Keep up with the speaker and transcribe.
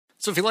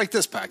So if you like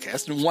this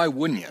podcast, and why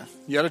wouldn't you?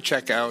 You ought to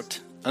check out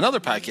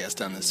another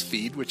podcast on this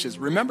feed, which is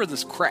Remember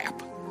This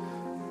Crap,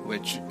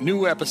 which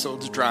new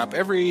episodes drop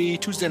every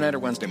Tuesday night or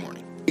Wednesday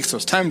morning. So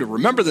it's time to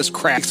remember this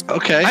crap.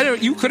 Okay.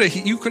 You could have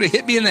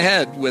hit me in the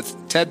head with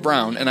Ted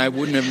Brown, and I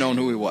wouldn't have known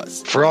who he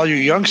was. For all you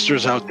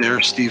youngsters out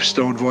there, Steve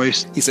Stone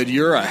voice. He said,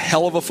 "You're a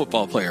hell of a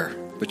football player,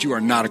 but you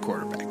are not a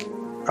quarterback."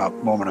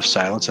 Moment of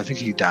silence. I think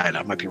he died.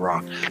 I might be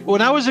wrong.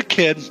 When I was a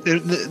kid,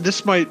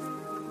 this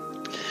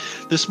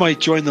might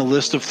join the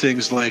list of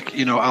things like,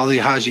 Ali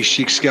Haji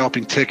Sheik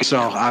scalping tickets. So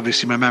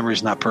obviously my memory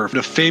is not perfect.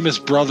 The famous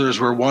brothers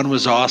where one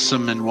was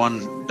awesome and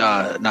one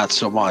not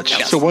so much.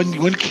 Yes. So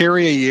one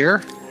carry a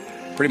year?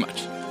 Pretty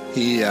much.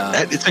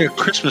 It's like a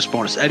Christmas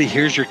bonus. Eddie,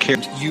 here's your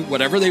carry.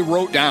 Whatever they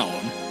wrote down,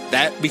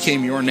 that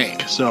became your name.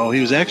 So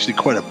he was actually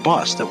quite a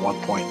bust at one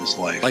point in his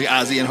life. Like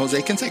Ozzie and Jose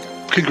Canseco.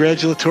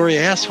 Congratulatory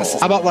asshole.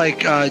 How about like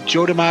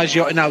Joe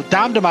DiMaggio? Now,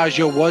 Dom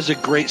DiMaggio was a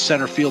great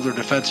center fielder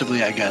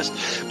defensively, I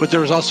guess. But there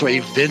was also a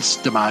Vince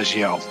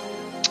DiMaggio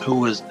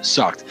who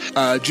sucked.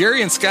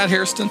 Jerry and Scott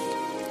Hairston,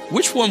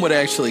 which one would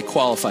actually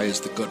qualify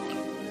as the good one?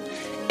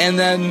 And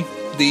then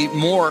the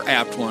more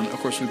apt one, of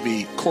course, would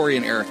be Corey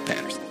and Eric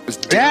Patterson.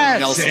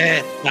 That's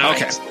it.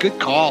 Nice. Okay. Good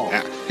call.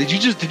 Yeah.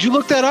 Did you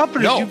look that up? Or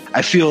no.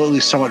 I feel at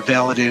least somewhat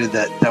validated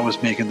that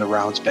was making the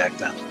rounds back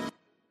then.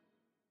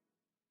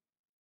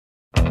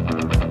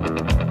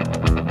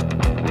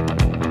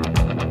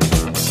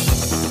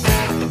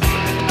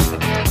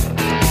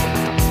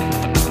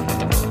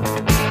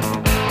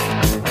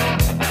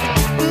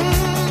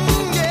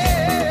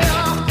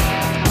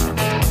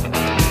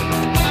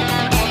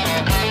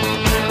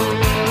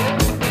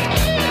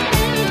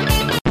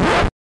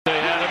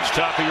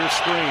 Top of your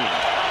screen.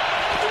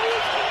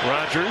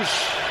 Rodgers,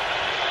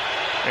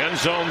 end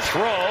zone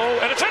throw,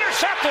 and it's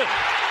intercepted.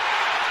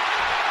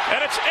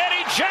 And it's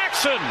Eddie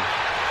Jackson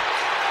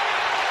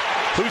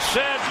who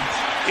said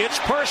it's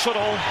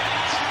personal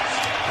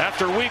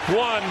after week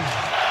one.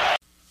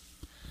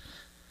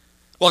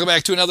 Welcome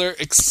back to another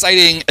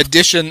exciting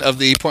edition of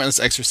the Pointless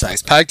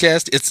Exercise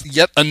podcast. It's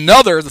yet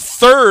another, the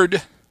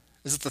third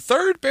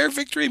Bear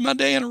victory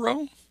Monday in a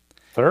row?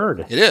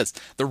 Third. It is.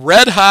 The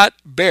Red Hot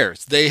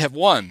Bears. They have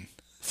won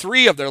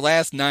 3 of their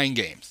last 9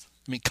 games.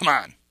 I mean, come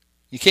on.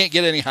 You can't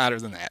get any hotter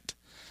than that.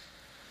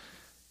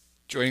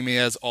 Joining me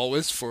as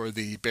always for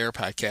the Bear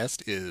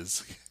podcast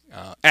is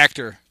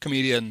actor,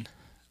 comedian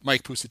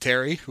Mike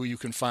Pusateri, who you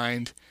can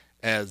find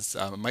as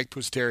Mike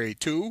Pusateri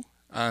 2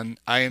 on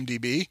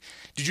IMDb.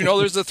 Did you know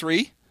there's a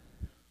 3?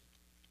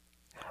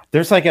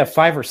 There's like a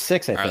 5 or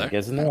 6, I think,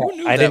 isn't there? Who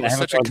knew that was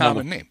such a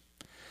common name?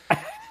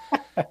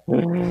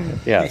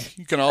 Yes.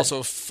 You can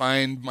also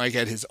find Mike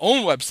at his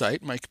own website,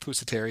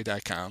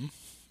 MikePusateri.com,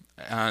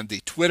 on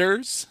the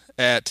Twitters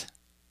at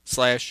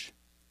 /Mike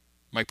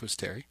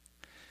Pusateri,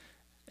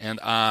 and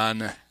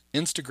on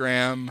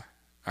Instagram.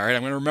 All right,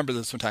 I'm going to remember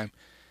this one time.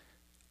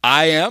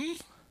 I am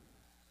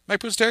Mike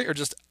Pusateri, or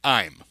just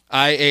I'm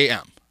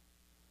I-A-M.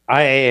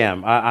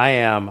 I-A-M. I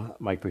am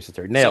Mike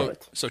Pusateri. Nailed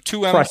it. So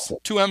two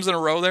M's in a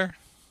row there.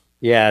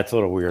 Yeah, it's a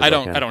little weird. I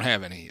don't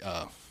have any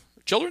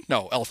children.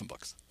 No, elephant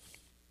books.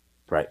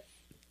 Right.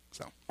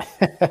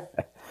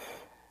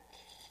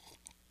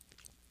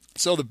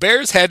 So the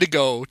Bears had to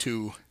go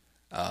to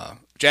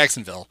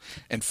Jacksonville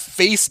and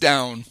face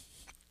down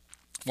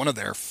one of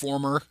their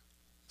former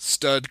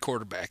stud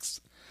quarterbacks,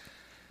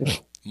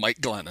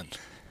 Mike Glennon,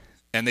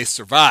 and they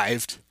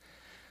survived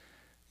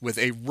with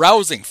a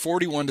rousing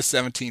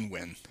 41-17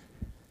 win.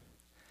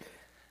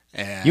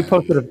 And you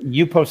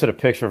posted a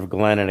picture of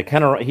Glenn, and it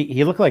kind of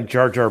he looked like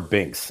Jar Jar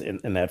Binks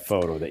in that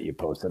photo that you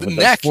posted. The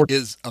neck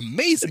is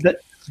amazing.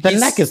 The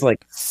neck is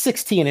like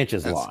 16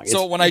 inches long.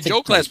 So when I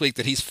joked last week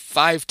that he's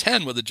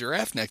 5'10" with a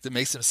giraffe neck that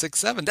makes him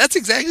 6'7", that's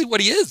exactly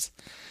what he is.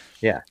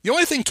 Yeah. The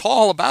only thing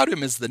tall about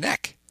him is the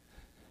neck.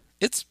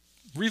 It's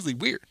really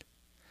weird.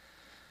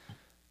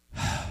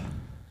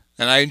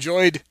 And I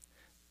enjoyed.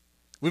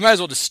 We might as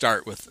well just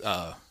start with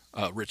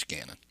Rich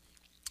Gannon.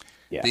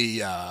 Yeah.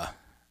 He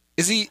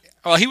was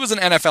an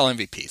NFL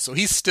MVP, so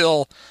he's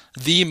still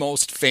the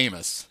most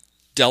famous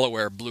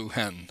Delaware Blue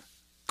Hen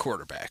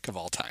quarterback of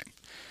all time.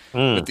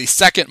 But the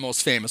second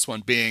most famous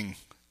one being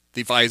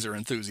the visor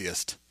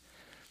enthusiast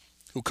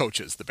who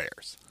coaches the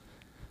Bears.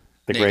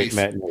 The great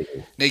Matt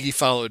Nagy. Nagy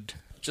followed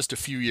just a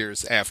few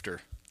years after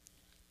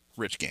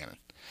Rich Gannon.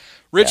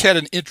 Rich had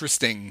an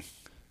interesting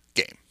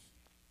game,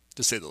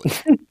 to say the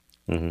least.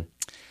 Mm-hmm.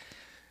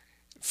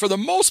 For the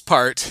most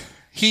part,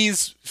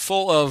 he's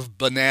full of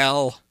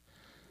banal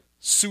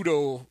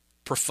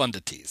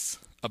pseudo-profundities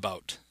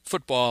about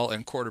football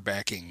and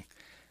quarterbacking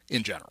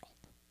in general.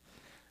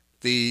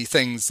 The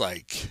things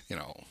like,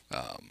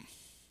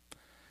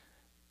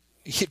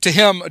 to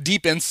him, a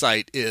deep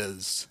insight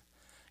is,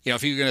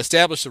 if you're going to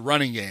establish a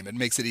running game, it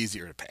makes it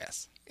easier to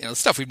pass.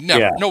 Stuff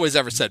nobody's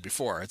ever said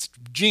before. It's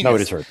genius.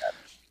 Nobody's heard that.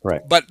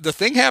 Right. But the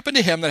thing happened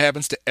to him that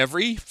happens to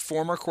every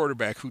former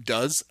quarterback who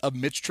does a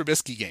Mitch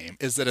Trubisky game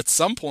is that at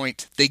some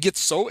point they get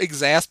so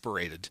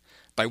exasperated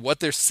by what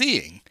they're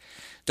seeing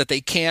that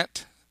they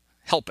can't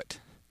help it.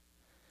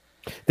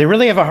 They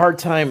really have a hard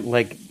time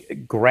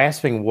like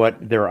grasping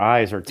what their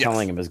eyes are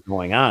telling them is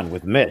going on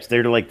with Mitch.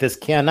 They're like, this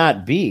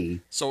cannot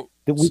be. So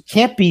we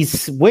can't be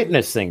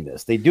witnessing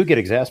this. They do get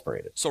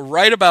exasperated. So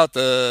right about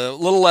the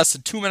little less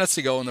than 2 minutes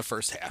to go in the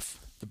first half,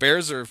 the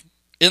Bears are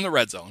in the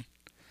red zone.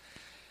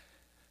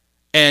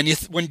 And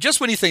when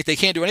you think they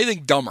can't do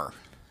anything dumber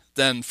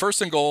than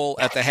first and goal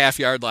at the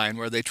half-yard line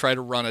where they try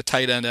to run a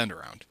tight end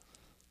around.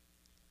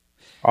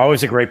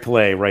 Always a great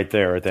play right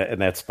there in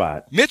that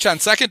spot. Mitch on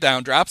second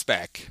down drops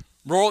back.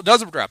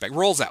 Doesn't drop back,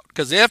 rolls out,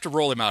 because they have to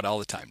roll him out all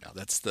the time now.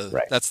 That's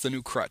the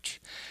new crutch.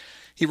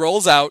 He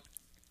rolls out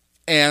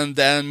and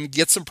then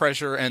gets some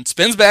pressure and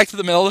spins back to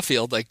the middle of the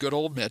field like good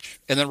old Mitch,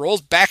 and then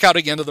rolls back out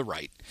again to the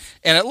right.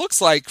 And it looks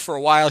like for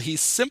a while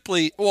he's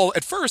simply, well,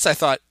 at first I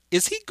thought,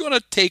 is he going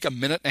to take a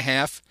minute and a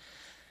half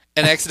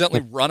and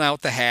accidentally run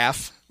out the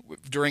half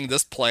during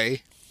this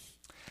play?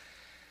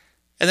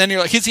 And then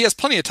you're like, he has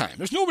plenty of time.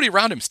 There's nobody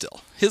around him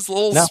still. His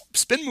little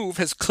spin move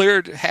has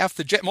cleared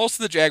most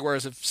of the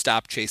Jaguars have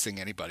stopped chasing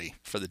anybody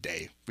for the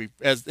day.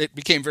 As it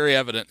became very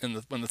evident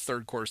when the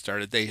third quarter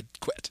started, they had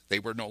quit. They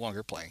were no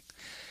longer playing.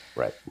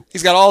 Right.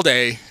 He's got all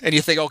day, and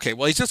you think, okay,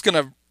 well, he's just going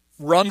to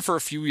run for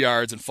a few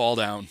yards and fall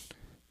down,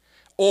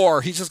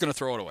 or he's just going to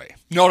throw it away.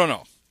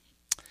 No.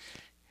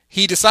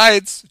 He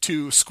decides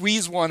to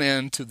squeeze one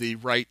into the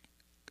right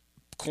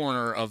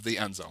corner of the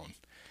end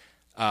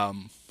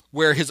zone.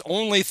 Where his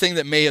only thing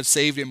that may have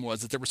saved him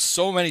was that there were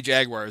so many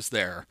Jaguars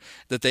there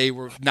that they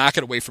were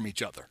knocking away from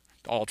each other,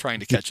 all trying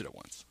to catch it at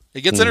once.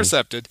 It gets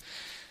intercepted,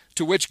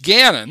 to which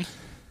Gannon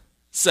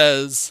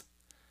says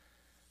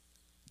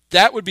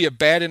that would be a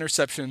bad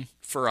interception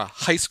for a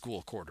high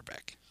school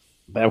quarterback.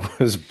 That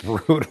was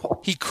brutal.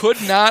 He could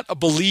not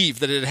believe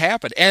that it had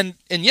happened. And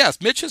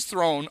yes, Mitch has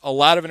thrown a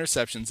lot of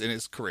interceptions in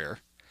his career,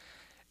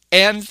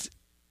 and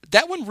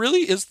that one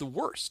really is the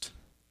worst.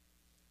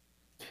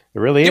 It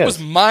really is. It was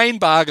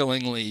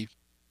mind-bogglingly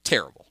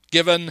terrible,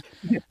 given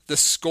the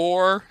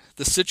score,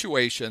 the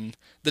situation,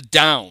 the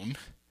down.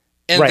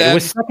 And right, it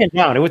was second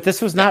down.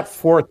 This was not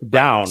fourth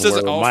down. This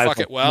isn't, fuck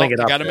it. Well, I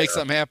got to make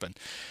something happen.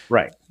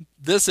 Right.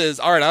 This is,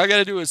 all right, all I got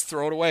to do is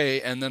throw it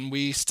away, and then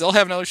we still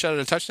have another shot at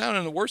a touchdown,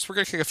 and the worst, we're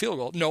going to kick a field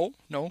goal.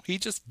 No, he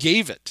just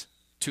gave it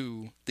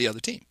to the other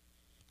team.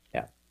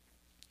 Yeah.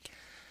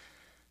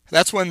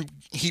 That's when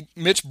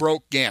Mitch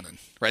broke Gannon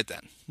right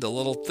then. The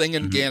little thing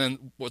in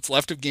Gannon, what's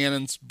left of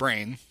Gannon's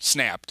brain,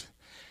 snapped.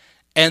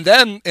 And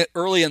then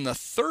early in the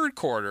third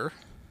quarter,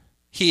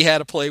 he had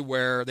a play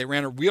where they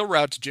ran a wheel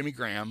route to Jimmy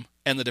Graham,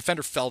 and the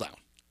defender fell down.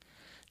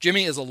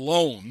 Jimmy is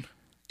alone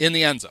in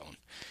the end zone,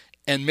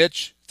 and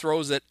Mitch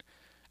throws it.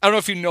 I don't know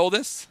if you know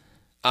this.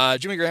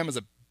 Jimmy Graham is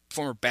a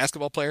former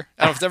basketball player.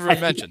 I don't know if it's ever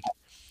been mentioned.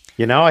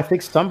 I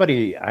think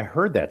I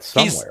heard that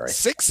somewhere. He's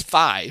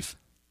 6'5".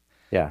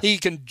 Yeah. He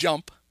can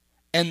jump,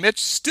 and Mitch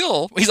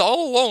he's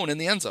all alone in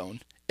the end zone.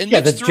 And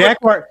the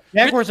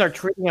Jaguars are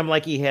treating him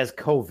like he has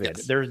COVID.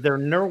 Yes. They're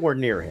nowhere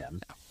near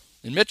him.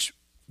 And Mitch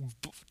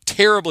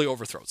terribly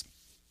overthrows him.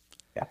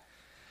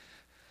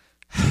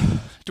 Yeah.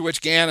 To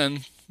which Gannon,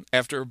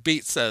 after a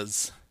beat,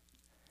 says,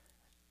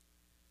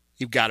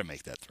 "You've got to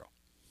make that throw."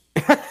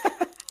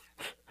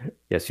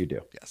 Yes, you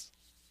do. Yes.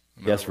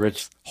 Yes,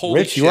 Rich.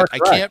 Holy Rich, shit! you are I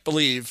can't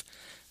believe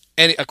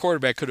a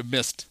quarterback could have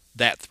missed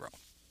that throw.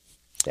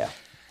 Yeah.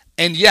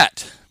 And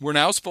yet, we're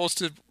now supposed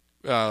to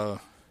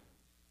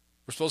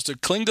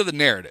cling to the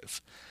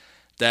narrative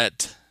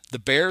that the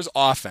Bears'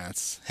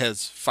 offense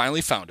has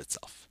finally found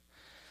itself.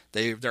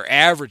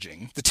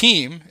 The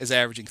team is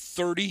averaging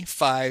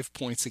 35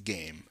 points a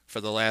game for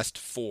the last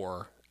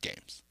 4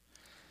 games.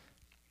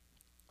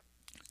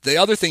 The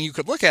other thing you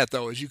could look at,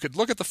 though, is you could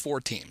look at the 4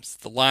 teams: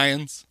 the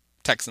Lions,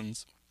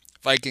 Texans,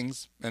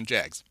 Vikings, and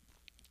Jags.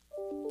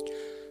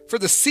 For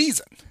the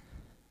season,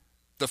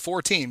 the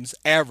 4 teams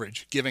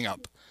average giving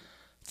up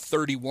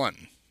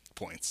 31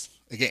 points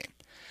a game,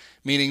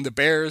 meaning the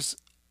Bears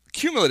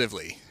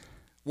cumulatively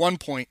 1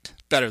 point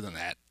better than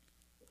that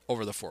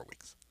over the 4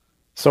 weeks.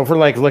 So if we're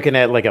looking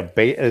at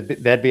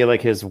that'd be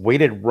like his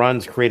weighted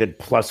runs created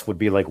plus would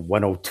be like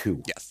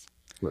 102. Yes,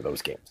 for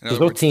those games.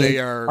 Those teams they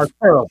are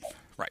terrible.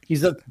 Right.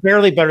 He's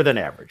barely better than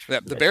average. Yeah,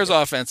 the Bears'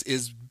 offense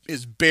is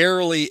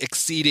barely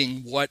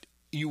exceeding what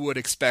you would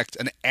expect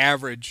an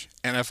average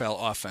NFL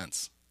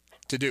offense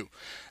to do.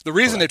 The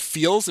reason it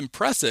feels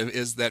impressive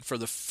is that for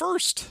the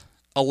first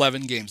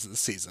 11 games of the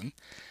season,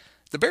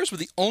 the Bears were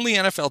the only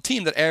NFL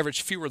team that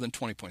averaged fewer than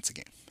 20 points a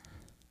game.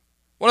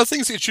 One of the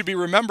things that should be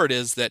remembered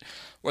is that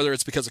whether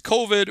it's because of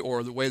COVID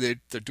or the way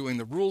they're doing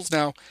the rules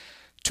now,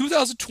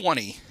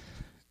 2020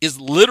 is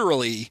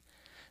literally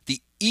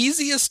the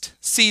easiest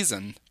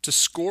season to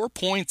score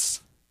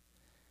points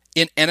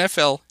in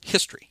NFL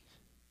history.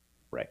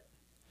 Right.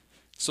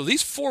 So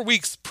these 4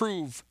 weeks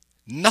prove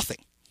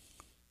nothing.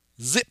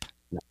 Zip.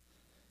 No.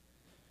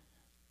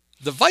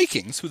 The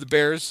Vikings, who the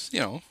Bears,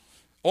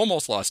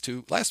 almost lost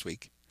to last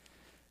week,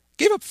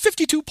 gave up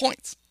 52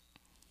 points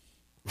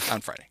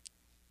on Friday.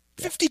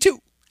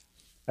 52.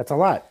 That's a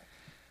lot.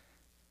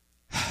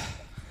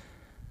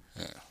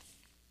 Yeah.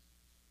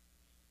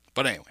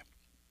 But anyway,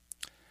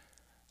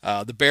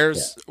 The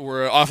Bears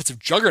were an offensive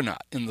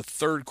juggernaut in the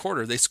third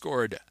quarter. They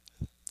scored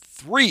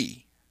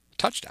 3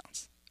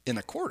 touchdowns in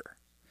a quarter.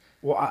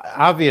 Well,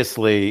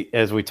 obviously,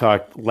 as we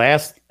talked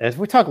last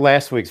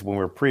week's when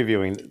we were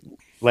previewing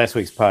last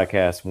week's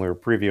podcast when we were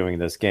previewing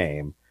this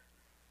game,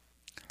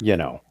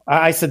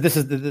 I said this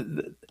is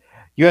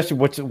you asked me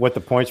what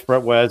the point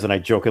spread was, and I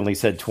jokingly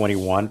said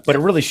 21, but it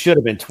really should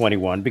have been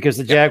 21 because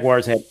the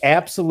Jaguars had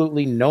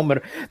absolutely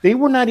they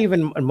were not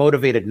even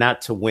motivated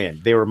not to win.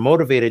 They were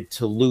motivated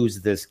to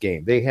lose this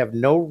game. They have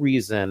no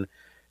reason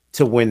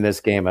to win this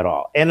game at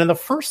all. And in the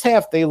first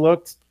half, they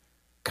looked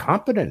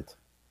competent.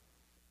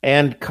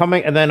 And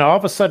then all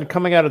of a sudden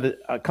coming into the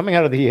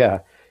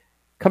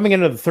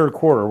third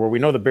quarter where we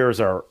know the Bears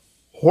are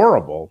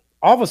horrible,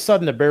 all of a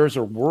sudden the Bears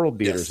are world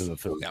beaters in the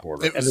third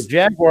quarter. And the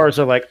Jaguars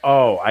are like,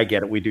 oh, I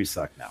get it. We do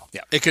suck now.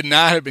 Yeah, it could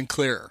not have been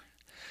clearer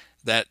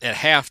that at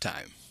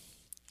halftime,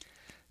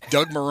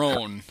 Doug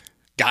Marrone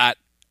got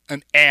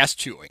an ass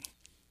chewing.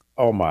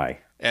 Oh, my.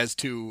 As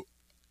to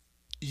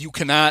you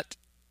cannot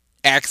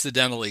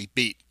accidentally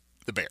beat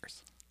the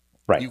Bears.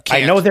 Right.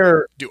 I know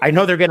they're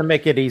going to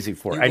make it easy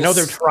for it. I know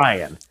they're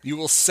trying. You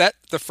will set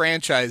the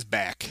franchise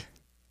back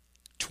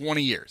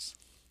 20 years.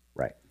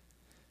 Right.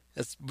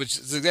 Which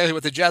is exactly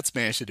what the Jets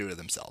managed to do to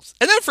themselves.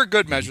 And then for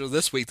good measure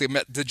this week,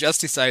 the Jets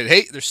decided,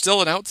 hey, there's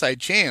still an outside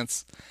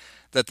chance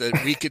that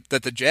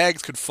the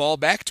Jags could fall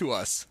back to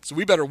us. So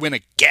we better win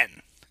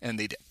again. And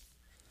they did.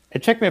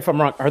 And check me if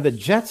I'm wrong. Are the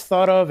Jets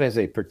thought of as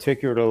a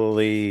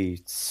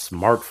particularly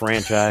smart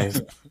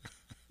franchise?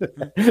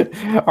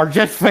 Are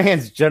Jet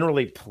fans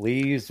generally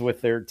pleased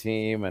with their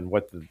team and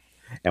what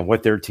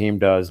their team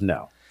does?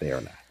 No, they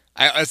are not.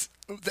 I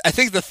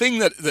think the thing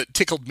that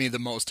tickled me the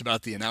most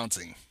about the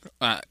announcing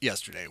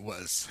yesterday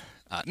was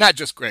not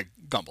just Greg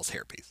Gumbel's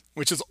hairpiece,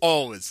 which is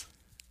always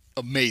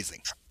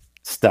amazing,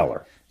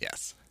 stellar.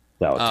 Yes,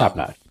 stellar, top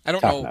notch. I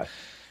don't know.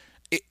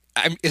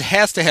 It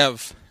has to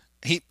have.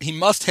 He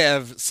must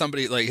have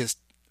somebody like his.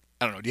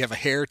 I don't know. Do you have a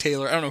hair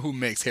tailor? I don't know who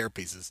makes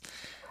hairpieces.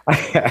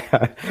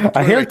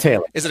 A hair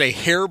tailor. Is it a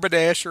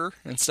haberdasher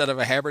instead of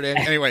a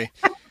haberdasher? Anyway,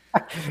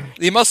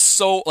 he must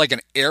sew like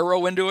an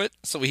arrow into it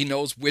so he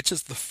knows which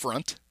is the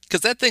front. Because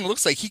that thing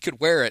looks like he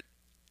could wear it.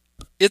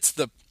 It's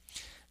the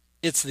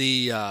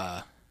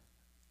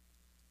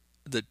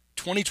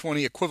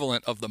 2020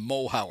 equivalent of the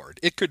Mo Howard.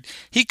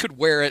 He could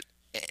wear it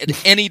in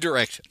any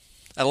direction.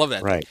 I love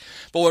that. Right.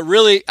 But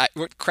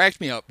what cracked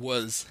me up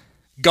was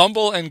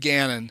Gumbel and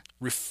Gannon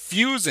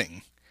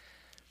refusing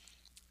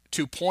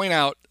to point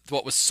out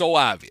what was so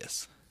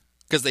obvious,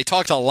 because they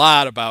talked a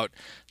lot about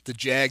the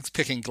Jags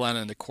picking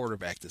Glennon to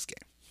quarterback this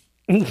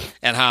game,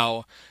 and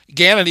how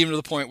Gannon, even to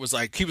the point, was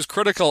like he was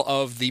critical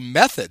of the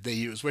method they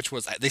used, which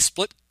was they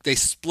split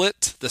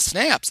the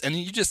snaps, and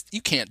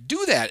you can't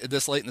do that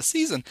this late in the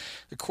season.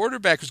 The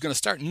quarterback who's going to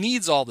start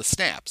needs all the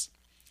snaps.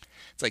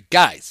 It's like,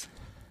 guys,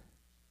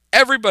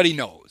 everybody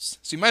knows,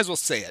 so you might as well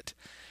say it.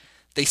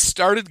 They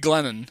started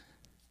Glennon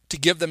to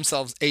give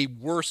themselves a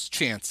worse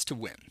chance to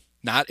win,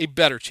 not a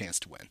better chance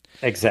to win.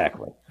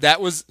 Exactly.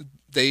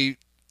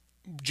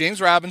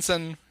 James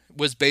Robinson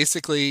was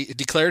basically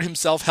declared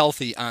himself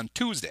healthy on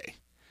Tuesday,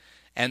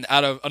 and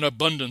out of an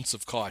abundance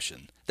of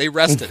caution, they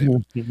rested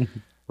him.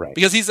 Right.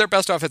 Because he's their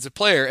best offensive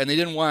player, and they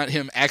didn't want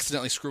him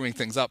accidentally screwing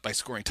things up by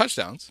scoring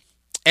touchdowns.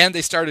 And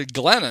they started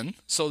Glennon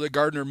so that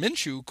Gardner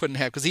Minshew couldn't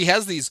have, because he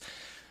has these.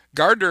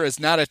 Gardner is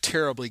not a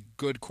terribly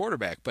good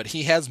quarterback, but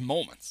he has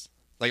moments.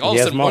 Like all of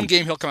a sudden, one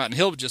game he'll come out and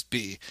he'll just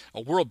be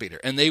a world beater,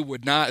 and they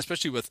would not,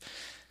 especially with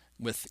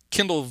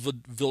Kindle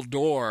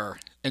Vildor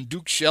and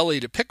Duke Shelley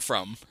to pick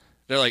from.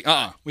 They're like,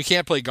 we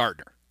can't play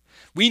Gardner.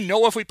 We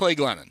know if we play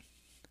Glennon,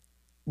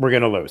 we're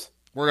gonna lose.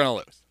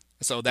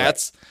 So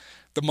that's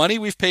the money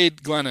we've paid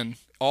Glennon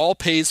all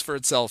pays for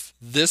itself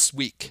this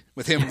week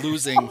with him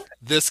losing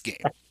this game.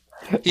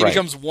 He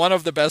becomes one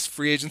of the best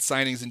free agent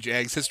signings in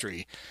Jags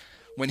history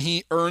when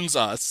he earns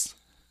us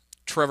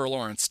Trevor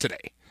Lawrence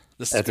today.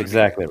 That's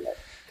exactly right.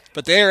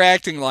 But they're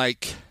acting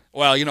like,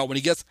 well, when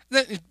he gets...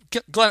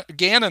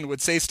 Gannon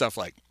would say stuff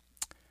like,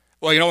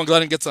 well, when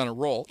Glennon gets on a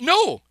roll.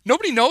 No,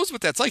 nobody knows what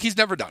that's like. He's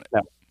never done it.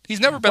 No. He's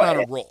never been on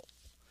a roll.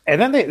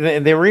 And then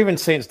they were even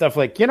saying stuff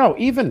like,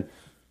 even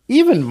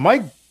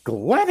Mike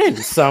Glennon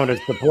sounded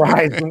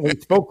surprised when we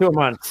spoke to him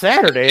on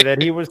Saturday that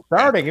he was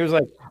starting. He was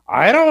like,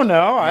 I don't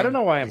know. I don't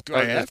know why I'm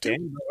starting this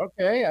game.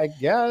 Okay, I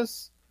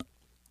guess.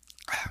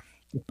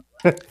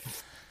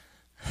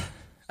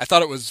 I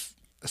thought it was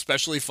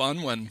especially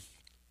fun when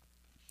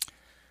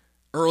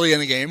early in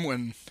the game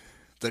when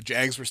the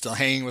Jags were still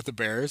hanging with the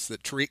Bears,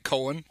 that Tariq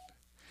Cohen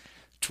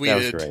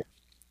tweeted,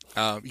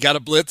 "You got to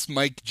blitz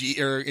Mike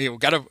G, or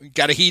got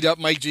to heat up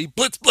Mike G.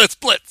 Blitz, blitz,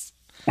 blitz."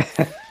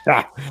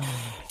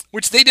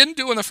 Which they didn't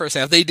do in the first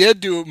half. They did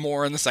do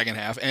more in the second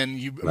half, and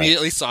you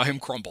immediately saw him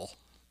crumble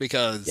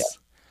because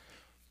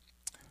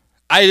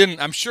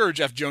I'm sure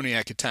Jeff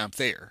Joniak and Tom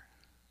Thayer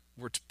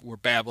were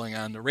babbling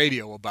on the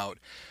radio about,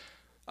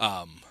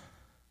 Glennon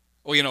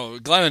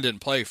didn't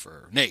play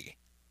for Nagy.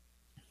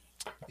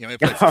 He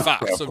played for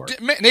Fox. So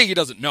Nagy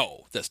doesn't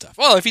know this stuff.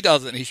 Well, if he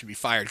doesn't, he should be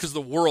fired because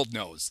the world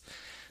knows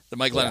that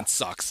Mike Lennon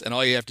sucks, and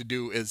all you have to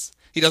do is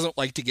he doesn't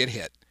like to get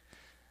hit,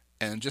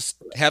 and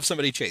just have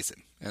somebody chase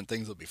him, and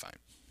things will be fine.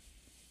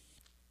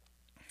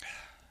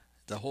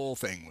 The whole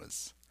thing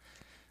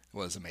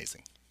was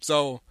amazing.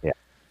 So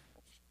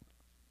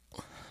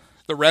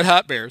the Red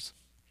Hot Bears,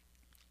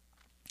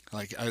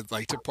 like I'd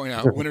like to point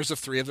out, winners of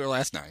 3 of their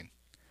last 9.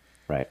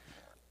 Right.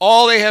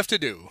 All they have to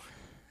do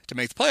to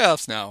make the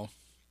playoffs now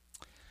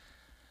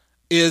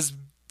is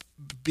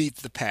beat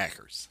the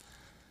Packers,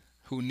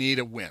 who need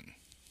a win.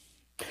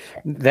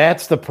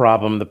 That's the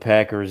problem. The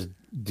Packers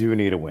do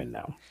need a win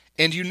now.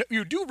 And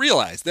you do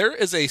realize there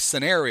is a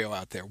scenario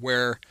out there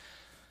where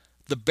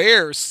the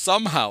Bears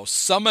somehow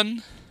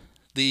summon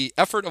the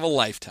effort of a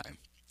lifetime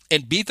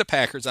and beat the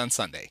Packers on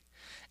Sunday.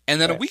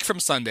 And then a week from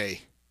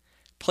Sunday,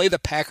 play the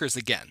Packers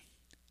again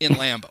in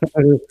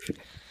Lambeau.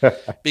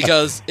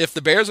 Because if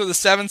the Bears are the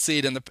 7th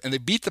seed and they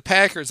beat the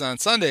Packers on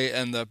Sunday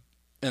and the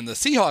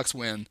Seahawks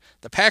win,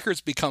 the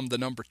Packers become the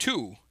number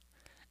 2,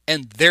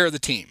 and they're the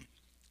team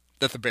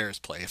that the Bears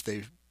play if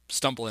they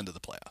stumble into the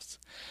playoffs.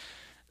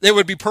 They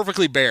would be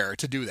perfectly Bear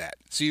to do that.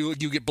 So you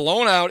get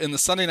blown out in the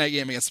Sunday night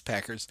game against the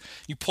Packers.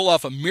 You pull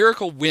off a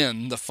miracle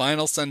win the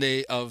final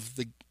Sunday of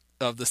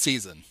the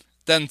season.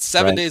 Then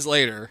 7 days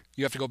later,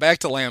 you have to go back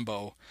to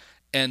Lambeau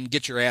and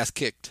get your ass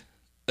kicked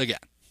again.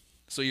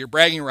 So your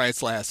bragging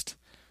rights last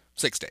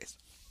 6 days.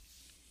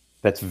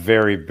 That's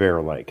very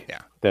Bear-like.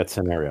 Yeah. That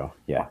scenario.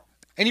 Yeah.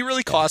 And you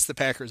really cost the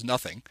Packers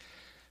nothing,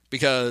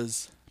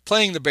 because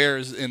playing the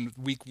Bears in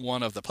week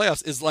 1 of the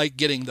playoffs is like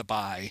getting the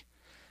bye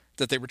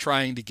that they were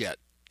trying to get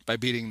by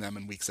beating them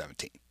in week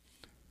 17.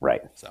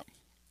 Right. So.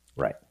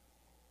 Right.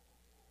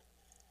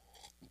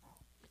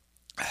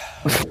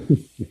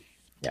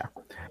 Yeah.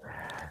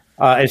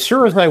 As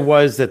sure as I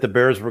was that the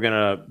Bears were going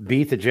to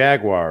beat the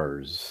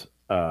Jaguars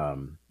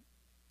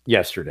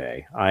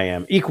yesterday, I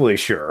am equally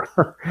sure.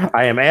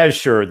 I am as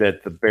sure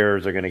that the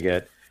Bears are going to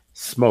get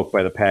smoked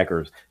by the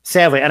Packers.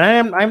 Sadly, and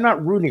I'm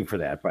not rooting for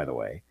that, by the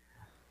way.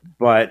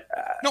 But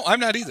no, I'm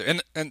not either.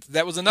 And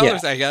that was another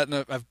thing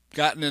I've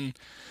gotten in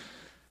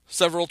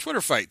several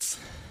Twitter fights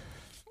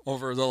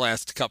over the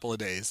last couple of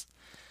days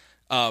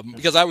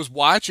because I was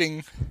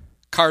watching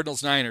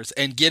Cardinals-Niners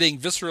and getting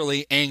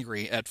viscerally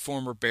angry at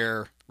former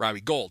Bear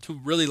Robbie Gould, who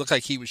really looked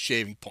like he was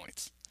shaving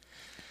points.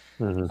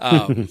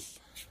 Mm-hmm.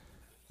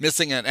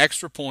 Missing an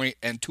extra point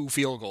and 2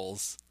 field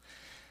goals.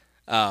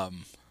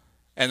 And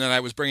then I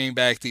was bringing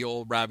back the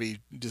old Robbie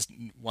just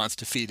wants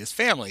to feed his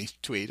family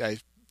tweet. I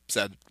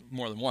said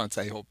more than once,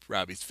 I hope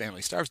Robbie's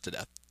family starves to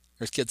death,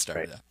 or his kids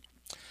starve to death.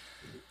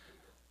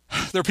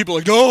 There are people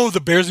like, no,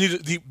 the Bears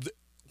need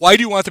why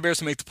do you want the Bears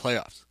to make the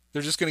playoffs?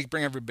 They're just going to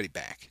bring everybody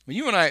back. I mean,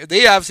 you and I,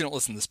 they obviously don't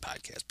listen to this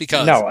podcast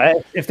because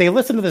if they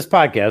listen to this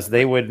podcast,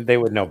 they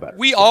would know better.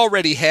 We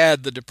already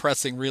had the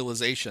depressing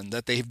realization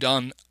that they've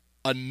done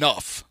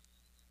enough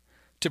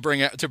to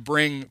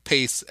bring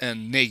Pace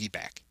and Nagy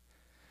back.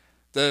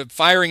 The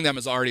firing them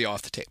is already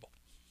off the table.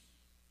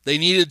 They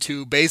needed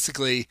to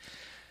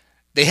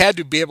they had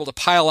to be able to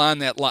pile on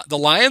that. The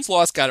Lions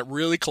loss got it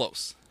really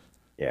close.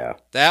 Yeah.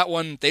 That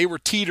one, they were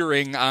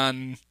teetering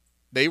on,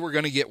 they were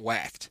going to get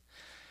whacked.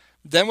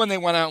 Then when they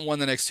went out and won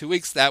the next 2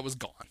 weeks, that was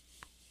gone.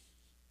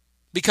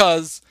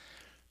 Because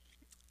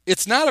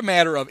it's not a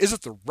matter of, is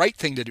it the right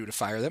thing to do to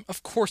fire them?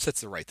 Of course it's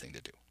the right thing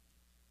to do.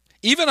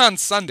 Even on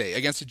Sunday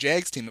against a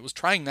Jags team that was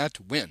trying not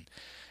to win,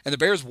 and the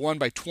Bears won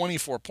by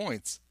 24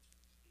 points,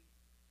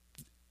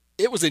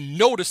 that's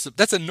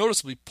a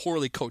noticeably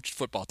poorly coached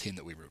football team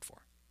that we root for.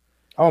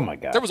 Oh my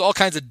God. There was all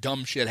kinds of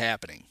dumb shit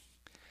happening.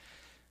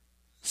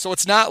 So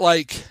it's not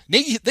like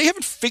they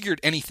haven't figured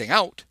anything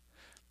out.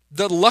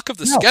 The luck of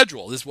the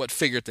schedule is what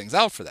figured things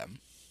out for them.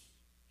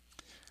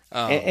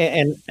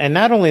 And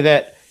not only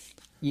that,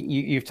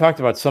 you've talked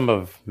about some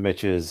of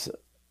Mitch's,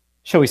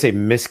 shall we say,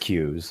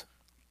 miscues,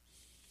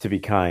 to be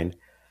kind.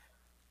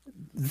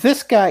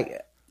 This guy,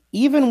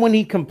 even when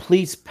he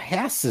completes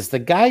passes, the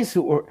guys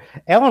who are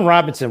Allen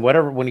Robinson,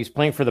 when he's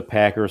playing for the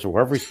Packers or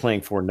whoever he's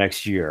playing for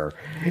next year,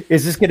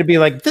 is just going to be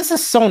like, this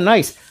is so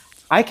nice.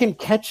 I can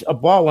catch a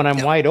ball when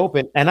I'm wide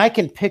open and I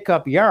can pick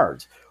up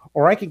yards,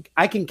 or I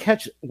can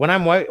catch when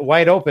I'm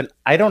wide open.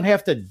 I don't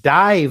have to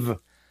dive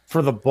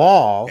for the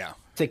ball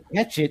to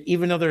catch it,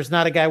 even though there's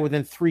not a guy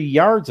within 3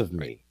 yards of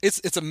me.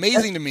 It's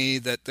amazing to me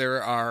that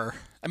there are,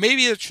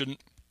 maybe it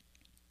shouldn't.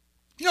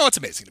 No, it's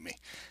amazing to me.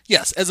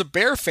 Yes, as a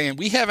Bear fan,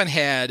 we haven't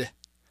had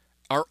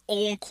our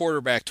own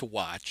quarterback to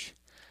watch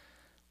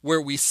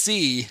where we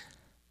see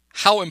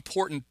how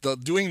important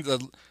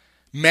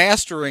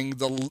mastering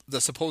the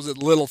supposed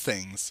little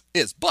things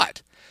is.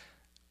 But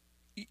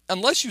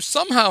unless you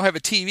somehow have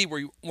a TV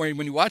where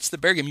when you watch the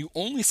Bear game, you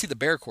only see the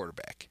Bear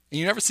quarterback and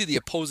you never see the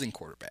opposing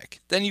quarterback,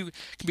 then you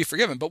can be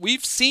forgiven. But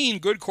we've seen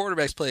good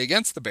quarterbacks play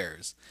against the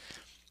Bears,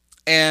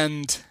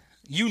 and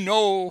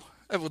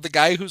the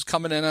guy who's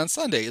coming in on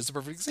Sunday is the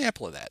perfect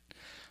example of that.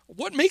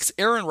 What makes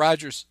Aaron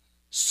Rodgers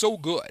so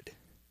good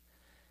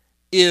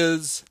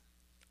is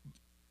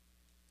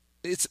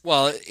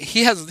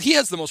he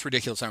has the most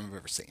ridiculous arm I've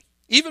ever seen.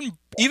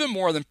 Even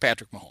more than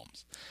Patrick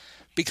Mahomes.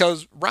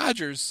 Because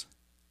Rodgers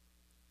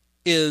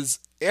is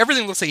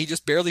everything looks like he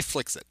just barely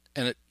flicks it,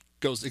 and it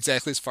goes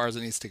exactly as far as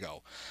it needs to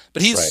go.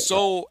 But he's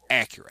so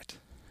accurate.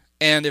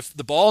 And if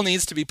the ball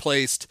needs to be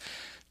placed,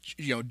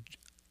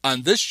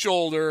 on this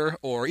shoulder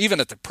or even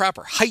at the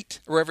proper height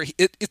or wherever,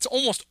 it's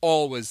almost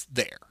always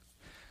there.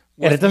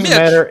 And it doesn't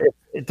matter.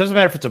 It doesn't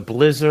matter if it's a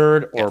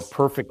blizzard or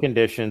perfect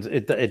conditions.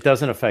 It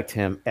doesn't affect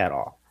him at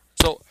all.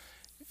 So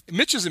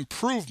Mitch's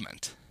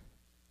improvement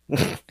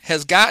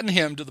has gotten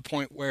him to the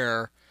point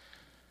where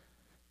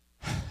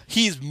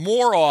he's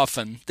more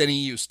often than he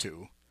used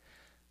to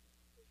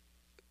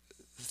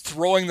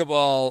throwing the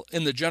ball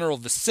in the general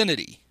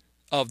vicinity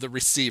of the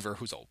receiver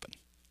who's open.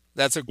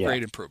 That's a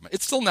great improvement.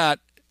 It's still not,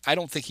 I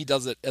don't think he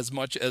does it as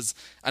much as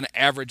an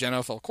average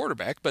NFL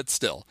quarterback, but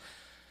still.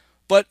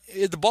 But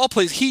the ball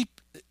plays,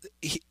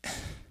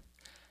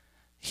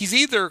 he's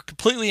either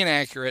completely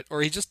inaccurate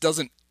or he just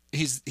doesn't,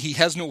 he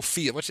has no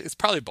feel, which is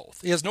probably both.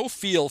 He has no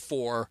feel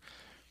for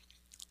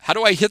how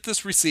do I hit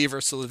this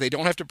receiver so that they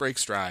don't have to break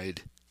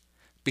stride,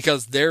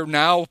 because they're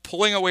now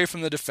pulling away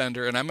from the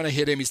defender and I'm going to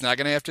hit him. He's not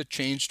going to have to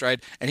change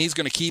stride and he's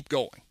going to keep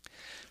going.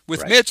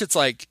 With Mitch, it's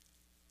like,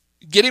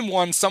 get him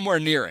one somewhere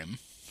near him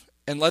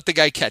and let the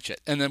guy catch it,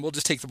 and then we'll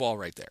just take the ball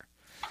right there.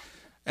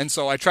 And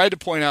so I tried to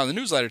point out in the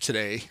newsletter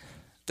today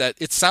that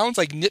it sounds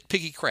like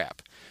nitpicky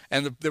crap.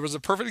 And there was a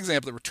perfect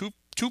example. There were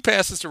two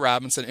passes to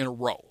Robinson in a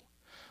row.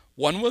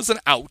 One was an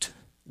out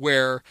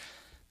where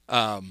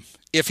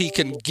if he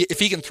can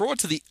throw it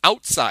to the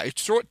outside,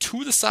 throw it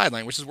to the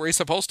sideline, which is where he's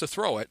supposed to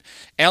throw it,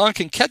 Allen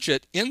can catch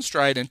it in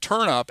stride and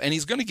turn up, and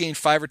he's going to gain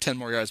 5 or 10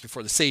 more yards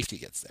before the safety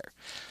gets there.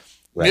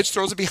 Right. Mitch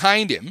throws it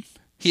behind him.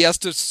 He has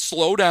to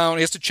slow down.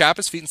 He has to chop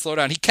his feet and slow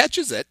down. He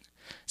catches it,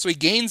 so he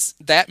gains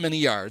that many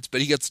yards, but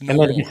he gets no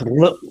more. And then he's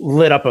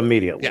lit up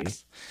immediately.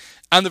 Yes.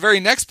 On the very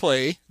next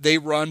play, they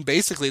run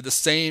basically the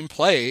same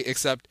play,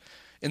 except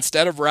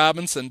instead of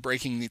Robinson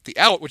breaking the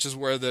out, which is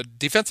where the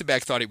defensive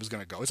back thought he was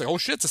going to go. He's like, oh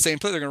shit, it's the same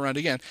play. They're going to run it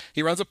again.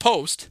 He runs a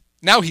post.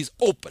 Now he's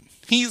open.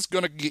 He's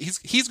going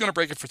to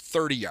break it for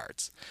 30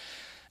 yards.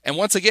 And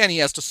once again, he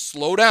has to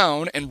slow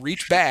down and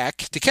reach back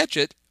to catch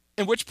it,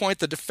 at which point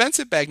the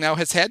defensive back now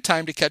has had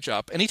time to catch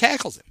up, and he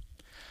tackles him.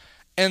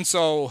 And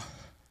so,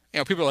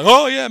 people are like,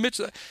 oh yeah, Mitch,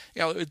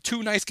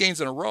 2 nice gains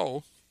in a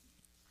row.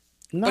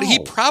 No. But he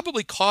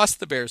probably cost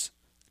the Bears,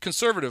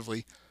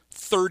 conservatively,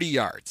 30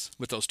 yards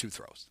with those 2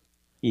 throws.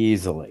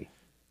 Easily.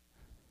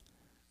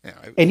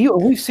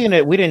 We've seen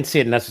it. We didn't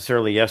see it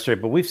necessarily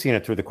yesterday, but we've seen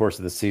it through the course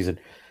of the season.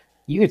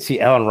 You could see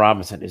Allen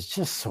Robinson is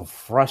just so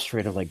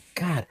frustrated. Like,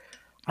 God,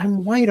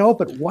 I'm wide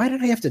open. Why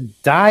did I have to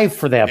dive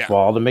for that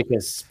ball to make a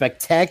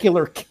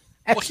spectacular catch?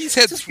 Well, he's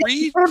had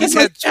three.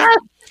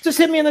 Just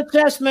hit me in the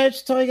chest, Mitch.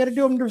 That's all you got to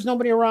do. There's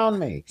nobody around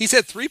me. He's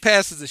had 3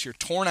 passes this year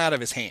torn out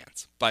of his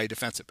hands by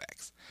defensive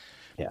backs.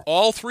 Yeah.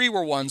 All 3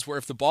 were ones where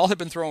if the ball had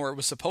been thrown where it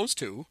was supposed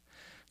to,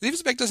 the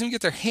defensive back doesn't even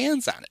get their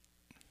hands on it.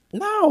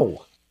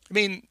 No. I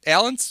mean,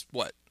 Allen's,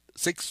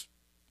 6'4",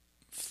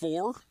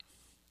 6'3",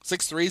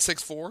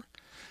 6'4"?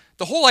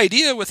 The whole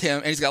idea with him,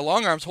 and he's got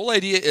long arms, the whole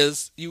idea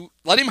is you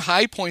let him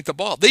high point the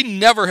ball. They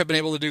never have been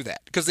able to do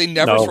that because they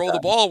never throw the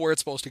ball where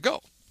it's supposed to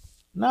go.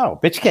 No,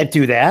 bitch can't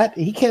do that.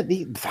 He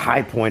can't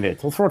high point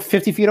it. He'll throw it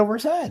 50 feet over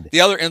his head.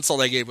 The other insult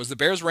I gave was the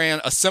Bears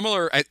ran a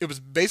similar, it was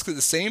basically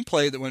the same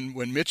play that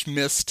when Mitch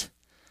missed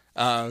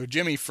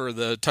Jimmy for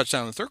the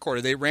touchdown in the third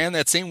quarter, they ran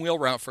that same wheel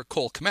route for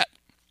Cole Kmet.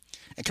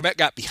 And Kmet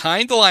got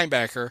behind the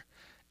linebacker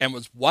and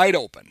was wide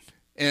open.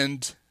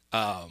 And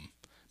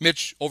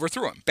Mitch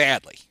overthrew him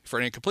badly for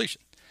an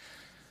incompletion.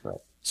 Right.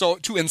 So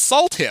to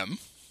insult him,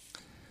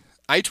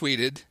 I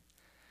tweeted,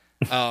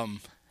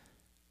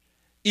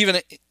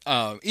 even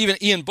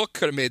Ian Book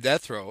could have made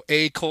that throw.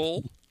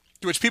 Cole,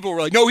 to which people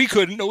were like, no, he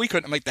couldn't.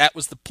 I'm like, that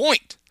was the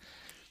point.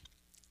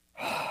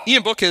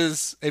 Ian Book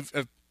is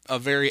a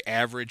very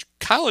average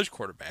college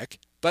quarterback,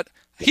 but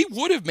he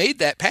would have made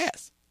that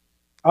pass.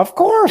 Of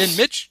course. And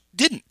Mitch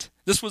didn't.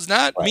 This was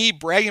not me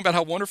bragging about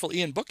how wonderful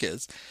Ian Book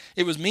is.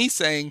 It was me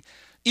saying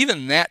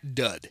even that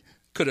dud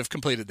could have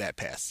completed that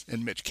pass,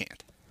 and Mitch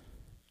can't.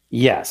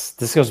 Yes.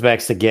 This goes back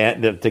to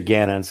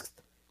Gannon's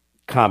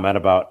comment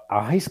about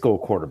a high school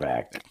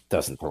quarterback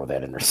doesn't throw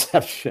that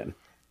interception.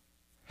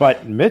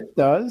 But Mitch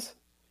does.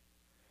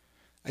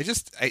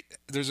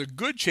 There's a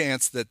good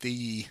chance that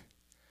the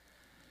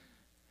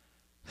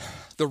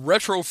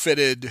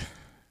retrofitted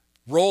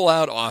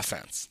rollout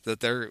offense that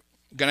they're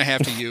going to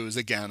have to use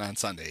again on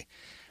Sunday,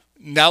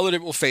 now that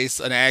it will face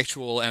an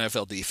actual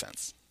NFL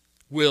defense,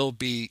 will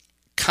be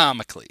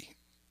comically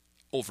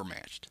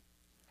overmatched.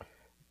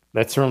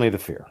 That's certainly the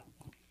fear.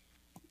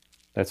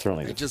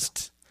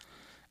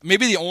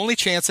 Maybe the only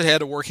chance it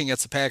had of working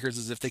against the Packers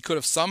is if they could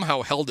have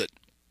somehow held it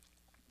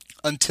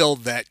until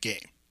that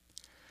game.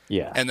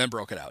 Yeah. And then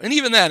broke it out. And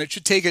even then, it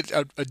should take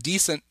a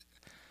decent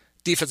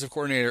defensive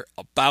coordinator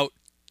about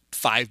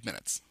 5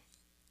 minutes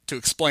to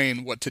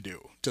explain what to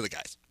do to the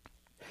guys.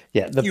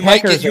 Yeah, you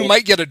might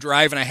get a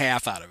drive and a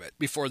half out of it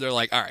before they're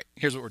like, all right,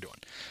 here's what we're doing.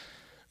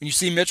 And you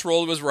see Mitch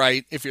Roll was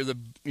right. If you're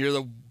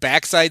the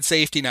backside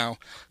safety now,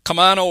 come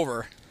on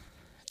over.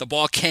 The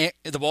ball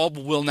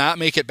will not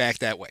make it back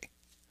that way.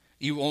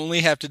 You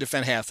only have to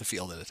defend half the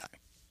field at a time.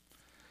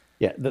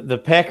 Yeah, the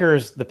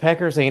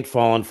Packers ain't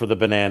falling for the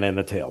banana in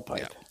the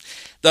tailpipe.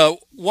 Yeah.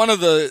 One of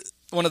the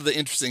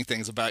interesting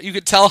things about, you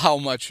could tell how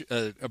much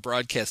a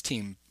broadcast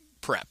team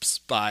preps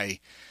by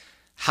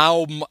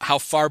how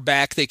far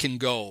back they can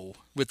go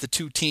with the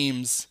two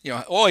teams.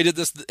 I did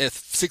this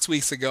 6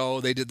 weeks ago.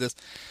 They did this.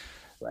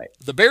 Right.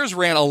 The Bears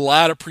ran a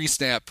lot of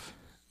pre-snap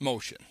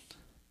motion.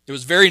 It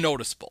was very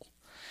noticeable.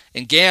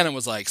 And Gannon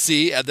was like,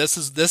 "See, this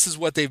is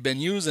what they've been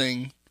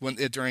using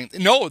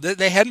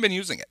they hadn't been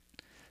using it.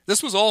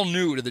 This was all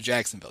new to the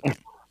Jacksonville game."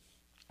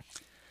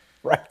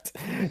 Right.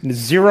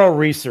 Zero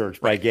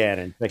research by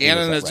Gannon.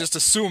 Gannon is just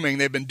assuming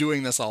they've been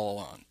doing this all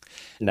along.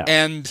 No.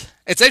 And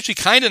it's actually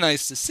kind of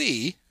nice to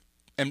see,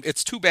 and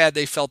it's too bad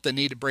they felt the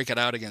need to break it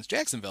out against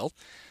Jacksonville.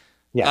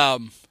 Yeah.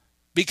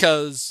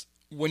 Because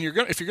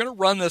if you're gonna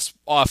run this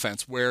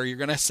offense where you're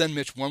gonna send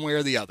Mitch one way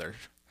or the other,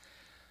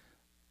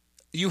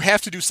 you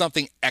have to do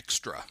something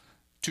extra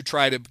to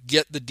try to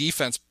get the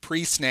defense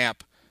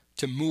pre-snap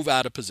to move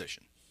out of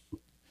position.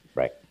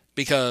 Right.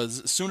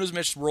 Because as soon as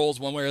Mitch rolls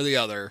one way or the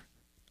other,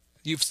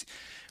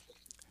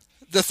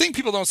 the thing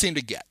people don't seem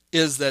to get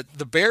is that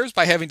the Bears,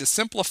 by having to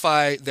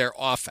simplify their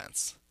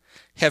offense,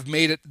 have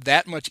made it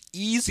that much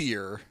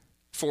easier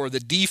for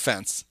the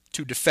defense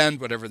to defend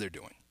whatever they're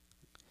doing.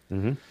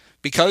 Mm-hmm.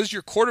 Because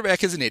your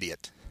quarterback is an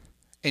idiot,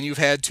 and you've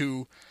had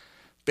to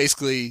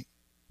basically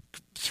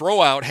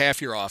throw out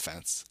half your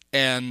offense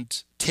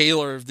and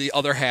tailor the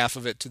other half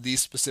of it to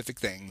these specific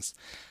things,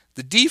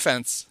 the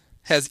defense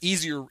has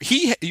easier.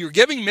 You're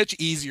giving Mitch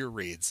easier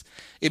reads.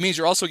 It means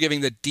you're also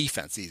giving the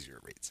defense easier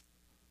reads.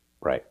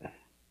 Right.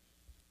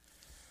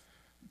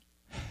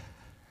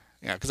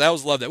 Yeah, because I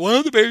always love that.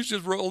 Well, the Bears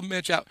just rolled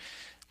Mitch out.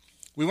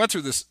 We went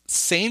through this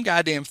same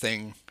goddamn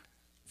thing,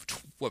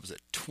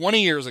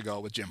 20 years ago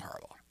with Jim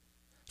Harbaugh.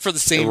 For the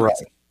same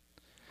reason.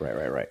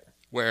 Right.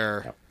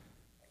 Where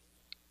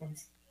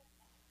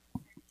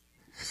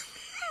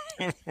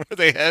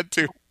they had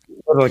to.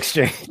 Little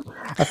exchange.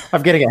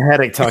 I'm getting a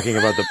headache talking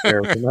about the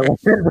Bears.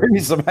 Bring me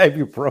some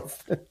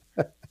ibuprofen.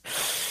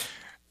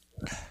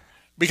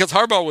 Because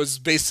Harbaugh was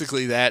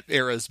basically that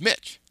era's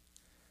Mitch.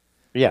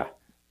 Yeah.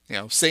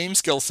 Same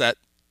skill set.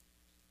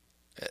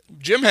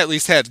 Jim at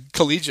least had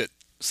collegiate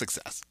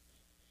success.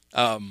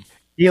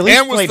 He at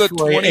least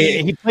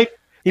played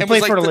He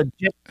played for a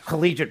legit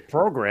collegiate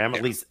program,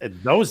 at least in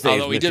those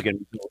days. Although he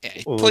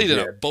played in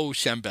a Bo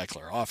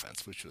Schembechler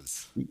offense, which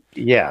was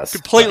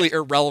completely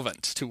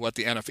irrelevant to what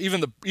the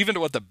NFL, even to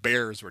what the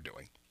Bears were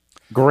doing.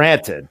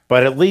 Granted,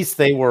 but at least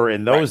they were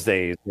in those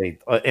days an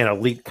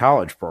elite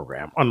college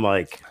program,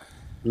 unlike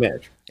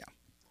Mitch. Yeah.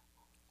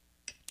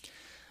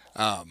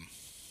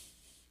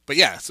 But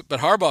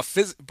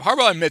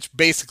Harbaugh and Mitch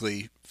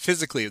basically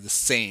physically are the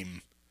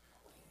same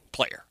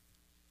player.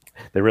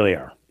 They really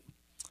are.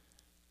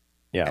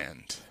 Yeah.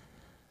 And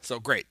so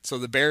great. So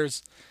the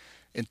Bears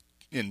in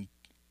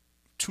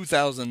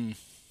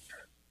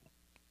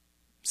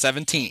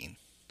 2017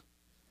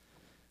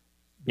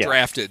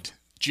 drafted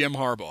Jim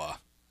Harbaugh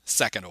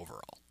second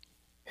overall.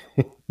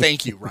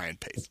 Thank you, Ryan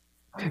Pace.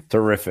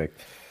 Terrific.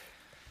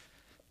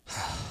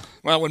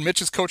 Well, when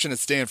Mitch is coaching at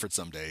Stanford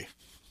someday,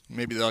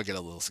 maybe they'll get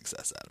a little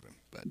success out of him.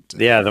 But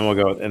then we'll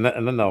go, and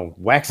then they'll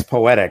wax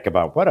poetic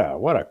about what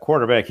a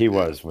quarterback he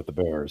was with the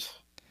Bears.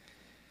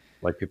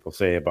 Like people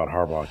say about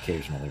Harbaugh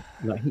occasionally.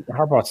 No,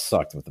 Harbaugh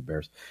sucked with the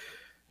Bears.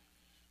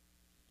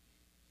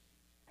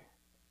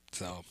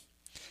 So,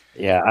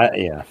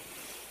 yeah.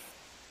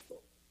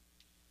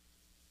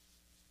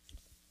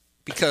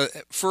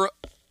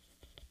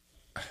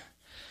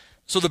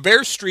 So the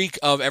Bears streak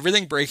of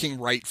everything breaking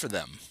right for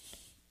them,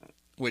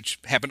 which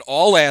happened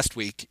all last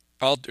week,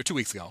 2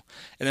 weeks ago,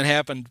 and then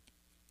happened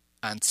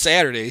on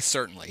Saturday,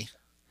 certainly,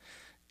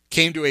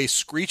 came to a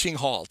screeching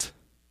halt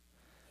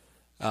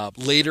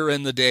later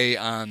in the day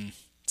on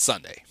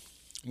Sunday,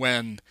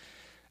 when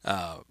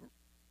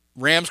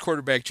Rams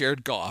quarterback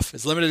Jared Goff,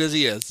 as limited as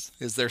he is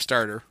their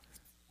starter,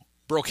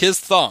 broke his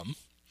thumb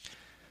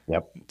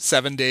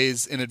 7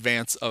 days in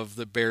advance of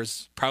the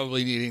Bears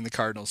probably needing the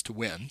Cardinals to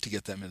win to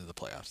get them into the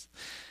playoffs.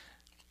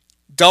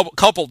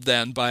 Coupled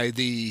then by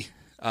the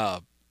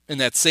in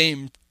that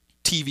same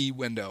TV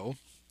window,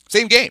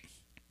 same game,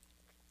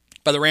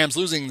 by the Rams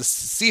losing, the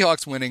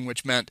Seahawks winning,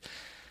 which meant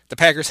the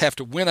Packers have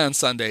to win on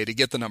Sunday to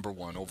get the number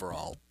 1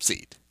 overall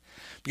seed.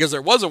 Because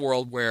there was a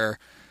world where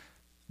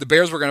the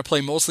Bears were going to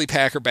play mostly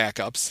Packer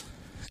backups,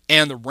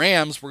 and the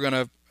Rams were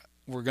going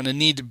to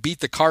need to beat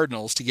the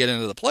Cardinals to get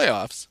into the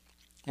playoffs,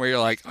 where you're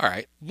like, all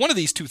right, one of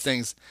these two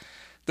things,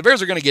 the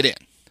Bears are going to get in.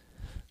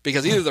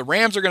 Because either the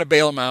Rams are going to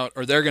bail them out,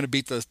 or they're going to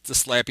beat the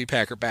slappy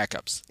Packer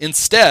backups.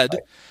 Instead,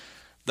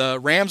 the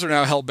Rams are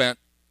now hell-bent,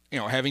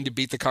 having to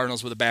beat the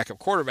Cardinals with a backup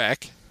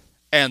quarterback,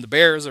 and the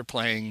Bears are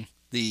playing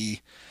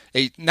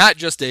not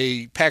just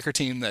a Packer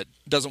team that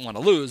doesn't want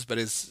to lose, but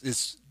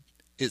is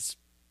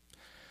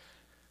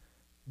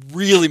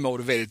really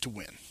motivated to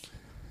win,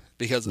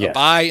 because a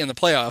bye in the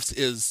playoffs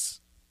is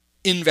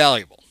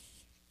invaluable.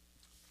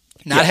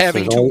 Not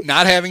having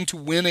to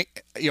win,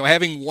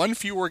 having one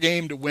fewer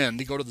game to win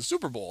to go to the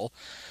Super Bowl,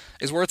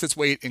 is worth its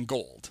weight in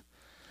gold.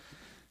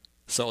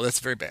 So that's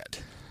very bad.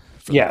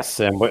 Yes,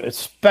 and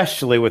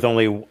especially with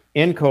only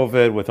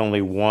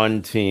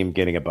one team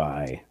getting a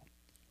bye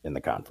in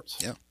the conference.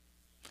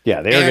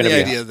 Yeah, they're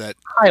going to be that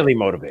highly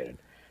motivated,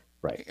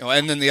 right?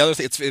 And then the other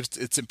thing,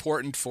 it's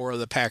important for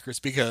the Packers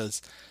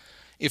because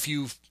if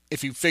you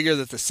figure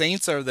that the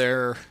Saints are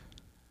their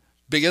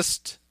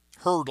biggest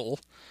hurdle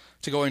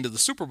to going to the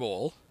Super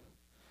Bowl,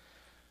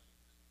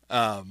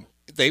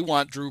 they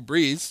want Drew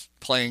Brees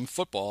playing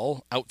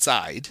football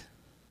outside,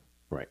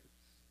 right,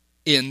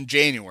 in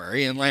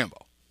January in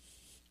Lambeau,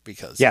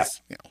 because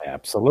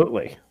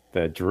absolutely.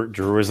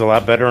 Drew is a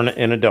lot better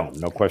in a dome,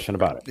 no question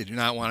about it. They do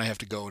not want to have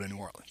to go to New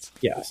Orleans.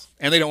 Yes,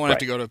 and they don't want to have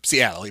to go to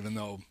Seattle, even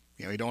though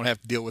you don't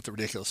have to deal with the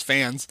ridiculous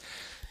fans.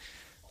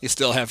 You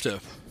still have to.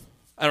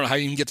 I don't know how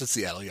you can get to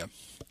Seattle. You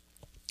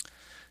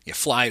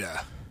fly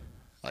to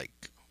like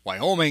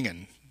Wyoming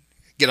and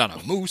get on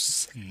a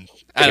moose. And,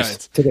 I don't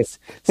know.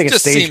 Take a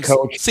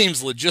stagecoach.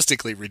 Seems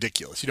logistically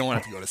ridiculous. You don't want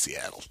to have to go to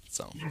Seattle.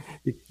 So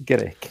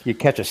you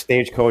catch a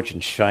stagecoach in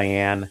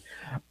Cheyenne.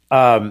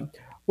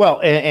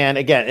 Well, and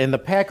again, in the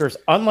Packers,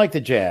 unlike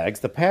the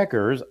Jags, the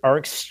Packers are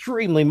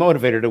extremely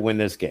motivated to win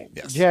this game.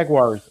 Yes. The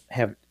Jaguars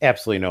have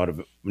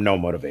absolutely no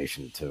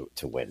motivation to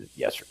win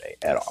yesterday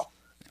at all.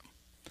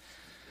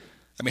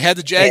 I mean, had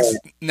the Jags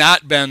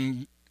not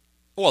been,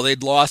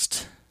 they've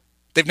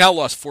now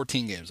lost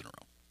 14 games in a row.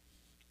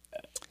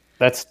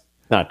 That's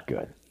not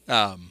good.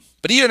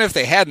 But even if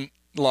they hadn't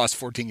lost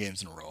 14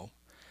 games in a row,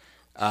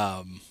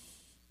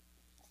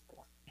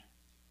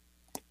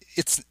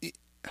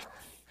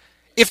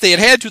 if they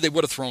had to, they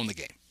would have thrown the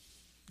game.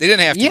 They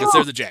didn't have to because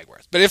they're the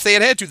Jaguars. But if they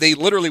had to, they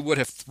literally would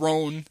have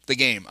thrown the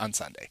game on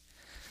Sunday.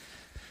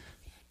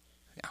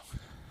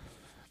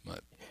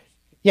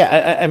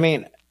 I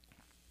mean,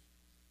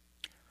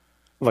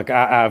 look,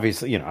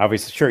 obviously,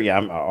 sure,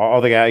 I'm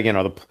all the guy,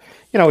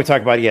 we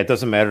talk about, it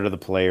doesn't matter to the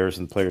players,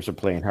 and players are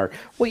playing hard.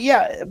 Well,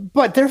 yeah,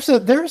 but there's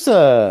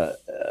a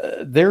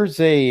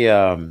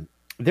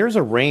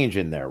range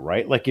in there,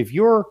 right? Like if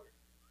you're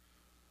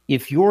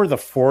the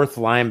fourth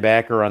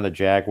linebacker on the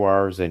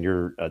Jaguars and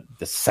you're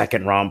the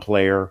second round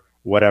player,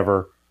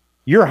 whatever,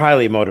 you're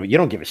highly motivated. You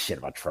don't give a shit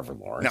about Trevor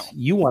Lawrence. No.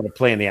 You want to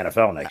play in the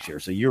NFL next year,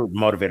 so you're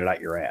motivated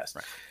out your ass.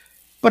 Right.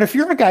 But if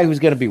you're a guy who's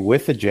going to be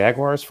with the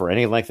Jaguars for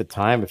any length of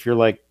time, if you're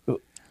like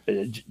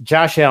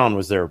Josh Allen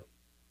was their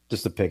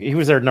just a pick. He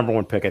was their number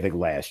one pick, I think,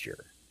 last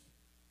year.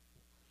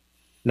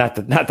 Not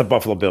the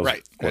Buffalo Bills.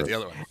 Right. The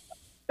other one.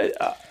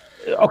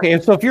 Okay,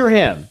 and so if you're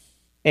him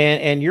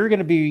and you're going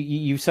to be,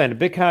 you signed a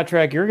big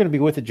contract, you're going to be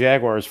with the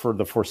Jaguars for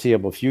the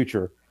foreseeable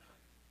future.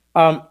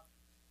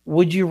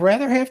 Would you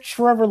rather have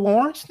Trevor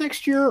Lawrence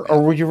next year,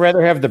 or would you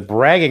rather have the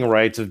bragging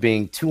rights of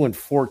being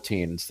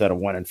 2-14 instead of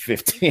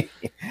 1-15?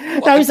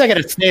 Now he's not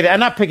going to stay there.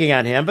 I'm not picking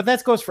on him, but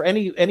that goes for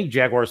any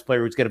Jaguars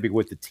player who's going to be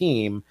with the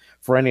team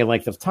for any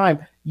length of time.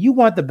 You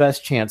want the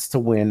best chance to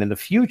win in the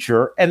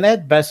future, and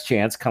that best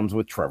chance comes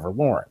with Trevor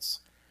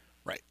Lawrence.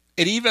 Right.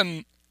 It's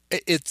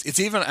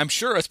even. I'm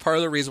sure it's part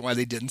of the reason why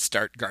they didn't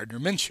start Gardner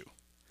Minshew.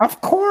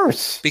 Of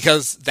course,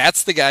 because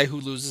that's the guy who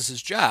loses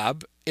his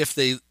job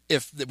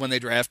when they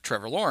draft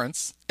Trevor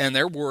Lawrence, and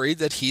they're worried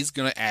that he's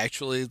going to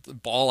actually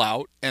ball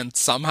out and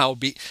somehow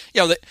be.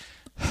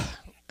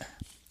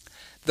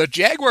 The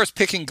Jaguars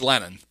picking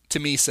Glennon to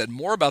me said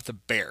more about the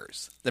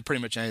Bears than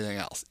pretty much anything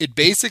else. It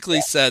basically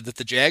said that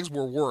the Jags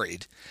were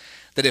worried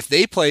that if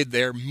they played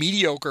their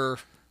mediocre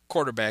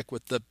quarterback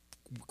with the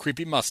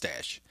creepy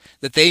mustache,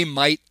 that they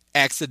might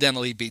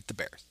accidentally beat the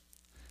Bears.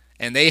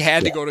 And they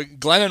had to go to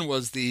Glennon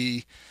was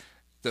the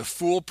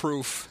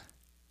foolproof.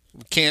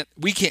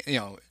 We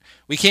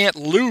can't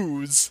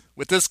lose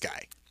with this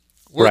guy.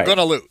 We're going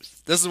to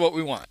lose. This is what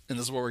we want, and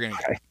this is what we're going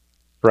to get.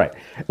 Right.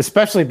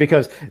 Especially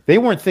because they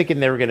weren't thinking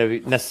they were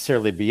going to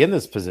necessarily be in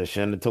this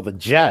position until the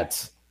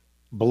Jets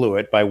blew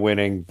it by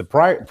winning the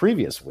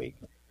previous week.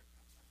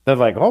 They're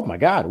like, oh my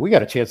God, we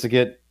got a chance to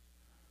get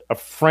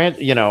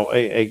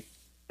an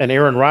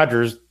Aaron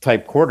Rodgers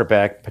type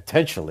quarterback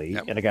potentially,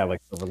 and a guy like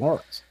Trevor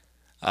Lawrence.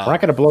 We're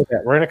not going to blow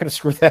that. We're not going to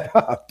screw that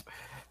up.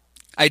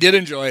 I did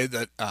enjoy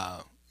that.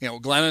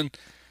 Glennon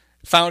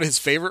found his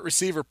favorite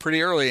receiver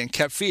pretty early and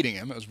kept feeding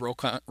him. It was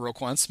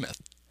Roquan Smith.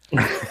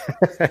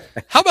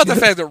 How about the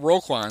fact that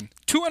Roquan,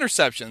 2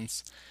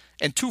 interceptions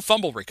and 2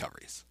 fumble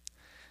recoveries,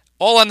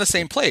 all on the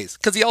same plays,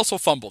 because he also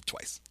fumbled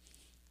twice.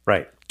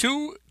 Right.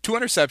 Two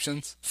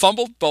interceptions,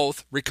 fumbled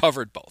both,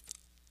 recovered both.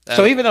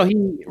 So even though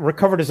he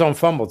recovered his own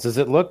fumbles, does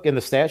it look in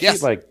the stat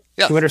sheet like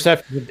 2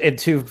 interceptions and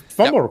 2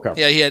 fumble recoveries?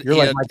 Yeah, he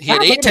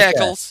had 8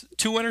 tackles,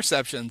 2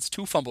 interceptions,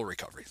 2 fumble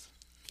recoveries.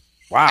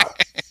 Wow.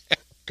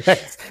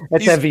 That's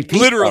MVP.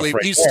 Literally,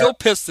 right he's there. still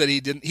pissed that he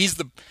didn't.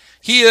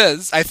 He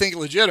is, I think,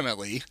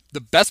 legitimately the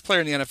best player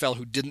in the NFL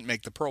who didn't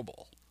make the Pro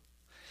Bowl.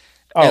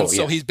 And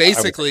so he's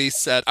basically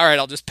said, "All right,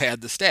 I'll just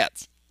pad the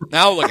stats."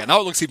 Now it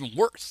looks even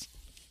worse.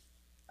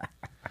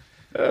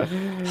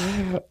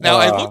 Now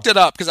I looked it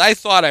up because I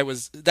thought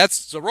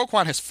so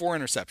Roquan has 4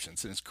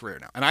 interceptions in his career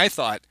now, and I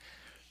thought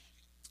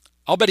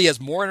I'll bet he has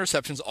more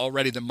interceptions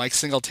already than Mike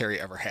Singletary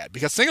ever had,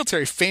 because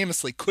Singletary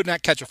famously could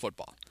not catch a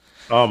football.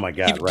 Oh my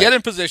God! He would get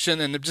in position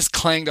and it just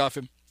clanged off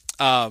him.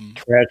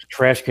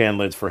 Trash can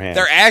lids for hands.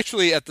 They're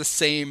actually at the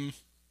same.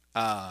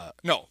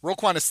 No,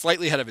 Roquan is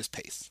slightly ahead of his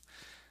pace.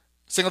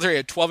 Singletary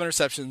had 12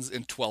 interceptions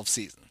in 12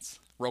 seasons.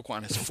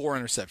 Roquan has 4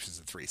 interceptions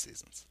in 3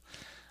 seasons.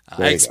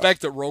 I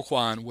expect that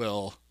Roquan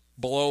will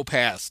blow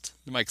past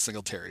Mike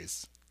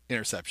Singletary's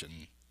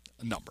interception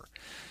number.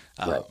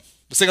 Right.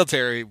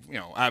 Singletary,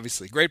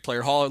 obviously great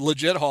player,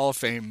 legit Hall of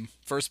Fame,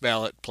 first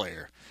ballot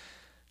player.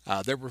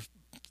 There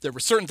were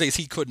certain things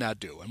he could not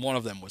do, and one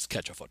of them was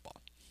catch a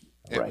football.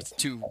 It was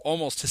to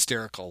almost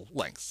hysterical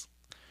lengths.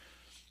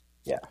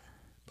 Yeah.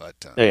 But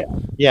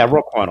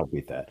Roquan will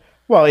beat that.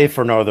 Well, if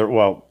for no other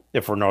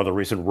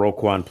reason,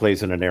 Roquan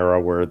plays in an era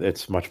where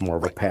it's much more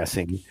of a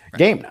passing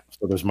game now,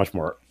 so there's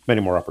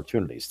many more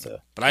opportunities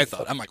to. But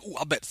I'm like,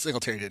 I'll bet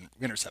Singletary didn't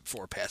intercept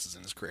 4 passes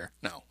in his career.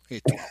 No, he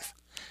had 12.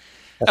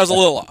 That was a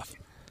little off.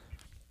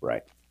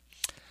 Right.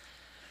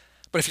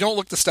 But if you don't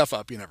look the stuff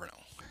up, you never know.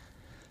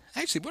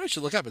 Actually, what I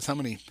should look up is how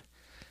many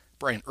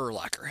Brian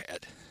Urlacher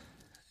had.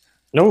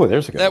 No,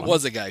 there's a guy. That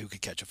was a guy who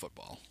could catch a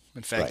football.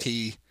 In fact,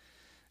 he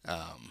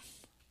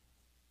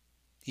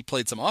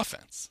played some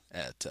offense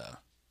at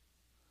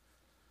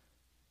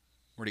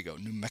where'd he go?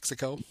 New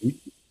Mexico?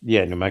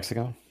 Yeah, New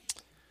Mexico.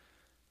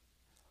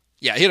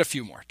 Yeah, he had a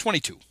few more.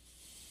 22.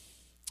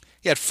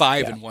 He had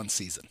 5 in one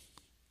season.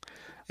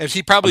 And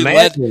he probably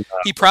led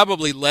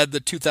the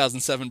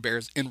 2007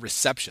 Bears in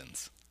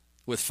receptions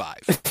with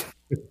 5.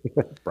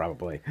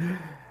 Probably.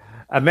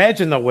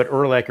 Imagine though what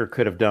Urlacher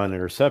could have done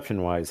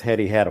interception wise had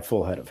he had a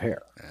full head of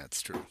hair.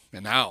 That's true.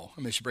 And now,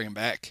 they should bring him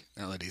back.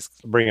 Now that he's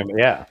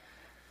yeah.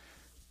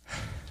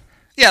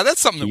 Yeah,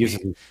 that's something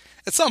that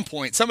at some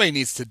point somebody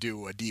needs to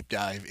do a deep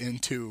dive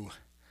into.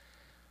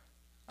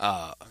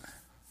 How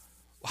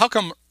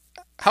come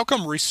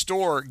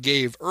Restore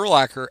gave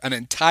Urlacher an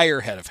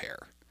entire head of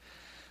hair,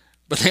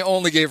 but they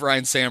only gave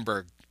Ryan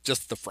Sandberg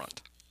just the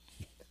front?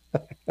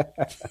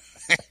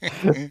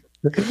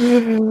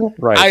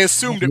 Right. I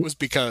assumed it was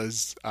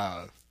because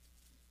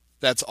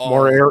that's all.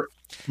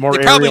 More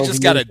they probably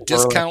just got a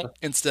discount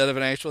instead of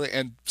an actual.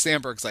 And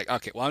Sandberg's like,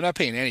 okay, well, I'm not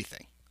paying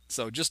anything,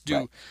 so just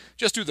do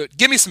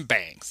give me some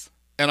bangs,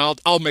 and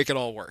I'll make it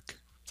all work.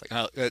 It's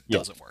like it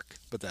doesn't work,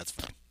 but that's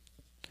fine.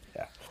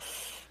 Yeah.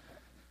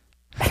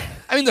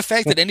 I mean, the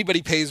fact that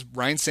anybody pays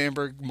Ryan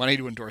Sandberg money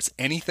to endorse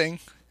anything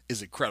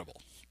is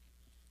incredible.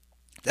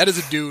 That is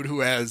a dude who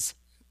has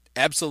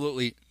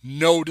absolutely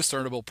no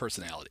discernible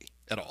personality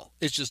at all.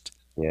 It's just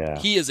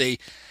he is a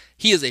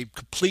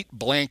complete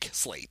blank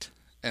slate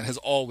and has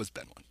always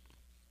been one.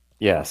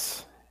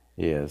 Yes,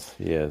 he is.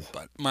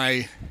 But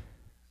my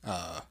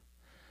I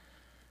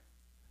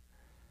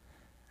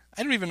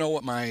don't even know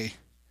what my.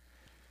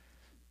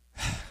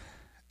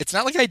 It's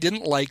not like I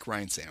didn't like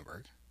Ryan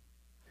Sandberg,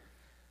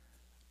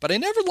 but I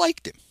never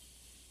liked him.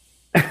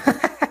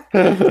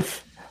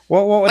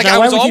 well, I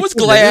was always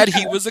glad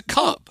he was a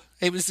Cub.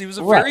 He was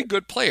a very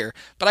good player,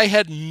 but I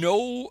had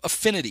no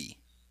affinity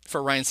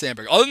for Ryan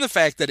Sandberg, other than the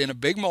fact that in a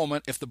big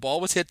moment, if the ball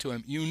was hit to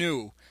him, you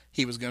knew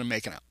he was going to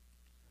make it out.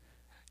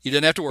 You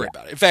didn't have to worry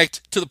about it. In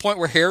fact, to the point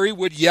where Harry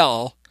would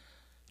yell,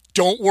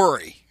 "Don't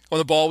worry," when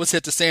the ball was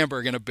hit to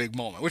Sandberg in a big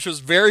moment, which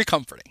was very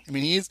comforting. I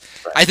mean,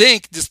 I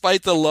think,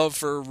 despite the love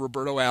for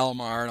Roberto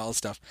Alomar and all this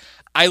stuff,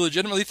 I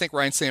legitimately think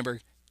Ryan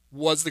Sandberg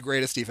was the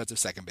greatest defensive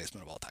second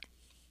baseman of all time.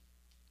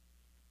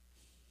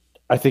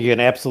 I think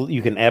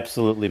you can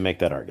absolutely make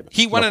that argument.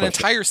 He went an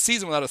entire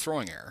season without a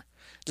throwing error,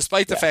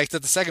 despite the fact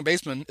that the second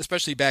baseman,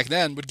 especially back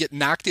then, would get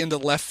knocked into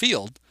left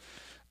field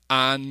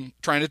on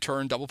trying to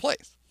turn double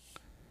plays.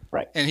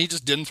 Right. And he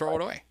just didn't throw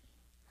it away.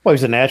 Well,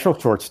 he's a natural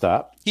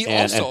shortstop. He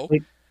also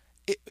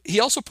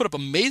put up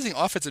amazing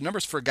offensive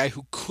numbers for a guy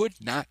who could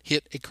not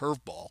hit a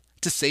curveball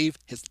to save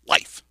his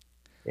life.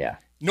 Yeah.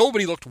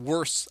 Nobody looked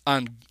worse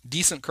on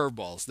decent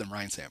curveballs than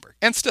Ryan Sandberg.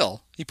 And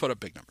still, he put up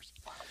big numbers.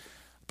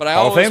 But I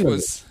always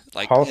was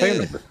like, Hall of Fame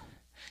number.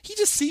 He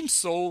just seemed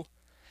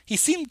he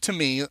seemed to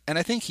me, and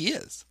I think he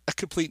is, a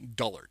complete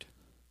dullard.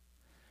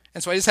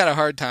 And so I just had a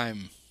hard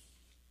time,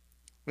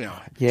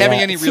 having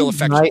any real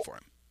affection for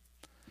him.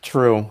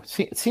 True.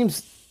 It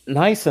seems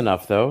nice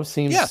enough, though.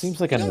 Seems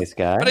like a nice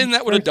guy. But isn't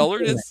that what a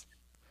dullard is?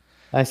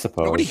 I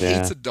suppose. Nobody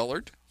hates a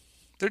dullard.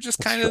 They're just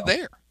kind of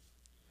there.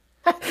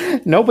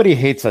 Nobody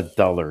hates a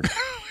dullard.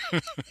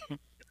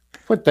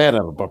 Put that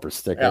on a bumper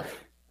sticker.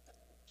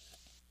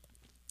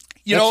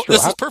 Yeah.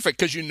 This is perfect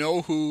because you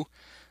know who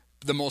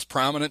the most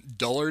prominent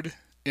dullard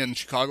in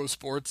Chicago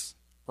sports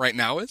right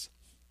now is?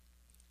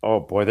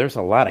 Oh, boy, there's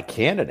a lot of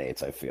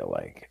candidates, I feel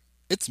like.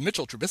 It's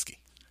Mitchell Trubisky.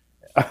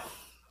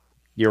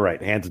 You're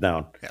right, hands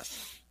down.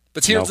 Yes.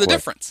 But here's the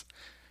difference.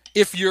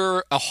 If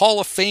you're a Hall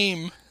of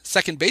Fame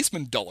second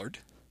baseman dullard,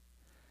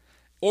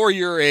 or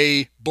you're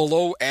a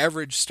below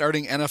average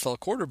starting NFL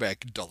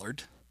quarterback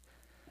dullard,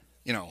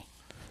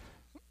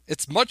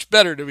 it's much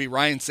better to be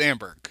Ryan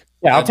Sandberg.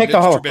 Yeah, I'll take the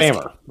Hall of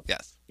Famer.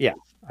 Yes. Yeah,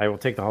 I will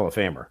take the Hall of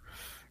Famer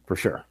for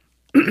sure.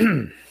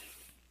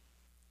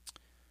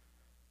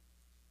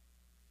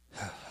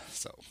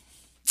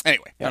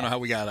 Anyway, I don't know how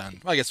we got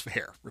on. Well, I guess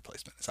hair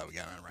replacement is how we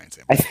got on Ryan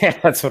Sandberg. I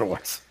think that's what it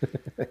was.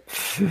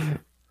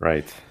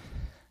 Right.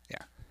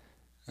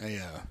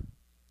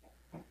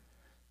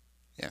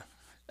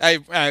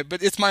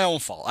 But it's my own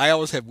fault. I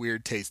always have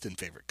weird taste in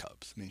favorite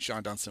Cubs. I mean,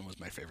 Sean Dunston was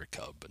my favorite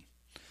Cub, and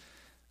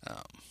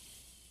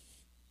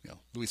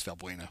Luis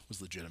Valbuena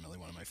was legitimately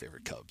one of my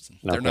favorite Cubs. And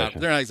they're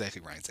not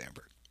exactly Ryan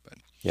Sandberg, but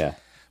yeah.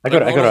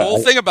 The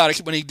whole thing about it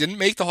when he didn't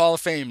make the Hall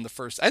of Fame the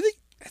first. I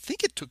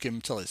think it took him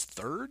until his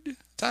third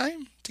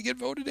time to get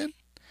voted in.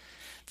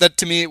 That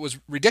to me it was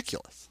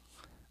ridiculous.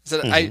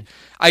 So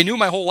I knew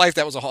my whole life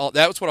that was what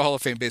a Hall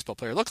of Fame baseball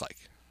player looked like.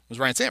 Was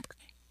Ryan Sandberg.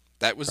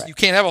 That was You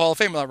can't have a Hall of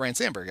Fame without Ryan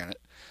Sandberg in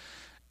it.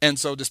 And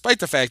so despite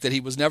the fact that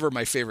he was never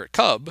my favorite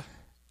Cub,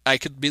 I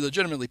could be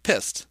legitimately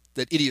pissed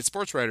that idiot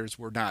sports writers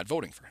were not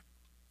voting for him.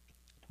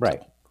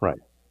 Right.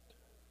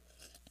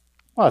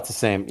 Well, it's the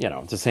same,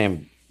 it's the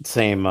same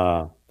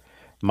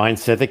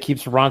mindset that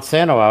keeps Ron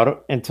Santo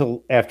out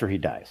until after he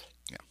dies.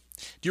 Yeah.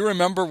 Do you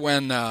remember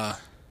when they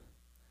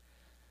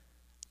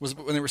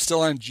were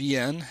still on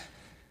GN?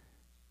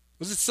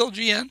 Was it still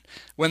GN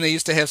when they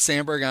used to have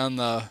Sandberg on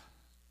the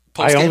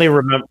post-game?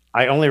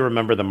 I only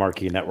remember the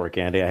Marquee Network,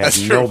 Andy. I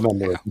have no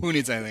memory. Who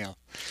needs anything else?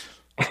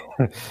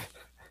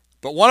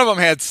 But one of them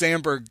had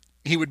Sandberg.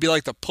 He would be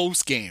like the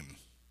post-game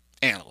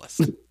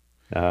analyst,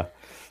 and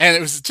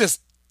it was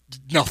just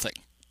nothing.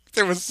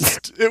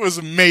 It was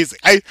amazing.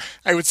 I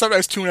would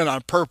sometimes tune in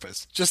on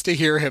purpose just to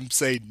hear him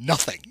say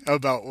nothing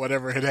about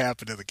whatever had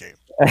happened in the game.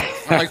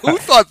 I'm like, who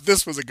thought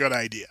this was a good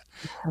idea?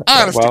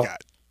 Honest to God.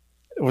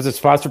 Was it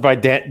sponsored by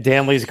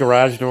Dan Lee's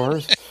Garage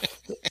Doors?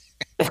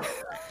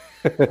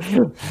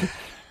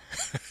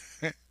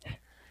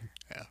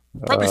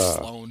 Probably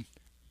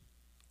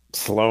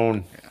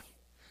Sloan. Yeah.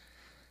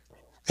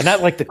 And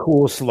not like the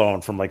cool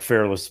Sloan from like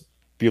Ferris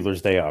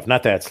Bueller's Day Off.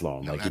 Not that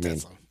Sloan. No,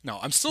 No,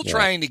 I'm still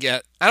trying to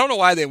get. I don't know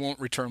why they won't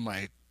return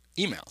my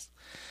emails.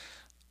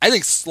 I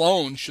think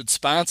Sloan should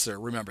sponsor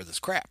Remember This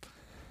Crap.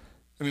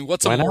 I mean,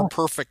 what's a more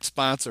perfect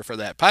sponsor for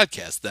that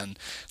podcast than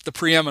the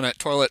preeminent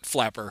toilet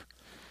flapper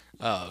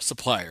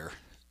supplier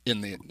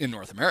in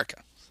North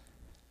America?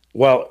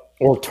 Well,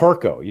 or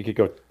Torco. You could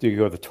go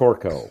the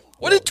Torco.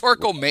 What did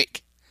Torco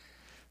make?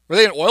 Were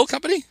they an oil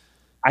company?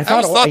 I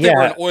thought they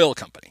were an oil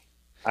company.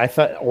 I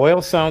thought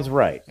oil sounds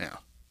right. Yeah.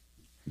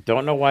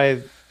 Don't know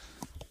why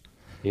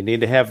you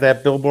need to have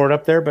that billboard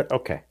up there, but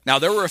okay. Now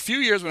there were a few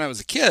years when I was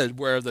a kid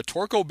where the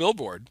Torco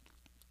billboard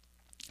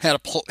had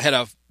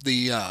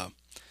the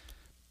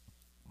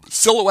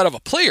silhouette of a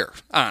player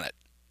on it,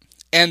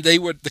 and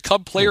the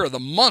Cub Player of the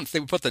Month. They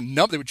would put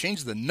they would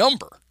change the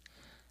number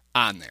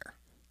on there.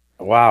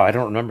 Wow, I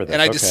don't remember that.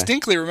 And I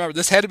distinctly remember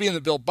this had to be in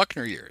the Bill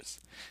Buckner years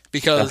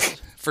because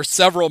for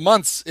several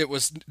months it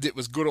was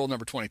good old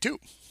number 22.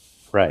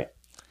 Right.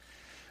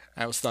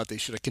 I always thought they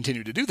should have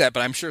continued to do that,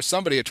 but I'm sure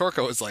somebody at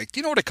Torco is like, do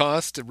you know what it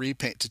costs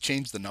to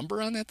change the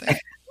number on that thing? I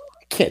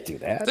can't do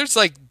that. There's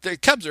the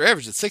Cubs are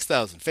averaging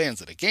 6,000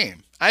 fans at a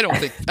game. I don't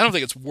think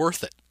it's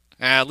worth it.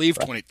 Leave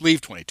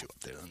 22 up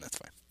there, then that's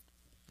fine.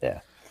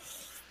 Yeah.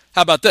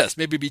 How about this?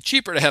 Maybe it'd be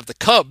cheaper to have the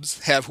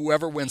Cubs have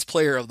whoever wins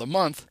Player of the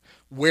Month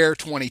wear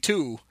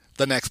 22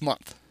 the next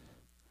month.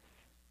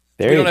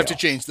 We don't have to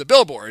change the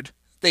billboard.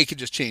 They could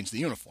just change the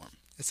uniform.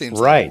 It seems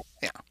right.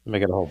 Yeah.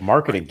 Make it a whole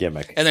marketing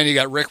gimmick. And then you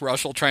got Rick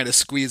Russell trying to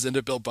squeeze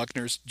into Bill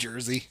Buckner's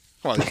jersey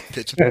while he's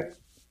pitching.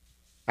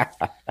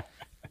 That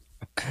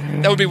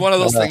would be one of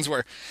those things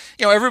where,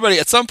 everybody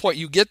at some point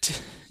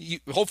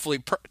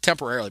hopefully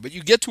temporarily, but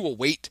you get to a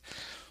weight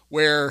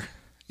where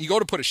you go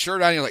to put a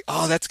shirt on and you're like,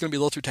 oh, that's going to be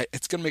a little too tight.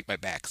 It's going to make my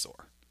back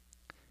sore.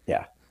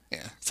 Yeah.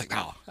 Yeah. It's like,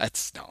 no.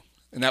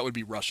 And that would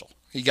be Russell.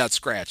 He got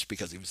scratched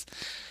because he was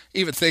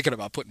even thinking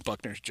about putting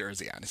Buckner's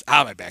jersey on.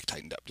 My back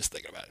tightened up just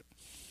thinking about it.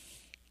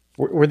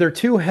 Were there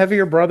two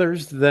heavier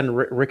brothers than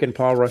Rick and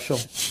Paul Russell?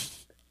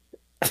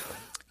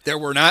 There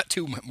were not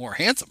two more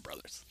handsome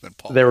brothers than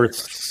Paul. They were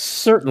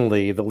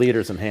certainly the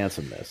leaders in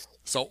handsomeness.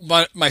 So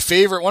one of my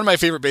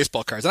favorite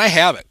baseball cards, and I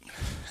have it.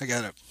 I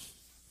got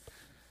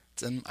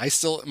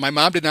it. My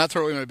mom did not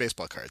throw away my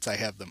baseball cards. I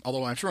have them,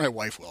 although I'm sure my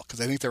wife will,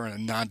 because I think they're in a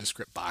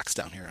nondescript box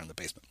down here in the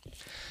basement.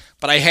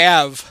 But I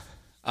have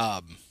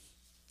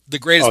the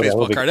greatest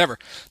baseball card ever.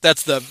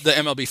 That's the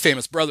MLB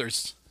Famous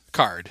Brothers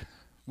card,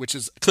 which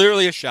is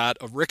clearly a shot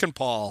of Rick and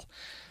Paul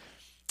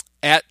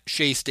at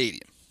Shea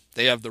Stadium.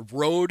 They have the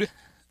road,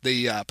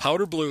 the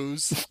powder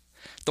blues,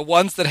 the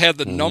ones that have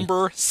the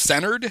number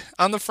centered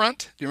on the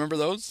front. Do you remember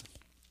those?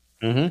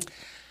 Mm-hmm.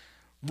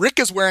 Rick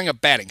is wearing a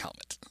batting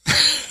helmet.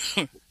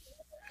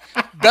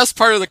 Best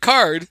part of the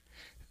card,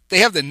 they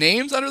have the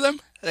names under them.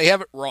 They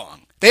have it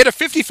wrong. They had a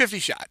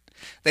 50-50 shot.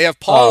 They have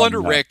Paul under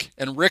Rick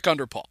and Rick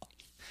under Paul.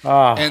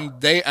 And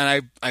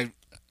I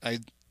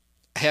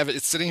have it.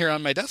 It's sitting here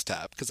on my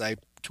desktop because I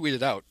tweet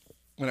it out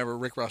whenever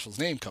Rick Russell's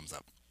name comes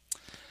up.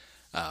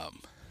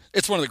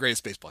 It's one of the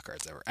greatest baseball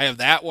cards ever. I have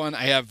that one.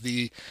 I have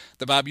the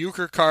Bob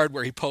Uecker card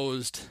where he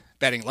posed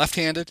batting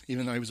left-handed,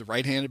 even though he was a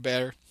right-handed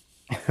batter.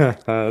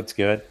 That's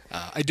good.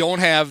 I don't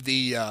have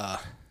the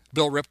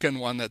Bill Ripken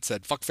one that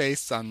said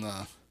 "fuckface" on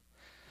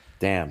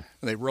Damn.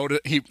 And they wrote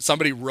it.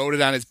 Somebody wrote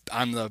it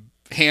on the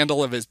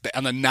handle of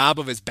on the knob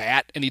of his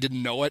bat, and he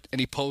didn't know it,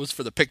 and he posed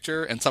for the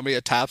picture, and somebody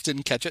at Topps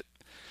didn't catch it.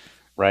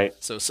 Right.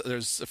 So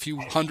there's a few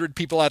hundred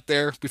people out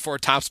there before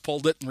Topps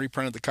pulled it and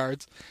reprinted the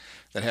cards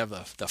that have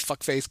the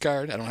fuckface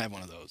card. I don't have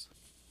one of those.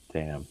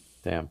 Damn.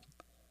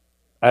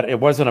 It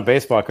wasn't a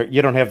baseball card.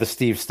 You don't have the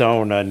Steve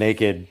Stone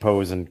naked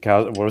pose and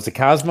what was it,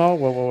 Cosmo?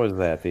 What was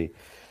that?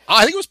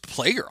 I think it was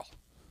Playgirl.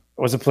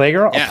 Was it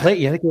Playgirl? Yeah. I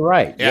think you're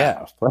right.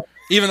 Yeah.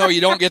 Even though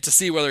you don't get to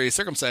see whether he's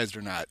circumcised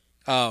or not.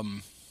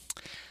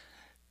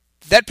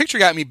 That picture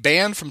got me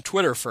banned from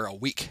Twitter for a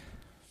week.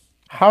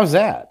 How's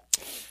that?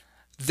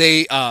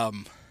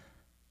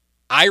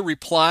 I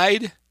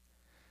replied.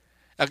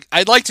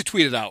 I'd like to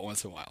tweet it out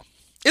once in a while.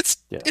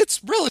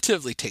 It's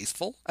relatively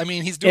tasteful. I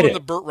mean, he's doing the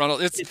Burt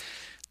Reynolds. It's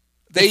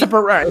the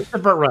Burt Reynolds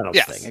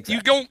thing.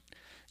 Exactly.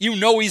 You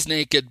know he's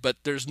naked, but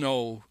there's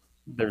no.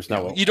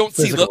 You don't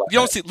see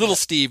little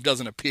Steve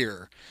doesn't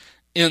appear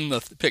in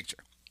the picture.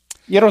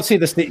 You don't see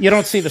the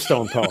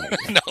Stone Pony.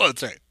 No,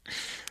 that's right.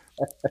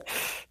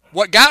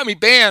 What got me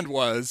banned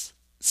was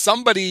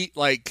somebody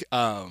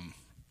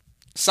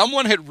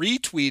someone had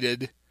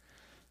retweeted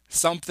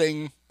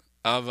something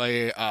of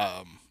an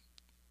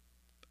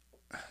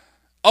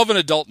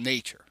adult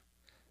nature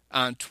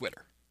on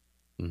Twitter.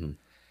 Mm-hmm.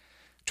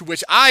 To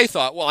which I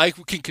thought, well, I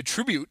can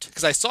contribute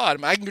because I saw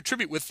it. I can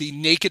contribute with the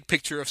naked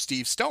picture of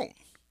Steve Stone.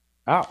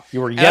 Oh, you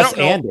were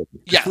yes-anded.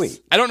 Yes,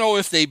 tweet. I don't know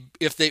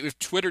if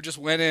Twitter just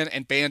went in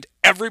and banned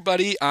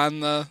everybody on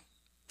the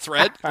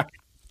thread.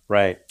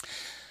 Right.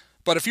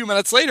 But a few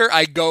minutes later,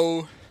 I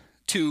go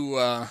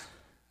to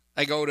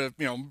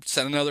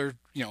send another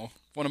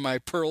one of my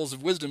pearls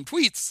of wisdom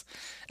tweets,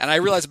 and I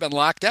realized I've been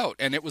locked out,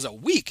 and it was a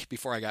week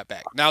before I got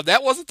back. Now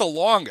that wasn't the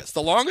longest.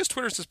 The longest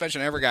Twitter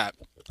suspension I ever got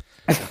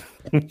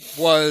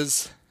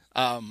was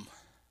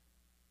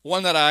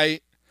one that I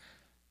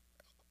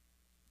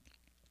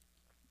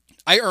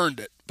earned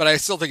it, but I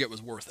still think it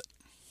was worth it.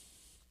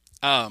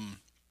 I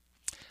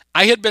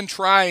had been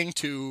trying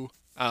to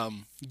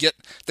get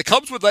the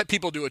Cubs would let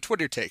people do a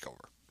Twitter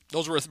takeover.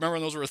 Remember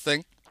when those were a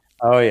thing?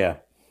 Oh yeah.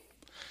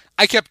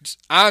 I kept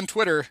on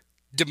Twitter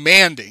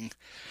demanding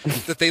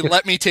that they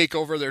let me take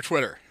over their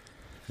Twitter,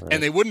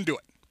 and they wouldn't do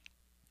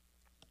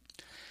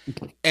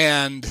it.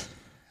 And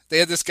they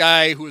had this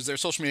guy who was their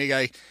social media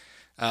guy.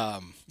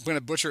 I'm going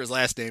to butcher his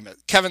last name.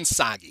 Kevin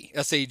Saghy,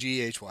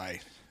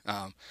 Saghy.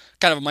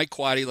 Kind of a Mike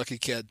Quaddy looking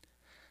kid,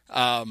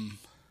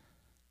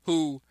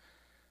 who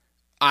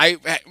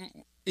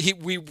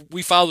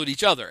we followed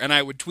each other, and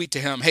I would tweet to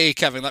him, "Hey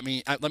Kevin, let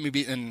me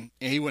be," and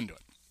he wouldn't do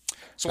it.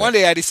 So one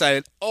day I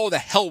decided, oh, the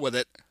hell with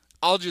it,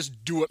 I'll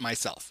just do it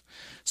myself.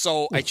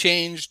 So I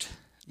changed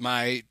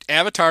my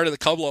avatar to the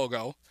Cub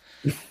logo,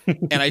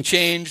 and I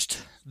changed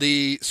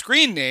the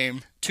screen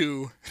name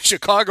to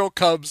Chicago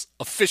Cubs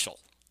Official,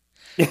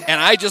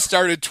 and I just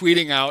started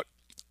tweeting out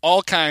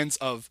all kinds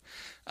of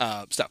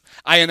stuff.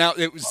 I announced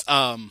it was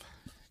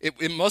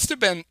it must have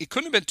been, it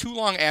couldn't have been too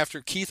long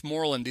after Keith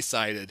Moreland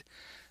decided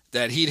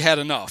that he'd had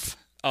enough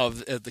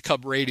of the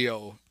Cub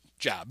radio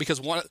job, because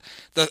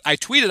I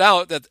tweeted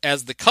out that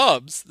as the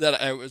Cubs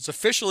that I was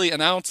officially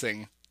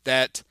announcing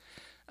that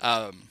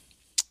I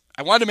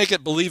wanted to make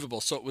it believable,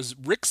 so it was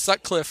Rick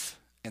Sutcliffe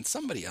and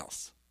somebody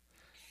else.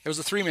 It was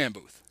a 3-man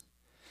booth.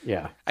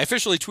 Yeah, I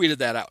officially tweeted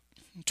that out,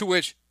 to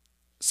which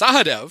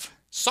Sahadev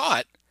saw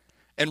it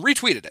and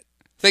retweeted it,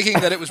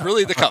 thinking that it was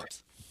really the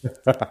Cubs.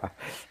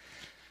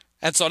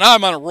 And so now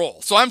I'm on a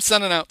roll. So I'm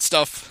sending out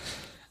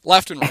stuff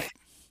left and right.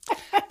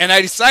 And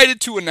I decided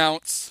to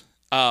announce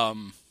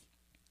the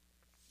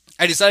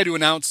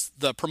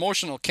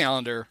promotional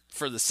calendar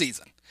for the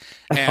season.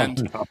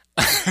 And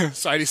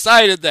so I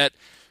decided that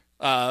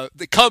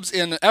the Cubs,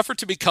 in an effort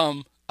to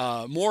become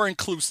more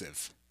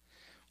inclusive,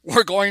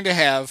 we're going to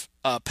have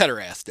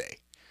Pederass Day,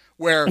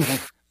 where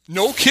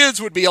no kids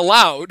would be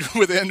allowed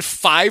within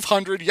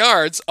 500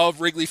 yards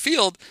of Wrigley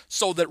Field,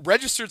 so that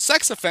registered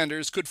sex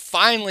offenders could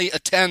finally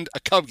attend a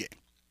Cub game.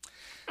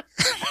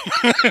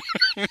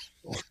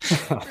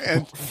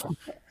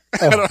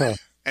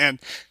 and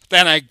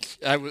then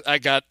I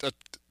got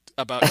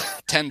about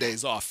 10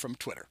 days off from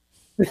Twitter.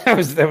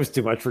 That was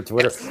too much for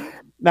Twitter. Yes.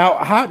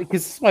 Now,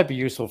 because this might be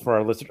useful for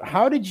our listeners,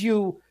 how did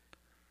you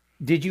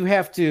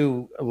have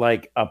to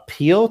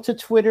appeal to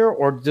Twitter,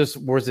 or just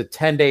was it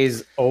 10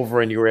 days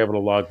over and you were able to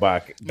log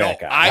back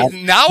out?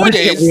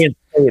 Nowadays,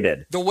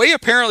 the way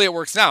apparently it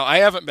works now, I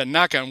haven't been,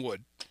 knock on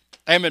wood,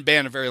 I haven't been banned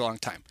in a very long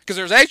time, because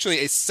there's actually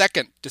a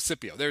second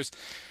Decipio. There's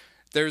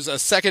a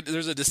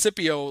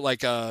Decipio,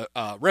 like a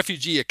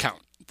refugee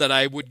account that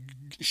I would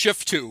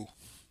shift to.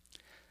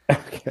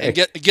 Okay.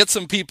 And get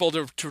some people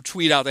to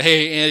tweet out that,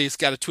 hey, Andy's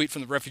got a tweet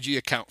from the refugee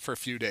account for a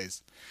few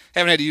days.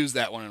 Haven't had to use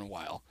that one in a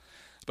while,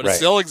 but it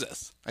still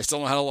exists. I still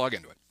know how to log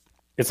into it.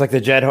 It's like the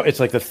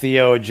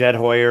Theo Jed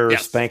Hoyer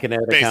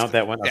Spankinet account,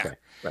 that one. Okay,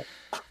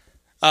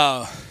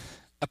 right.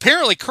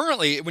 Apparently,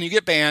 currently, when you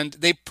get banned,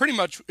 they pretty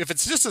much, if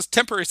it's just a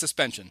temporary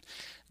suspension,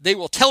 they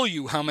will tell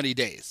you how many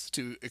days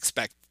to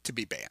expect to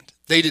be banned.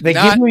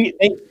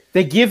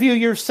 They give you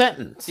your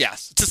sentence.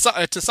 Yes,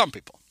 to some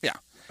people. Yeah.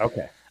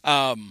 Okay.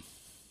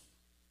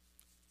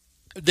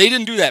 They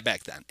didn't do that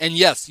back then. And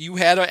yes, you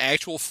had an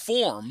actual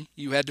form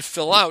you had to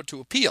fill out to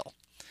appeal.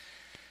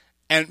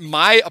 And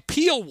my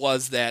appeal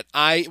was that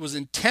I was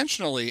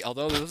intentionally,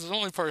 although this is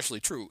only partially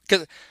true,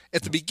 because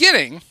at the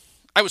beginning,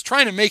 I was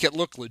trying to make it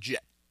look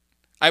legit.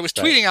 I was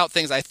tweeting out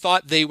things I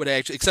thought they would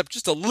actually, except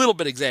just a little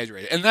bit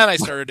exaggerated. And then I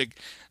started to,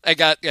 I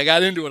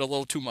got into it a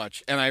little too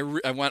much, and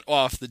I went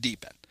off the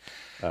deep end.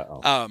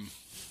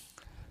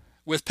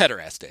 With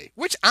Pederast Day,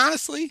 which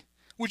honestly,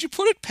 would you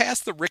put it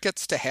past the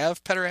Ricketts to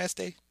have Pederast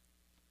Day?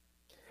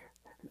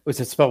 Was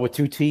it spelled with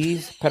 2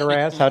 T's?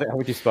 Pederast? How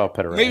would you spell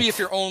Pederast? Maybe if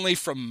you're only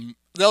from,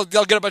 they'll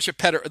get a bunch of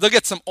they'll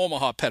get some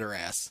Omaha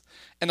Pederast,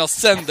 and they'll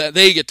send that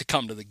they get to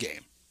come to the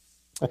game.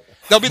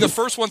 They'll be the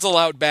first ones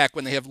allowed back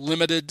when they have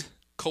limited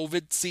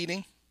COVID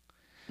seating.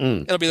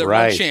 It'll be their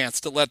one chance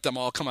to let them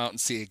all come out and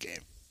see a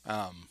game.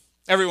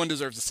 Everyone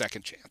deserves a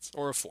second chance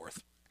or a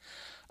fourth.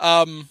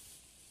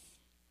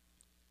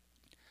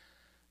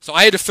 So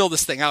I had to fill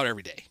this thing out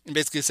every day and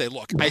basically say,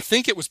 look, I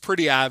think it was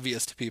pretty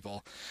obvious to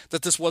people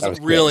that this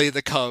wasn't really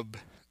the Cub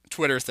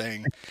Twitter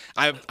thing.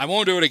 I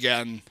won't do it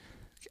again.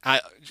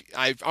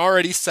 I've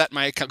already set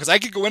my account because I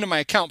could go into my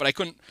account, but I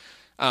couldn't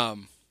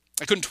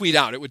tweet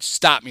out. It would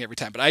stop me every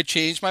time. But I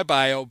changed my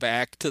bio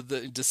back to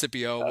the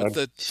Scipio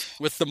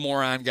with the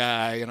moron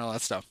guy and all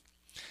that stuff.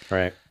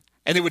 Right.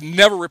 And they would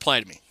never reply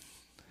to me.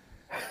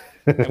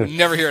 I would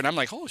never hear it. And I'm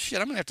like, oh shit,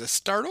 I'm gonna have to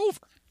start over.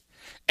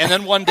 And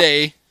then one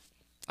day,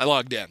 I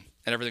logged in,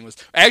 and everything was...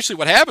 Actually,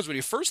 what happens when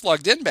you first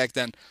logged in back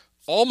then,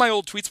 all my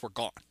old tweets were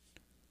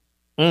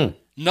gone.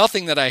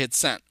 Nothing that I had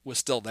sent was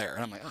still there.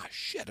 And I'm like, oh,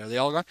 shit, are they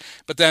all gone?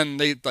 But then,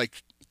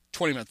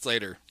 20 minutes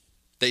later,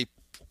 they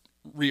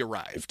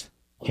re-arrived.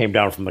 Came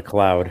down from the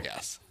cloud.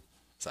 Yes.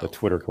 So, the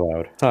Twitter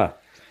cloud. Huh.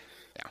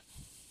 Yeah.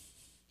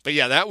 But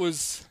yeah, that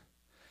was...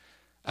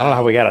 I don't know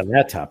how we got on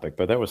that topic,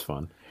 but that was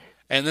fun.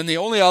 And then the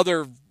only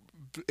other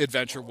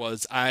adventure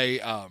was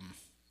I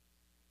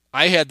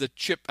had the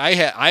Chip...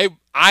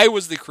 I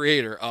was the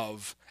creator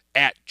of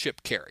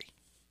 @ChipCarey.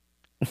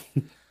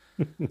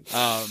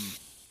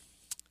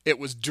 It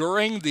was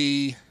during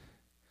a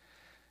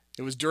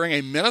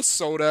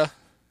Minnesota.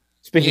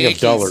 Speaking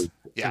Yankees, of dullard.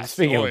 Yes.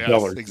 Speaking of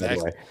dullard,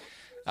 exactly.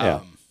 Yeah.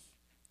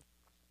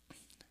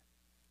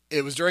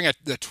 It was during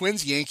the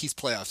Twins Yankees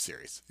playoff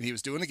series, and he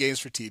was doing the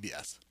games for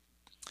TBS.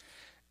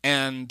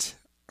 And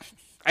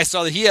I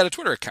saw that he had a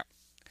Twitter account,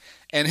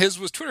 and his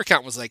Twitter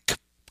account was like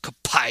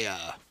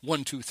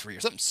Kapaya123 or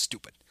something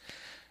stupid.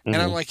 And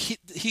I'm like,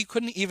 he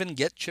couldn't even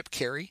get Chip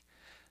Carey.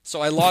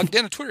 So I logged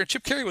in to Twitter, and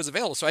Chip Carey was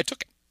available, so I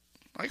took it.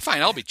 I'm like,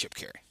 fine, I'll be Chip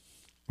Carey.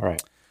 All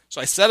right. So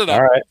I set it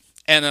up,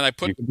 and then I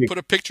put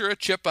a picture of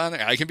Chip on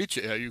there. I can be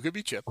Chip. You could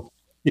be Chip.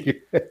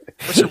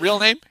 What's your real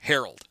name?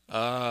 Harold.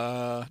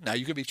 Now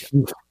you could be Chip.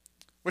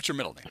 What's your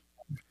middle name?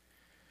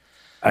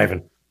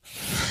 Ivan.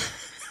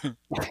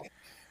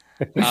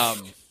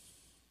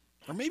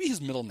 Or maybe his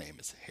middle name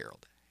is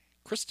Harold.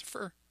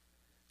 Christopher.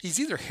 He's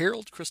either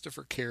Harold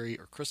Christopher Carey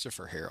or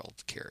Christopher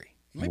Harold Carey.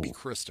 He might be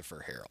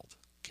Christopher Harold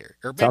Carey.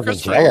 Or maybe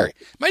Christopher Harry.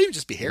 It might even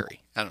just be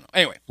Harry. I don't know.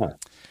 Anyway.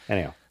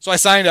 Anyhow. So I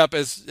signed up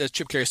as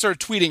Chip Carey. I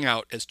started tweeting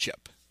out as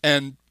Chip.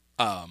 And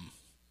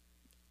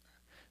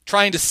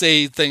trying to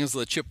say things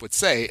that Chip would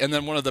say. And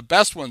then one of the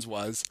best ones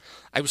was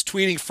I was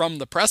tweeting from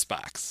the press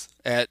box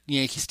at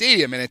Yankee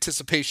Stadium in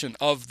anticipation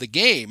of the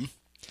game,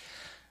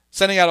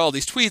 sending out all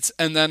these tweets,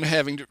 and then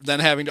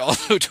having to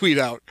also tweet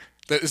out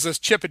that this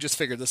Chip had just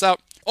figured this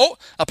out. Oh,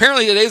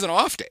 apparently today's an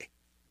off day.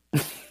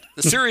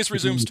 The series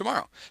resumes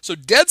tomorrow. So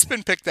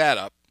Deadspin picked that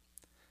up.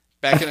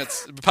 Back in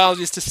its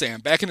apologies to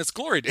Sam. Back in its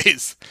glory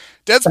days,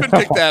 Deadspin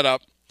picked that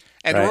up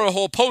and wrote a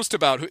whole post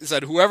about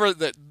said whoever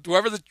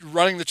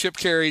running the Chip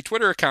Carey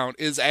Twitter account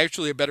is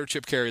actually a better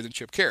Chip Carey than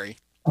Chip Carey.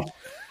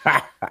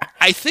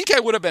 I think I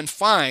would have been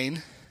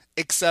fine,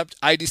 except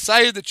I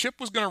decided that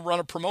Chip was going to run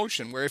a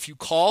promotion where if you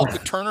called the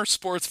Turner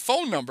Sports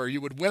phone number, you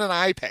would win an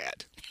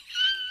iPad.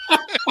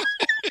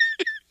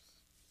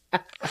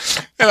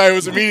 And I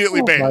was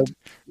immediately banned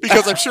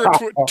because I'm sure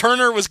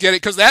Turner was getting,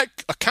 because that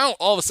account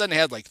all of a sudden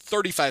had like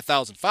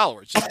 35,000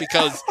 followers just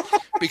because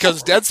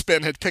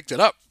Deadspin had picked it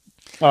up.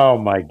 Oh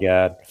my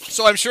God.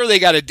 So I'm sure they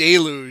got a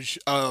deluge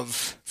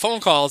of phone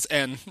calls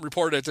and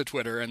reported it to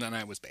Twitter, and then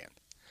I was banned.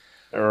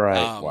 All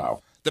right.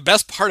 Wow. The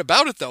best part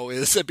about it, though,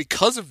 is that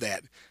because of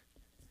that,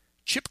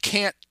 Chip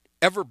can't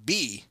ever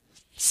be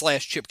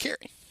 /Chip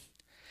Carey.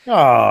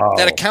 Oh.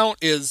 The account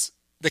is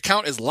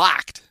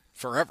locked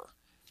forever.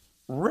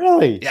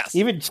 Really? Yes.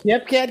 Even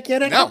Chip can't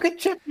get it? No. How could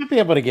Chip not be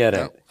able to get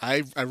it?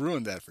 I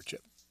ruined that for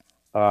Chip.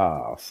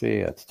 Oh,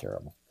 see, that's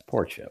terrible.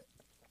 Poor Chip.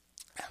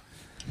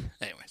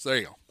 Anyway, so there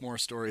you go. More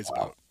stories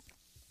about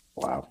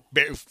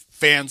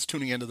fans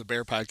tuning into the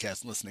Bear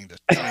podcast and listening to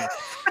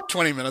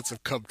 20 minutes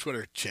of Cub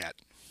Twitter chat.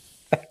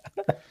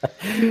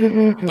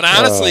 But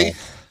honestly,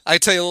 I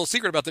tell you a little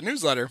secret about the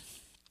newsletter.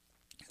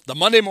 The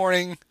Monday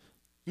morning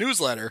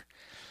newsletter,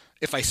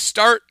 if I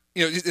start,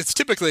 it's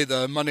typically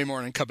the Monday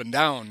morning Cub and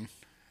Down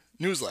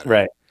newsletter.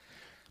 Right.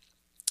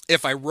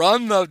 If I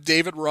run the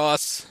David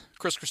Ross,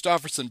 Chris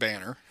Christopherson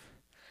banner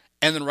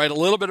and then write a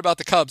little bit about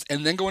the Cubs,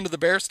 and then go into the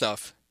Bear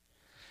stuff,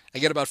 I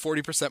get about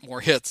 40%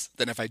 more hits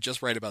than if I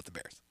just write about the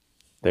Bears.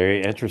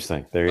 Very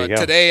interesting. There you But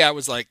go. today I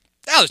was like,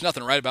 there's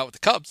nothing to write about with the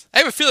Cubs. I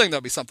have a feeling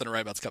there'll be something to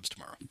write about the Cubs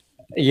tomorrow.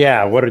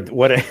 Yeah. What?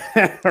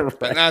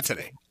 But not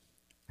today.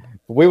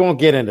 We won't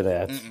get into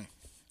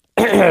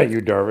that.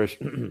 You dervish.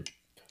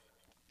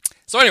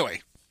 So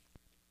anyway.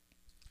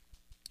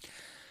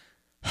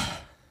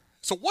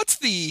 So what's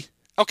the...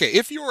 Okay,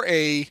 if you're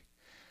a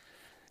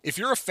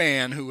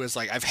fan who is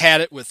like, I've had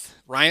it with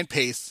Ryan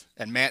Pace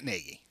and Matt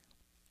Nagy.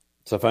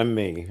 So if I'm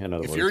me, in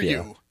other words, If you're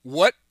you,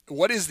 what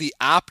is the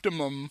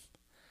optimum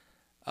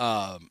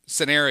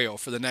scenario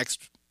for the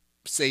next,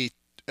 say,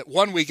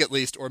 1 week at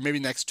least, or maybe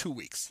next 2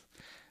 weeks,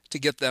 to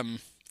get them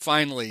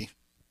finally?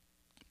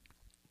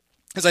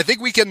 Because I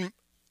think we can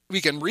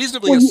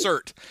reasonably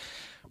assert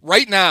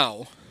right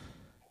now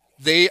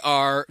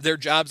their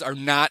jobs are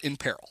not in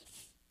peril.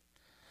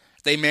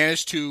 They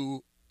managed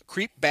to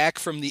creep back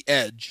from the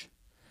edge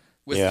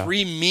with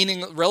three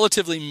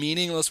relatively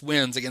meaningless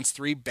wins against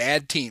three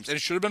bad teams. And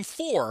it should have been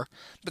 4,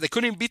 but they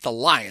couldn't even beat the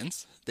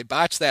Lions. They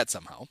botched that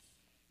somehow.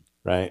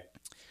 right?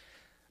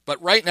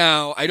 But right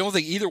now, I don't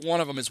think either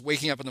one of them is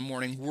waking up in the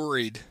morning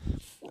worried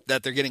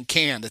that they're getting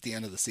canned at the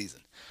end of the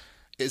season.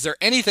 Is there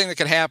anything that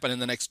could happen in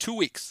the next 2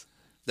 weeks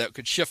that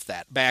could shift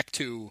that back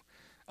to,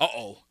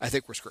 I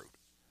think we're screwed?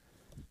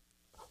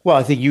 Well,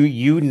 I think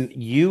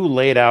you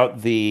laid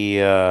out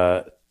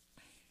the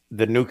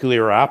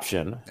nuclear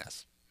option,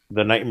 Yes.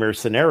 the nightmare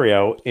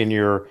scenario in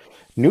your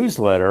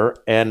newsletter,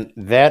 and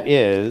that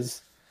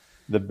is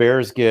the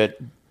Bears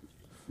get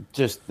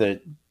just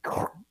the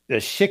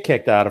shit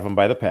kicked out of them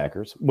by the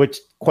Packers, which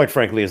quite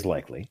frankly is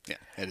likely. Yeah,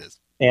 it is.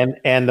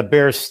 And the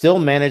Bears still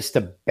managed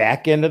to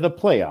back into the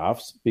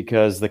playoffs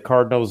because the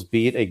Cardinals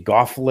beat a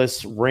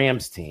golfless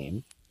Rams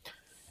team.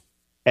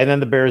 And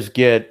then the Bears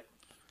get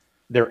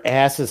their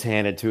asses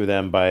handed to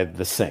them by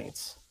the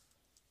Saints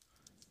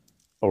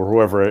or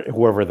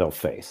whoever they'll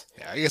face.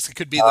 Yeah, I guess it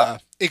could be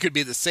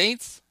the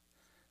Saints,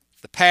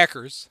 the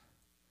Packers,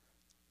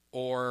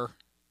 or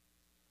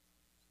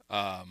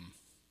the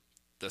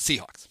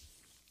Seahawks.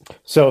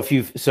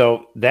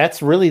 So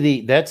that's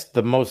really that's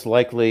the most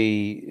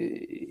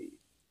likely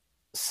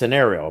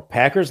scenario.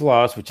 Packers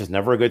loss, which is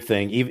never a good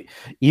thing.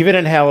 Even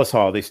in Hallis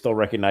Hall, they still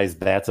recognize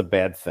that's a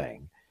bad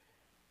thing.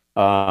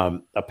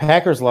 A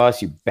Packers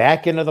loss, you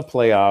back into the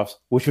playoffs,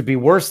 which would be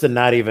worse than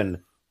not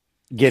even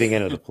getting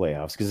into the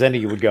playoffs, because then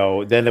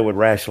they would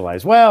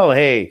rationalize, well,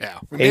 hey, yeah,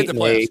 we made the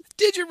playoffs.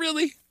 Did you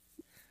really?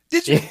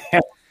 Did you? Yeah.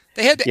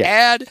 They had to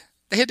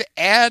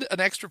add an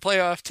extra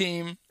playoff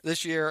team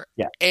this year,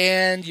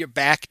 and you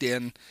backed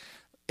in,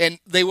 and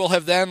they will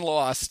have then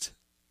lost.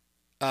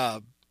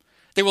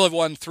 They will have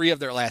won 3 of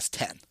their last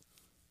 10,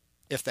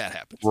 if that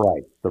happens.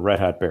 Right, the Red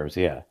Hot Bears,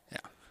 yeah.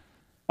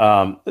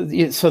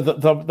 So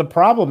the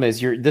problem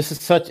is this is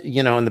such,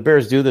 and the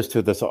Bears do this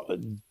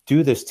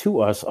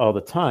to us all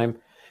the time.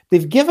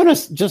 They've given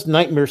us just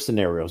nightmare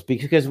scenarios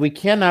because we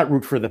cannot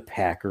root for the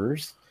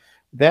Packers.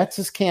 That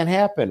just can't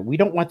happen. We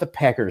don't want the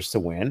Packers to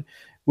win.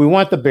 We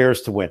want the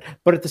Bears to win.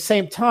 But at the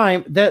same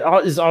time, that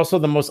is also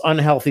the most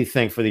unhealthy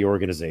thing for the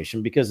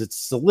organization because it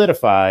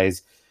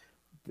solidifies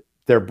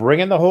they're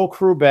bringing the whole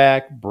crew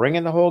back,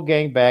 bringing the whole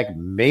gang back.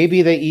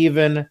 Maybe they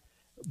even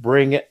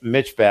bring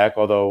Mitch back,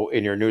 although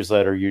in your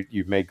newsletter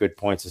you've made good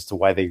points as to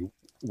why they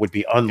would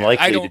be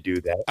unlikely to do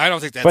that. I don't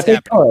think that's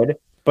happening.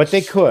 But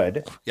they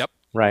could. Yep.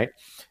 Right.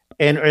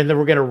 And then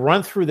we're going to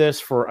run through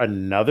this for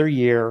another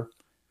year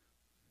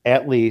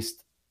at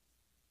least.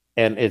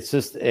 And it's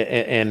just,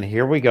 and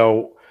here we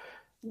go.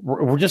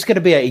 We're just going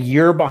to be a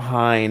year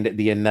behind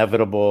the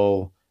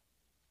inevitable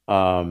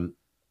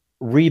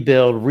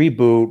rebuild,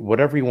 reboot,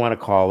 whatever you want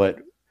to call it.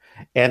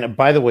 And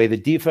by the way, the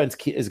defense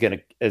is going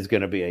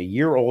to be a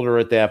year older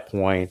at that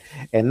point.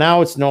 And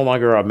now it's no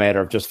longer a matter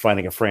of just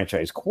finding a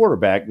franchise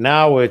quarterback.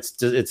 Now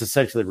it's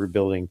essentially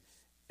rebuilding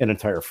an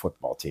entire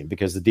football team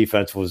because the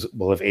defense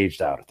will have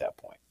aged out at that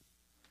point.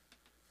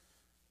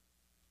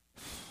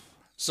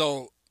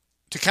 So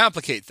to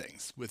complicate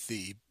things with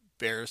the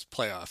Bears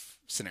playoff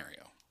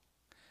scenario,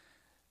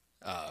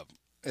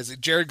 as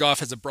Jared Goff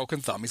has a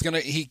broken thumb,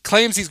 he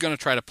claims he's going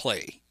to try to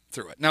play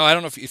through it. Now, I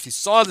don't know if you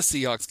saw the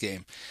Seahawks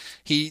game,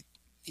 he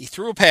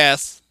threw a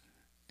pass,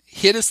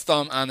 hit his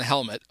thumb on the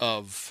helmet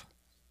of,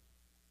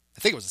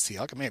 I think it was a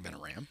Seahawk. It may have been a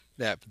Ram.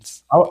 That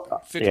happens.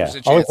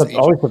 50%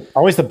 chance.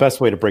 Always the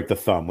best way to break the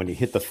thumb when you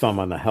hit the thumb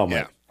on the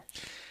helmet.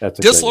 Yeah. That's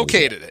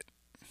dislocated it.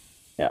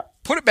 Yeah.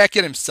 Put it back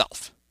in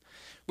himself,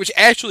 which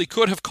actually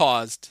could have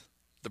caused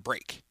the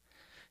break.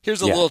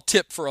 Here's a little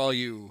tip for all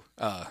you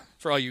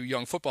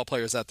young football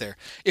players out there.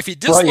 If you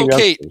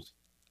dislocate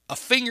a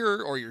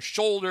finger or your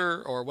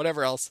shoulder or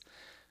whatever else,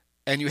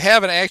 and you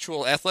have an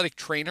actual athletic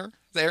trainer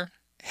there,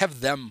 have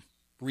them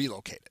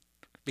relocate it.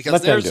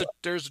 Because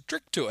there's a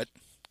trick to it.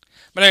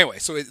 But anyway,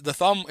 so the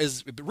thumb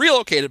is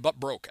relocated but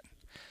broken.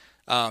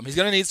 He's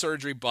going to need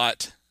surgery,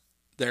 but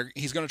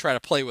he's going to try to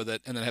play with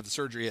it and then have the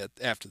surgery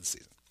after the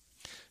season.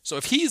 So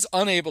if he's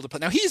unable to play,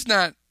 now he's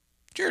not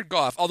Jared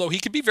Goff, although he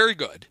could be very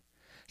good.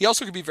 He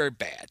also could be very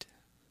bad.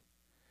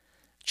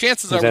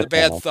 chances are with a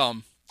bad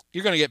thumb,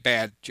 you're going to get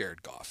bad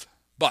Jared Goff.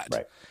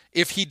 But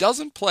if he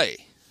doesn't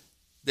play,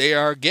 they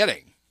are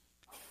getting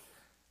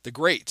the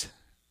great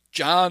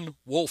John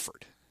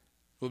Wolford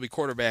will be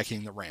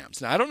quarterbacking the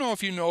Rams. Now, I don't know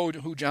if you know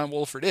who John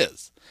Wolford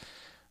is,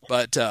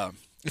 but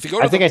if you go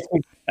to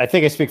I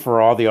think I speak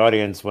for all the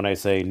audience when I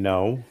say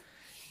no.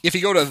 If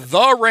you go to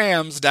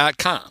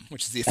therams.com,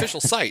 which is the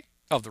official site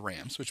of the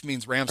Rams, which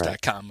means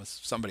rams.com,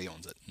 somebody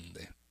owns it. And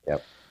they,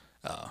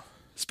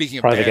 speaking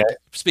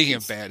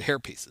of bad hair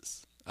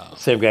pieces.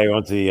 Same guy who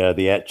owns the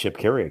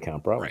 @ChipCarry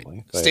account,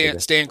 probably.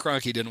 Right. Stan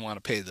Kroenke didn't want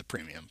to pay the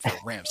premium for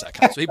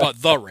rams.com, so he bought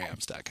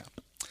therams.com.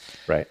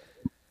 Right.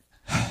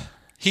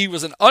 He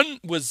was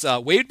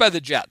waived by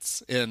the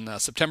Jets in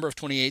September of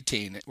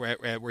 2018,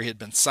 where he had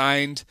been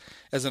signed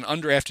as an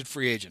undrafted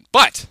free agent.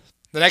 But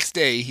the next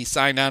day, he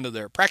signed onto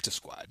their practice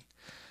squad.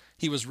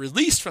 He was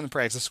released from the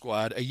practice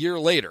squad a year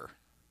later.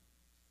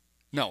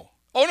 No.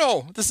 Oh,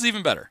 no. This is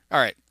even better. All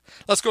right.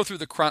 Let's go through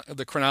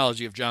the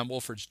chronology of John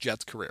Wolford's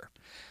Jets career.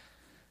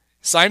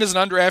 Signed as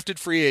an undrafted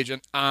free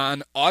agent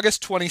on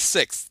August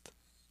 26th,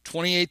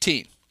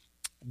 2018.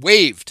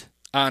 Waived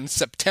on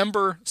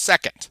September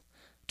 2nd,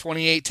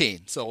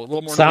 2018. So a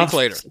little more than a week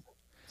later.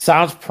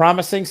 Sounds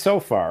promising so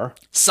far.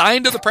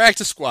 Signed to the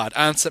practice squad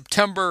on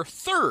September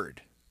 3rd,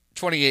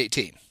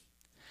 2018.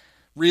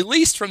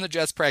 Released from the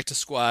Jets practice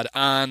squad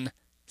on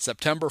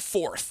September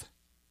 4th,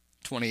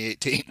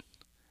 2018.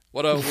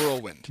 What a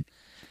whirlwind.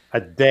 A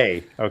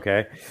day,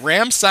 okay.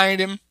 Rams signed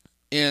him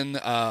in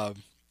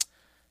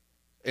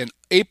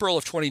April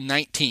of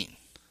 2019.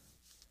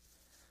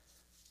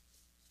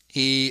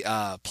 He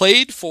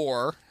played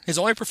for, his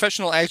only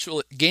professional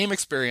actual game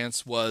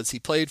experience was he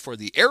played for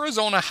the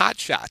Arizona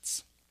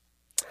Hotshots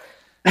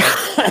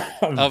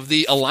of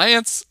the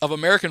Alliance of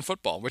American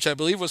Football, which I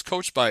believe was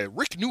coached by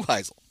Rick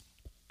Neuheisel.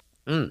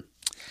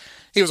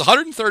 He was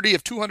 130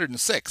 of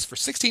 206 for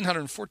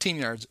 1,614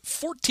 yards,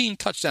 14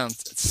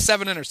 touchdowns,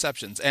 7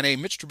 interceptions, and a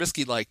Mitch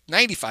Trubisky-like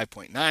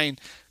 95.9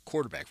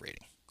 quarterback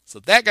rating. So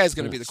that guy's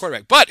going to be the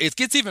quarterback. But it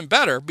gets even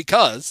better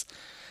because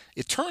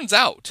it turns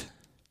out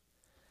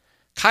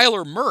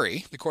Kyler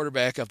Murray, the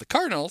quarterback of the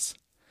Cardinals,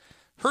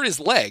 hurt his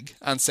leg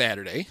on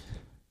Saturday,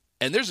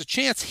 and there's a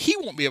chance he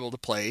won't be able to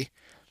play.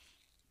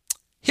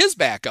 His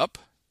backup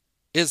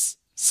is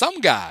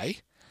some guy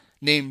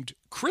named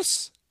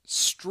Chris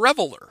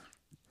Streveler,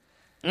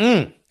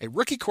 a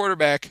rookie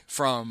quarterback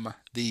from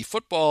the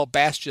football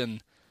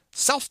bastion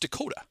South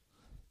Dakota.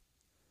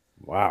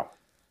 Wow.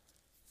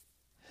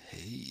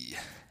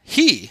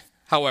 He,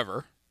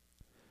 however,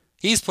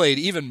 he's played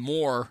even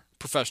more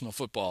professional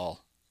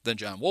football than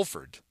John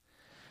Wolford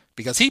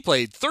because he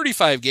played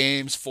 35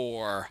 games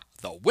for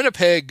the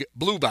Winnipeg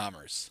Blue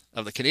Bombers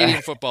of the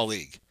Canadian Football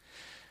League,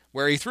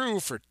 where he threw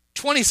for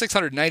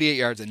 2,698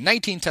 yards and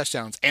 19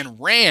 touchdowns and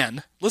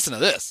ran, listen to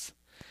this,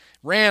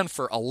 ran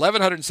for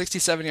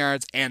 1,167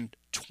 yards and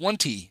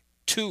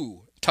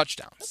 22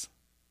 touchdowns.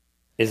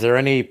 Is there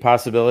any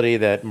possibility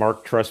that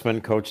Mark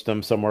Trestman coached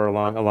him somewhere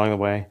along the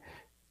way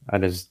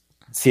on his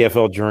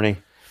CFL journey?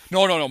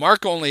 No.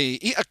 Mark a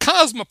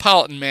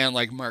cosmopolitan man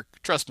like Mark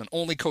Trestman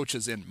only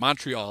coaches in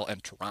Montreal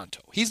and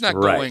Toronto. He's not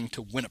going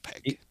to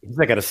Winnipeg. He's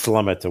not going to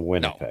slum it to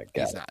Winnipeg.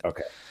 No, he's not.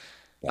 Okay.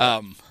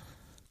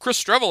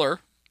 Chris Streveler,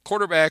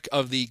 quarterback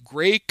of the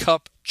Grey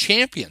Cup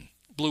champion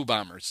Blue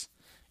Bombers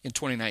in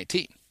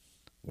 2019.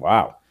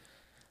 Wow.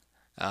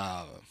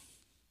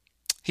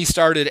 He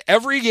started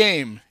every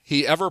game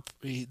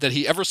that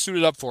he ever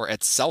suited up for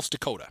at South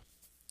Dakota.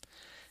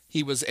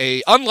 He was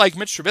unlike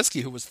Mitch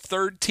Trubisky, who was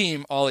third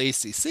team All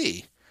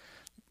ACC.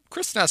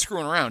 Chris is not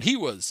screwing around. He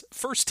was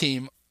first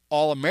team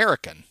All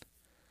American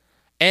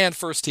and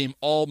first team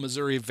All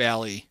Missouri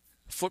Valley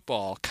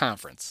Football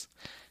Conference.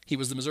 He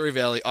was the Missouri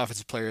Valley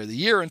Offensive Player of the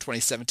Year in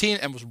 2017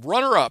 and was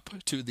runner-up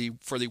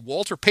for the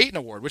Walter Payton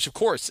Award, which of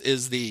course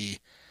is the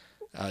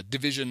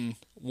Division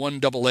I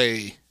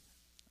AA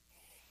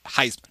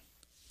Heisman.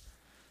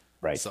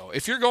 Right. So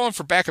if you're going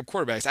for backup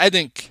quarterbacks, I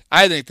think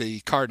the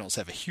Cardinals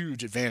have a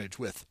huge advantage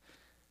with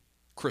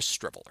Chris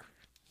Streveler.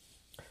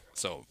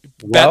 So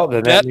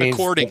bet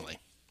accordingly.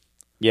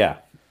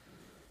 That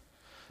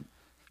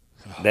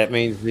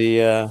means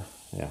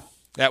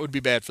that would be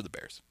bad for the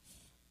Bears.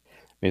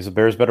 Means the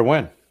Bears better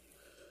win.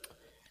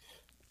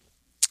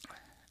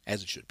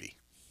 As it should be.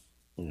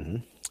 Mm-hmm.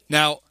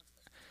 Now,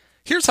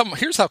 here's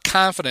how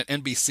confident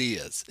NBC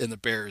is in the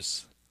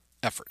Bears'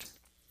 effort.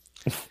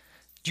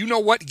 Do you know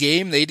what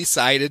game they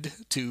decided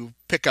to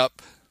pick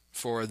up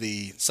for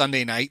the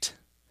Sunday night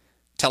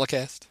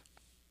telecast?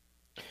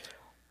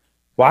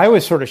 Well, I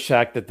was sort of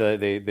shocked that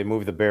they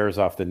moved the Bears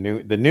off the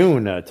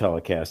noon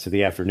telecast to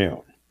the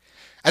afternoon.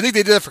 I think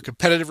they did that for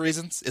competitive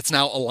reasons. It's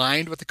now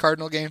aligned with the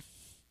Cardinal game.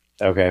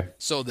 Okay.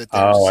 So that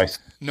there's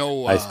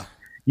no.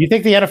 You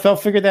think the NFL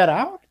figured that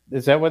out?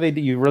 Is that what they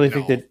do? You really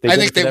think that? I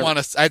think they want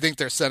us. I think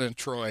they're sending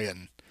Troy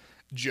and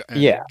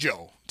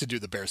Joe to do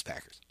the Bears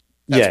Packers.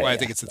 That's why I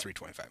think it's the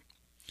 325.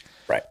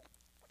 Right.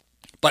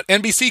 But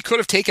NBC could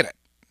have taken it.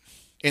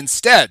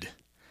 Instead,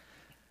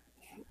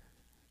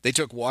 they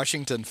took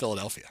Washington,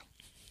 Philadelphia.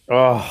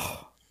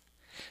 Oh.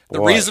 The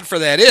Boy. reason for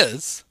that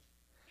is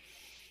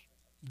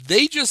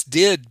they just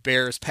did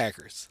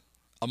Bears-Packers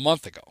a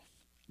month ago.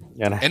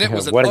 And it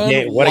was an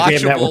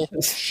unwatchable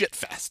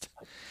shitfest.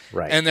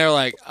 Right. And they're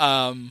like,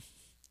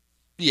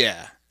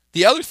 yeah.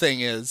 The other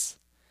thing is,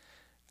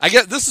 I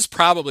guess this is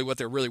probably what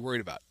they're really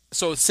worried about.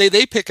 So say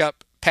they pick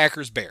up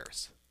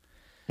Packers-Bears,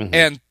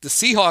 and the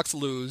Seahawks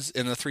lose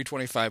in the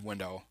 325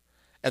 window,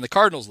 and the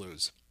Cardinals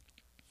lose.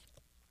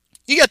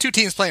 You got two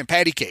teams playing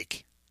patty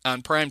cake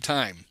on prime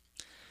time.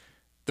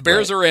 The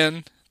Bears are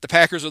in, the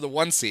Packers are the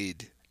 1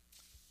 seed,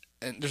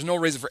 and there's no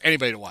reason for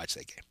anybody to watch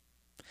that game.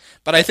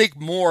 But I think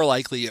more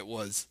likely it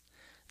was,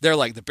 they're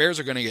like, the Bears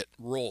are going to get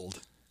rolled,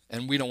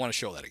 and we don't want to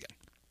show that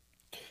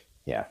again.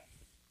 Yeah.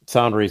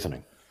 Sound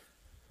reasoning.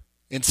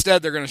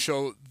 Instead, they're going to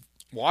show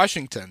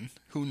Washington,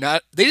 they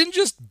didn't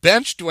just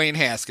bench Dwayne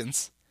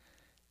Haskins,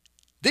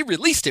 they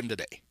released him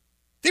today.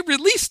 They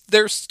released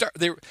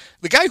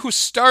the guy who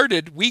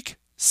started week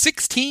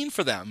 16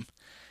 for them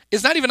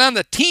is not even on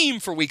the team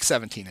for week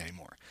 17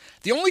 anymore.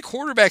 The only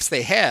quarterbacks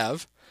they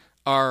have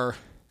are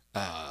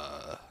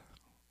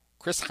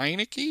Chris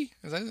Heineke,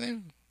 is that his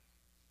name?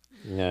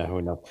 Yeah,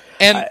 who knows?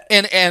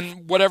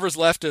 And whatever's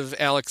left of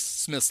Alex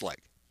Smith's leg.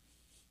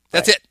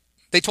 That's it.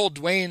 They told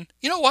Dwayne,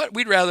 you know what?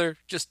 We'd rather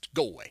just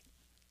go away.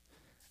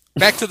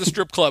 Back to the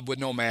strip club with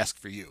no mask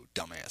for you,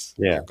 dumbass.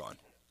 Yeah. You're gone.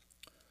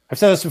 I've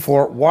said this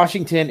before.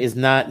 Washington is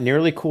not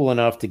nearly cool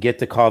enough to get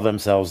to call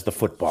themselves the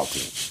football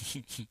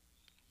team.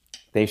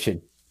 They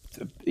should,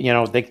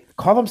 they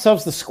call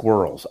themselves the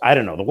Squirrels. I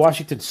don't know, the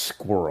Washington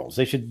Squirrels.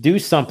 They should do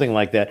something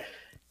like that.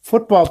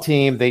 Football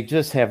team, they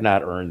just have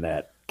not earned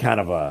that kind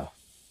of a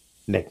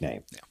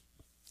nickname.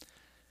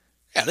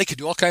 Yeah, they could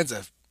do all kinds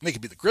of. They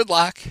could be the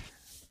Gridlock.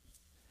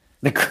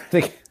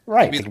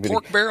 Right. They could be the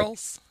Pork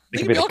Barrels. They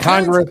could be the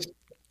Congress.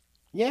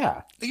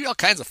 Yeah. They could be all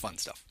kinds of fun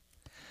stuff.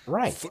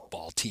 Right.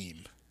 Football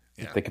team.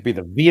 Yeah. They could be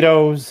the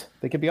Vetoes.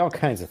 They could be all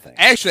kinds of things.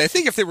 Actually, I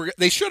think if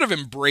they should have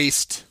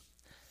embraced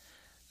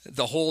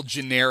the whole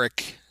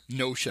generic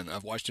notion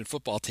of Washington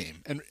football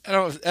team. And I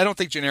don't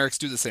think generics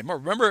do the same.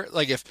 Remember,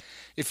 like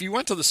if you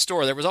went to the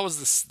store, there was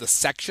always the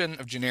section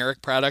of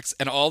generic products,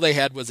 and all they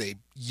had was a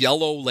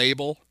yellow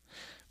label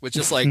with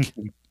just like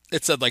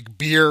it said like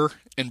beer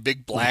in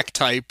big black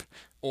type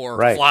or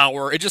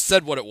flour. It just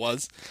said what it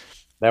was.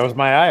 That was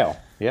my aisle.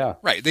 Yeah.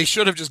 Right. They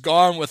should have just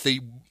gone with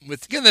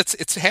again,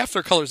 it's half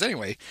their colors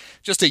anyway.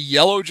 Just a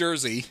yellow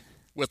jersey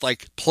with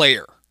like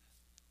player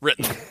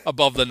written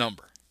above the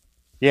number.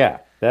 Yeah,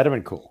 that'd have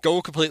been cool.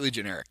 Go completely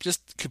generic.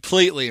 Just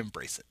completely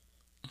embrace it.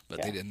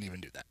 But they didn't even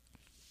do that.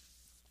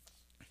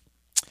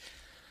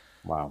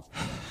 Wow.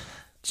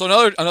 So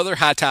another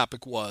hot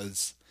topic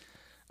was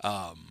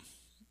the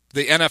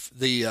NFL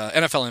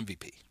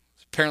MVP.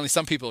 Apparently,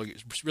 some people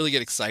really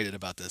get excited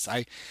about this.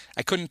 I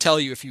couldn't tell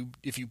you if you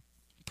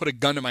put a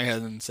gun to my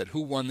head and said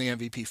who won the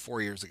MVP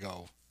 4 years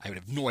ago. I would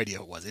have no idea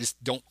who it was. I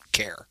just don't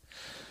care.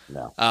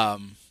 No.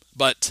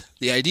 But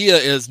the idea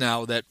is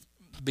now that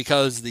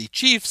because the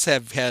Chiefs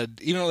have had,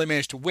 even though they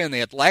managed to win, they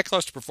had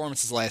lackluster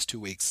performances the last 2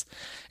 weeks,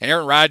 and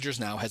Aaron Rodgers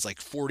now has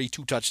like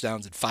 42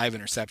 touchdowns and 5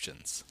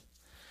 interceptions.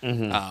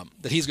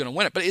 That he's going to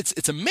win it. But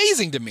it's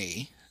amazing to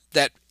me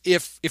that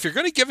if you're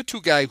going to give it to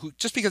a guy who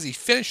just because he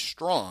finished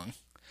strong,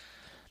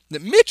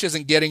 that Mitch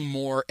isn't getting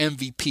more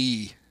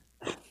MVP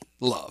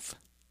love.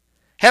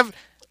 Have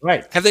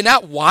they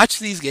not watched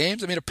these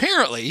games? I mean,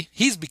 apparently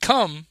he's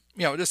become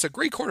just a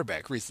great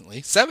quarterback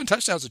recently. 7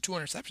 touchdowns and 2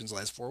 interceptions the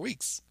last 4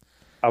 weeks.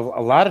 A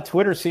lot of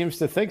Twitter seems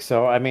to think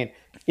so. I mean,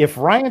 if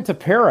Ryan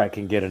Tepera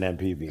can get an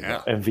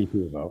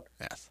MVP vote,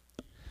 yes.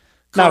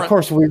 Now, of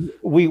course,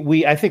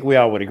 we I think we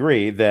all would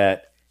agree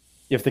that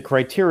if the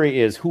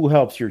criteria is who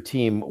helps your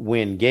team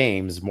win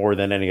games more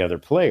than any other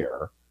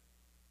player,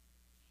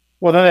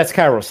 well, then that's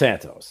Cairo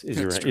Santos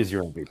is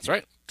your MVP. That's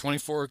right.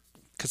 24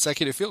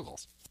 consecutive field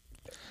goals,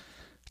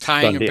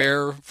 tying a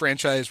Bear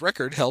franchise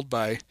record held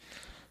by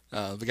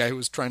the guy who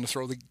was trying to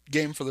throw the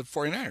game for the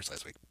 49ers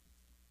last week.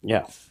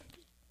 Yeah.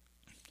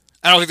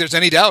 I don't think there's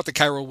any doubt that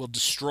Cairo will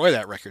destroy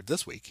that record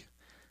this week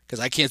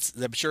because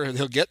I'm sure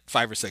he'll get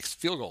 5 or 6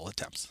 field goal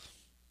attempts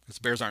because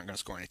the Bears aren't going to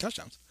score any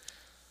touchdowns.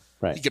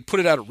 Right. He could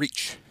put it out of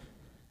reach,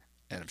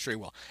 and I'm sure he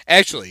will.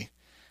 Actually,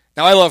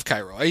 now I love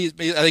Cairo. I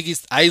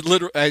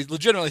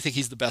legitimately think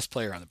he's the best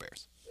player on the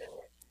Bears.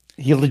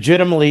 He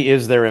legitimately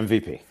is their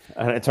MVP.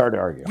 It's hard to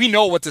argue. We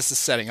know what this is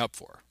setting up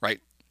for, right?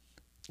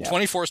 Yeah.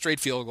 24 straight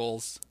field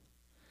goals.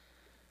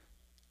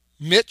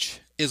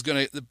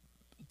 The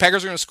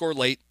Packers are going to score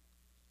late,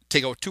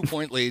 take a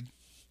 2-point lead.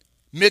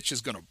 Mitch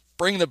is going to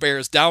bring the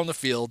Bears down the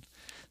field,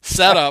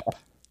 set up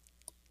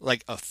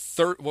like a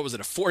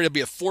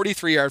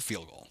 43-yard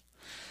field goal.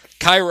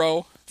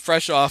 Cairo,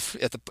 fresh off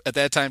at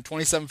that time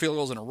 27 field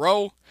goals in a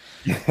row,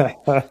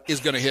 is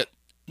going to hit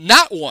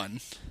not one.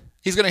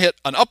 He's going to hit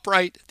an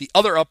upright, the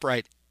other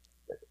upright.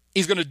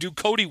 He's going to do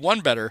Cody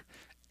one better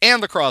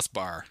and the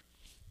crossbar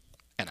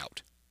and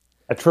out.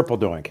 A triple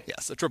doink.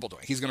 Yes, a triple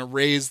doink. He's going to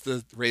raise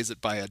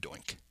it by a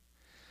doink.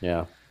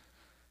 Yeah.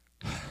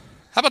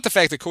 How about the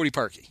fact that Cody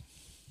Parkey,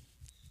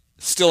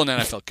 still an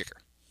NFL kicker,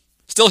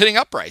 Still hitting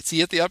uprights. He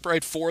hit the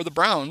upright for the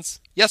Browns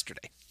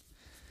yesterday.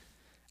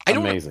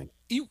 Amazing.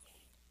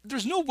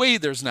 There's no way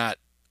there's not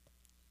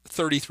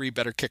 33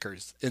 better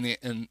kickers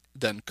than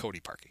Cody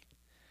Parkey.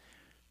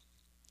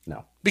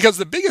 No. Because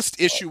the biggest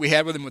issue we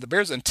had with him with the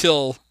Bears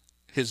until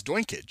his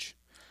doinkage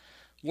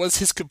was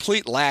his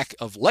complete lack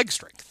of leg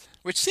strength,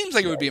 which seems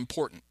like it would be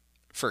important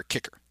for a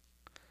kicker.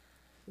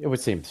 It would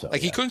seem so.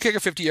 Like he couldn't kick a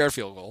 50-yard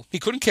field goal. He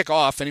couldn't kick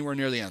off anywhere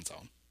near the end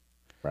zone.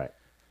 Right.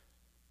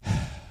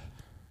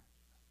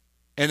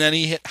 And then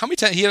he hit, how many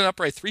times? He hit an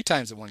upright 3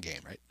 times in one game,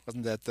 right?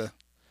 Wasn't that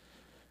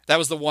that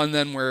was the one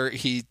then where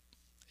he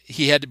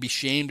had to be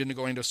shamed into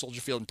going to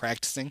Soldier Field and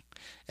practicing,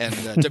 and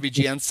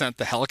WGN sent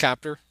the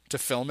helicopter to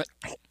film it.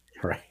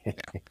 Right.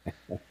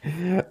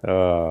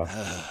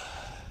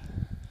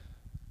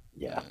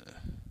 Yeah.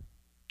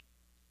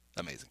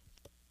 Amazing.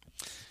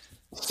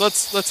 So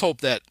let's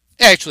hope that.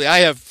 Actually, I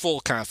have full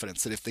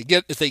confidence that if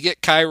they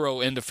get Cairo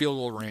into field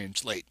goal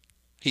range late,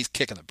 he's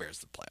kicking the Bears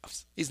to the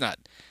playoffs.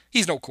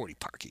 He's no Cody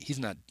Parkey. He's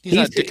not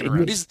dicking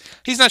around.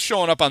 He's not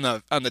showing up on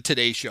the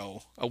Today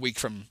Show a week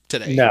from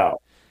today. No,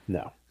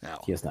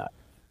 he is not.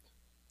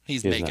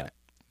 He's making it.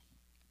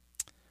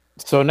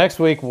 So next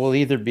week will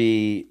either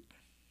be,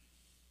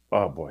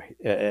 oh boy,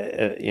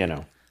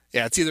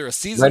 Yeah, it's either a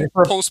season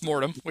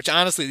post-mortem, which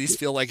honestly these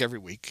feel like every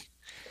week,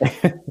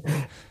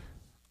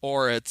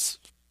 or it's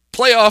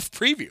playoff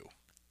preview.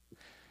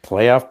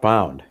 Playoff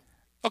bound.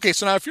 Okay,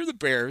 so now if you're the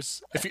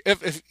Bears,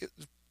 if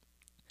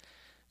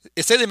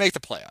say they make the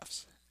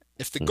playoffs,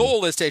 if the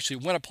goal is to actually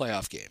win a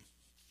playoff game,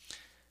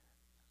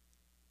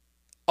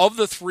 of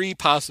the 3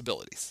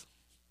 possibilities,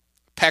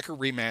 Packer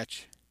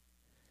rematch,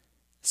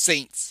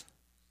 Saints,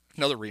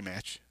 another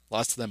rematch,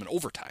 lost to them in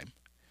overtime.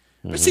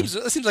 It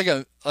seems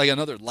like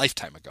another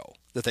lifetime ago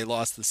that they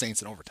lost to the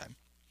Saints in overtime.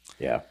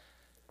 Yeah.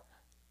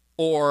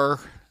 Or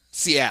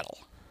Seattle.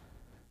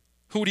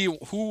 Who do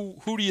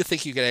you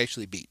think you could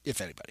actually beat,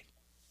 if anybody?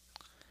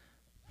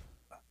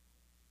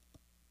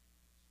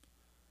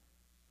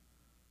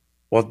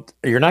 Well,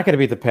 you're not going to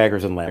beat the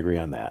Packers and agree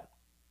on that.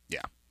 Yeah.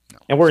 No.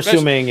 And we're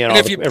assuming,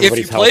 if you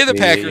play the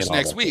Packers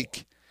next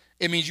week,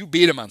 it means you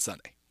beat them on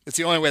Sunday. It's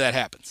the only way that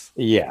happens.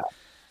 Yeah.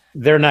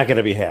 They're not going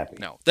to be happy.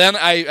 No. Then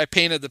I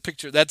painted the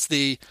picture. That's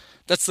the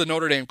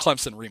Notre Dame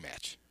Clemson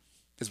rematch,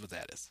 is what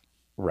that is.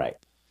 Right.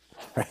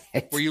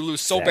 Where you lose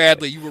so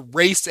badly, you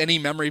erase any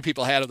memory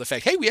people had of the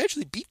fact, hey, we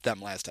actually beat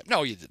them last time.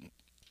 No, you didn't.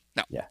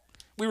 No. Yeah.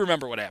 We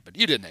remember what happened.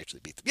 You didn't actually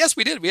beat them. Yes,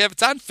 we did.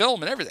 It's on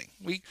film and everything.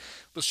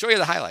 We'll show you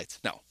the highlights.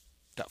 No.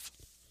 Tough.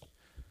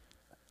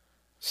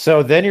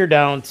 So then you're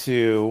down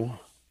to,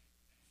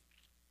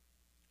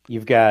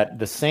 you've got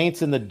the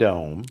Saints in the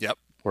Dome. Yep.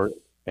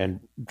 And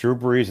Drew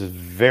Brees is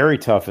very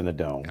tough in the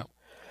Dome. Yep.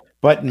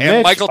 But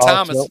Michael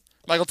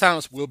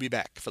Thomas will be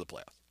back for the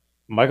playoffs.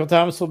 Michael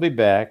Thomas will be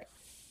back.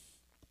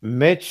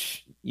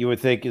 Mitch, you would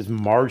think, is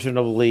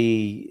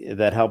marginally,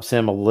 that helps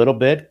him a little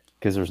bit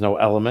because there's no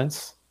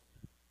elements.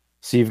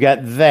 So you've got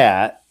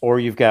that, or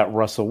you've got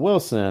Russell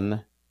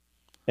Wilson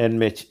and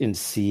Mitch in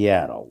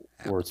Seattle,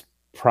 where it's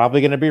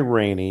probably going to be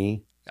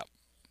rainy. Yep.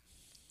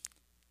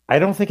 I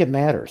don't think it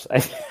matters. I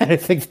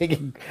think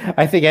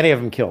any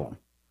of them kill him.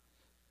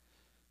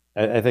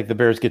 I think the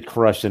Bears get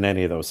crushed in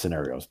any of those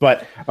scenarios.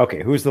 But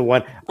okay, who's the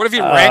one? What if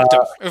you ranked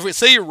them? If we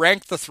say you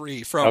ranked the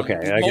 3 from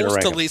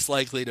most to least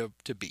likely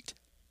to beat.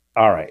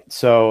 All right.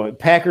 So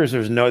Packers,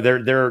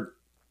 they're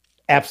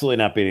absolutely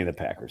not beating the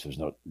Packers. There's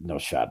no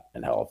shot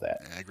in hell of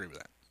that. I agree with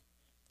that.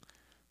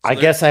 So I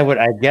guess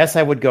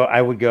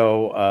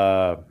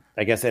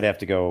I'd have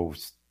to go.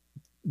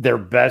 Their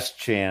best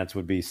chance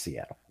would be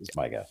Seattle, is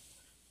my guess.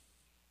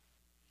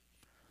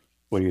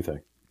 What do you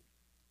think?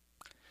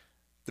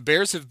 The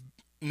Bears have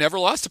never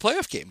lost a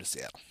playoff game to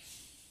Seattle.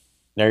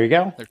 There you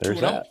go. They're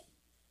 2-0.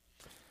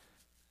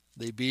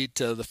 They beat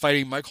the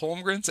Fighting Mike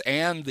Holmgrens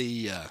and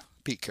the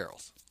Pete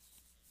Carrolls.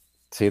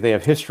 See, they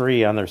have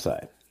history on their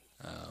side.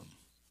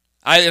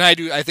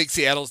 I think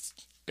Seattle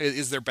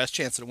is their best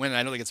chance to win, and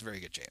I don't think it's a very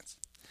good chance.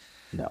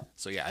 No.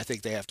 So, yeah, I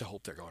think they have to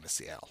hope they're going to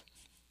Seattle.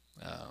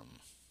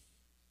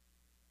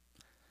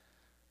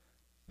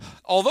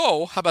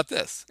 Although, how about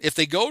this? If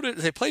they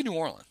play New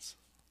Orleans,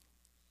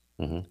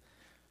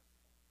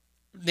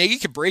 Nagy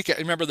could break it.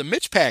 Remember, the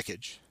Mitch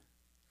package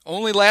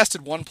only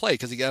lasted 1 play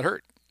because he got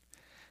hurt.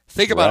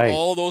 Think about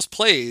all those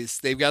plays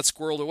they've got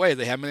squirreled away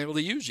they haven't been able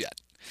to use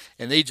yet.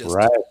 And they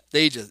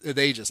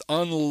just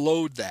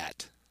unload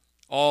that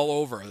all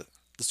over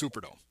the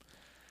Superdome.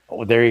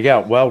 Oh, there you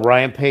go. Well,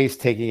 Ryan Pace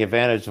taking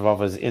advantage of all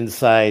his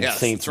inside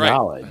Saints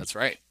knowledge. That's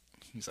right.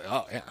 He's like,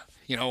 oh, yeah.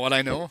 You know what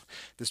I know?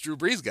 This Drew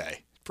Brees guy,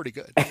 pretty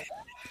good.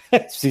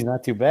 She's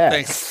not too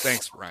bad.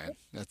 Thanks, Ryan.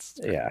 That's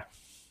great.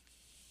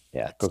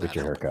 Yeah. Go get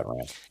your haircut,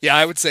 Ryan. Yeah,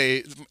 I would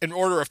say in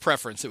order of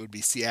preference, it would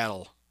be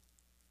Seattle,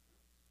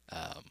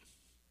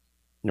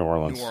 New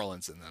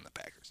Orleans, and then the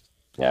Packers.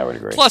 Yeah, I would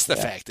agree. Plus the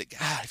fact that,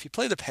 God, if you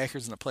play the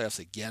Packers in the playoffs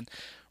again,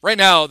 right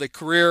now,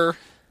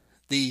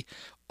 the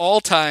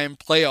all-time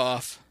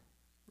playoff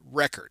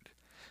record,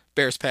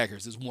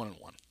 Bears-Packers, is 1-1.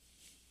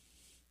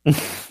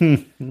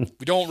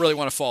 We don't really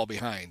want to fall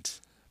behind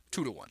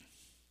 2-1.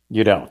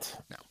 You don't.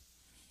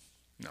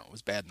 No, it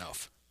was bad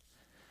enough.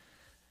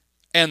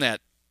 And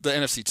that the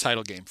NFC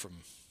title game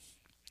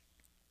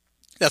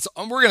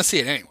we're going to see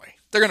it anyway.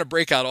 They're going to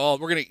break out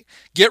we're going to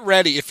get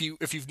ready. If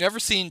you've never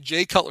seen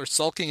Jay Cutler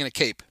sulking in a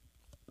cape,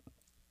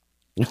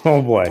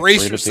 oh boy,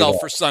 brace yourself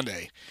for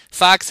Sunday.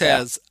 Fox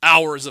has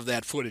hours of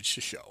that footage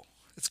to show.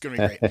 It's going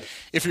to be great.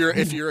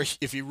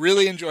 If you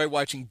really enjoy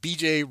watching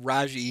BJ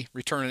Raji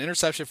return an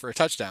interception for a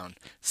touchdown,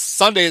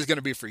 Sunday is going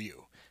to be for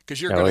you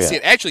because you're going to see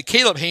it. Actually,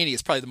 Caleb Haney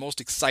is probably the most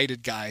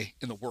excited guy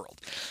in the world.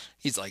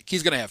 He's going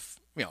to have,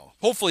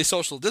 hopefully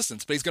social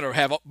distance, but he's going to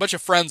have a bunch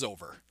of friends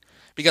over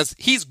because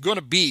he's going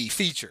to be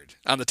featured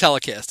on the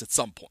telecast at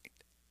some point.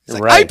 He's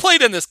like, I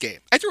played in this game.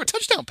 I threw a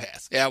touchdown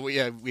pass. Yeah, we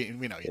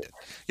know you did.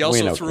 You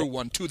also threw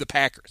one to the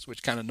Packers,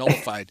 which kind of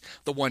nullified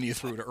the one you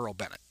threw to Earl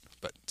Bennett.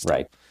 But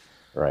still.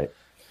 Right.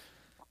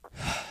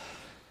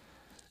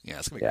 Yeah,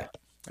 it's going to be great.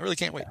 I really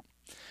can't wait.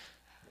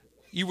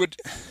 You would,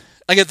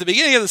 at the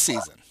beginning of the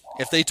season,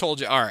 if they told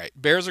you, all right,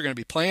 Bears are going to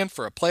be playing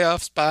for a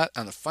playoff spot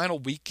on the final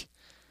week,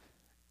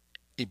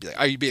 you'd be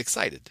like, you'd be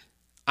excited.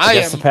 I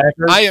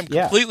am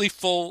completely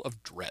full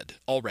of dread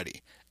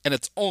already, and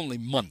it's only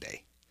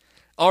Monday.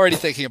 Already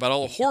thinking about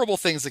all the horrible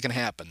things that can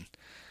happen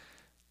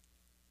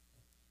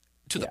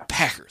to the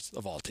Packers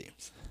of all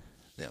teams.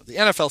 The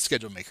NFL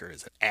schedule maker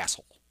is an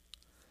asshole.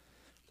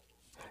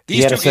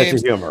 These two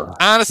games,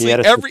 honestly,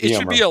 it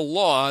should be a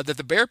law that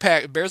the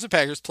Bears and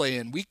Packers play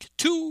in week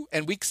 2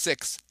 and week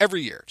 6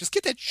 every year. Just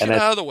get that shit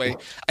out of the way.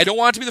 I don't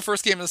want it to be the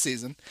first game of the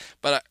season,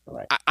 but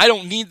I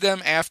don't need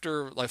them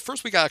after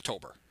first week of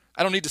October.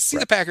 I don't need to see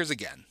the Packers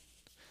again.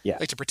 Yeah.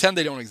 To pretend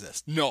they don't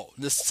exist. No,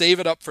 just save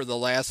it up for the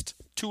last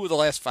 2 of the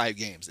last 5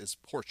 games is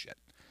horseshit.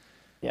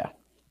 Yeah.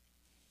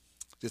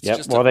 It's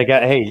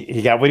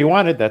he got what he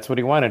wanted. That's what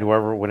he wanted.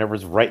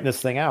 Whenever's writing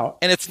this thing out.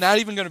 And it's not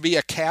even going to be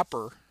a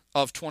capper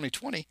of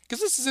 2020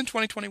 because this is in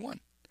 2021.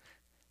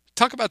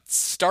 Talk about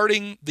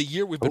starting the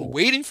year. We've been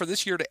waiting for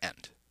this year to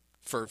end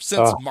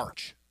since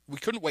March. We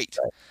couldn't wait.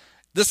 Right.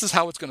 This is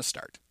how it's going to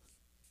start.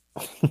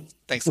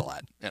 Thanks a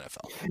lot,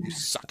 NFL. You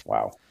suck.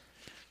 Wow.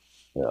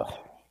 Yeah.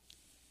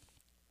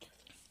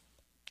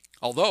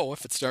 Although,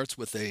 if it starts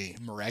with a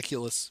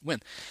miraculous win,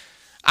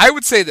 I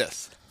would say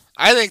this.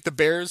 I think the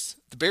Bears'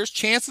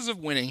 chances of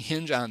winning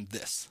hinge on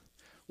this.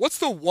 What's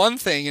the one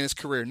thing in his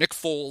career Nick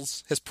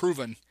Foles has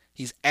proven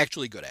he's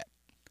actually good at?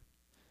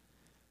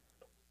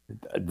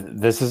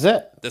 This is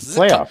it. This is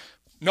playoff.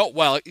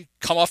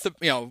 Come off the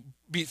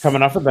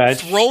coming off the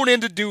bench, thrown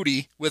into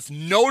duty with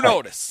no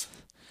notice,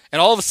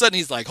 and all of a sudden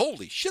he's like,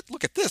 "Holy shit!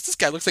 Look at this! This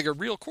guy looks like a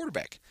real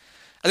quarterback."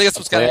 I think that's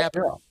what's got to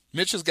happen.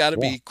 Mitch has got to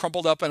be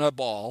crumpled up in a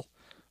ball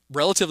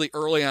relatively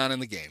early on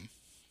in the game,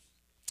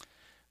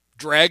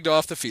 dragged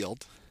off the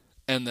field,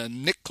 and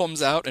then Nick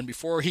comes out, and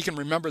before he can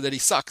remember that he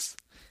sucks,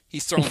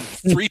 he's thrown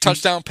 3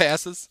 touchdown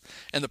passes,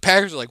 and the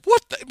Packers are like,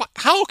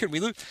 how can we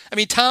lose? I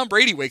mean, Tom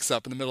Brady wakes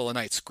up in the middle of the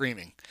night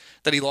screaming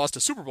that he lost a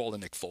Super Bowl to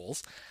Nick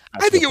Foles.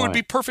 I think it would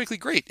be perfectly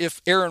great if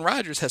Aaron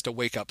Rodgers has to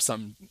wake up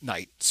some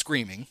night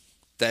screaming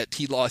that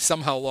he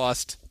somehow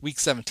lost Week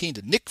 17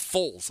 to Nick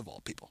Foles, of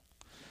all people.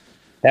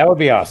 That would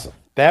be awesome.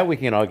 That we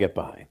can all get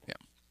behind. Yeah.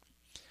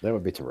 That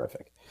would be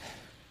terrific.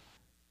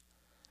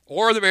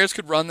 Or the Bears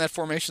could run that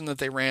formation that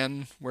they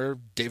ran where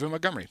David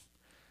Montgomery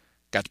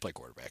got to play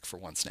quarterback for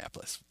one snap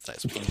list.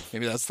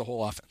 Maybe that's the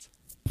whole offense.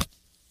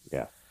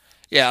 Yeah.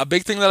 Yeah, a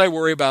big thing that I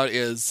worry about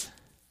is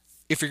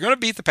if you're going to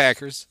beat the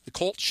Packers, the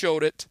Colts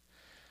showed it,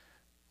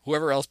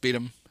 whoever else beat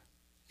them,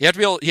 you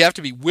have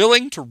to be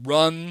willing to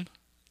run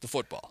the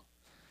football.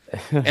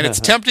 And it's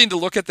tempting to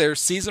look at their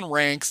season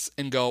ranks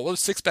and go, well, the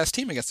 6th best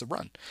team against the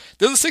run.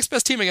 They're the 6th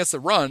best team against the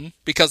run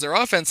because their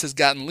offense has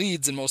gotten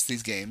leads in most of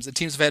these games, and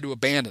teams have had to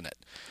abandon it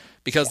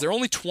because they're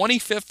only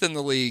 25th in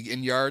the league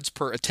in yards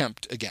per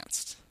attempt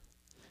against.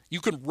 You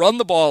can run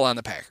the ball on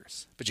the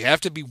Packers, but you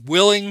have to be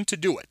willing to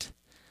do it.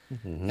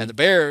 Mm-hmm. And the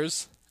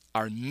Bears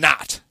are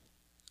not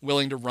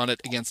willing to run it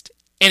against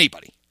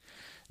anybody.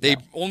 They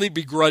only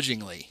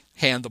begrudgingly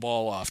hand the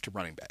ball off to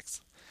running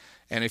backs.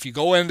 And if you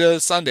go into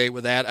Sunday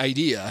with that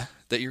idea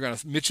that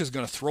Mitch is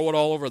going to throw it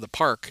all over the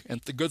park and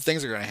the good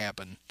things are going to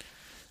happen,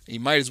 you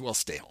might as well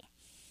stay home.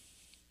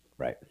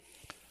 Right.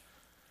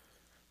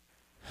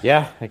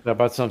 Yeah, I think that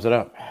about sums it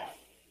up.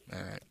 All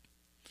right.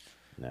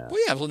 No.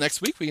 Well, next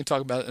week we can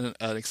talk about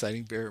an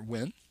exciting Bear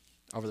win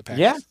over the Packers.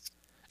 Yeah.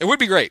 It would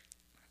be great.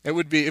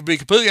 It'd be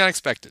completely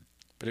unexpected,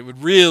 but it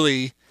would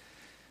really,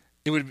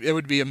 it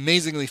would be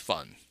amazingly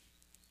fun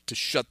to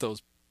shut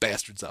those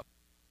bastards up.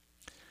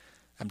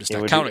 I'm just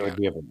not counting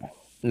on it.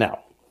 No.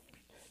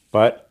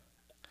 But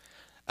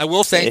I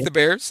will thank the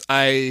Bears.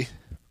 It's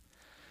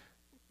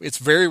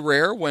very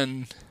rare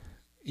when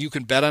you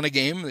can bet on a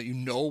game that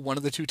one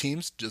of the two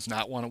teams does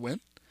not want to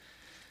win.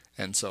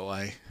 And so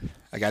I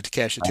got to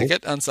cash a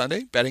ticket on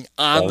Sunday, betting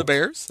on the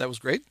Bears. That was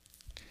great.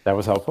 That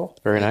was helpful.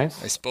 Very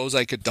nice. I suppose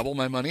I could double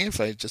my money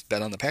if I just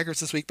bet on the Packers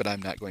this week, but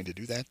I'm not going to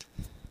do that.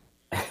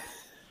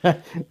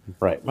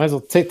 Right. Might as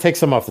well take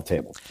some off the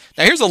table.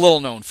 Now, here's a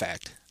little known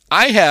fact.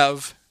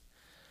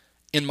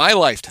 In my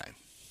lifetime,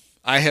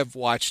 I have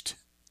watched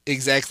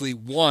exactly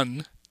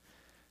one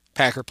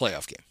Packer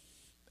playoff game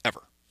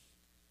ever.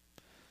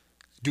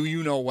 Do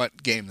you know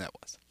what game that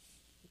was?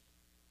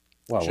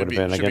 Well, would have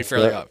been should be against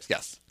fairly obvious.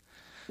 Yes.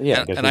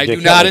 Yeah, and I do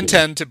not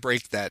intend to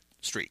break that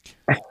streak.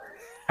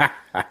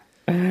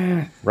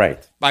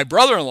 Right. My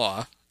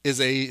brother-in-law is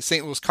a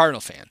St. Louis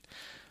Cardinal fan.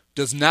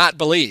 Does not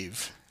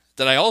believe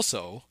that I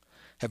also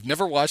have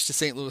never watched a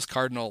St. Louis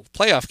Cardinal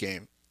playoff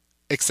game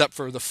except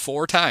for the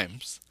 4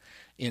 times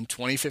in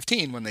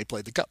 2015 when they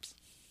played the Cubs.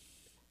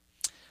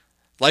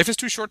 Life is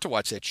too short to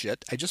watch that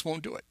shit. I just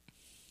won't do it.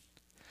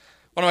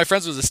 One of my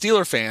friends was a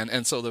Steeler fan,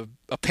 and so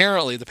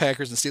apparently the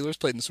Packers and Steelers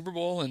played in the Super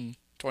Bowl in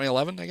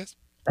 2011, I guess.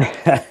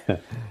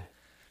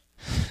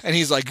 And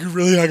he's like, "You're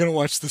really not going to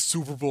watch the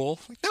Super Bowl?"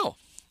 I'm like, no,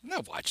 I'm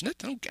not watching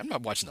it. I'm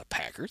not watching the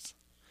Packers.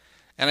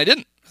 And I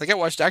didn't. I think I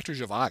watched Dr.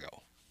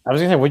 Zhivago. I was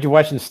going to say, what'd you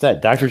watch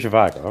instead? Dr.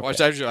 Zhivago. Okay. I watched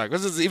Dr. Zhivago.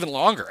 This is even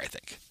longer, I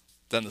think,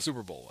 than the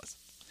Super Bowl was.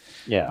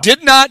 Yeah.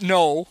 Did not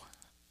know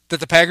that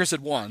the Packers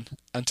had won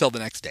until the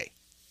next day.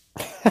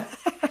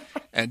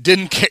 And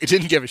didn't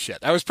give a shit.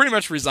 I was pretty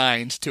much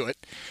resigned to it.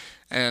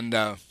 And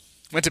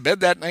went to bed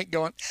that night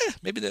going,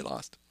 maybe they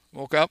lost.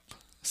 Woke up,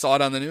 saw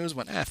it on the news,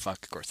 went,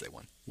 fuck, of course they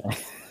won.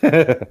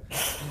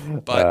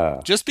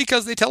 But just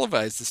because they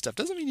televise this stuff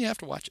doesn't mean you have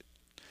to watch it.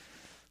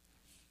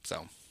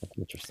 So That's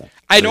interesting.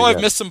 I know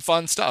I've missed some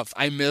fun stuff.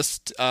 I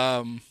missed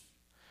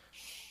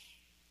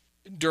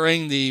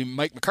during the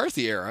Mike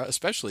McCarthy era,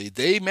 especially,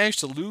 they managed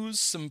to lose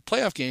some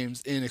playoff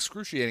games in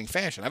excruciating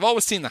fashion. I've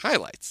always seen the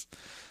highlights.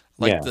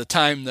 Like the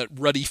time that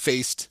Ruddy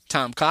faced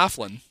Tom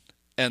Coughlin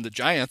and the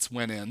Giants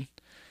went in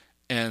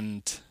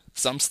and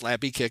some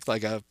slappy kicked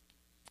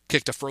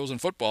a frozen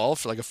football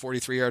for like a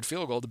 43-yard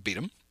field goal to beat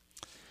him.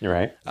 You're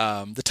right.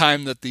 The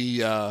time that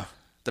the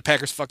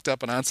Packers fucked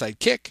up an onside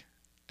kick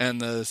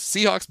and the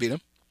Seahawks beat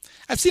him.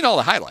 I've seen all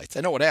the highlights.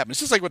 I know what happened.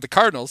 It's just like with the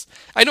Cardinals.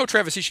 I know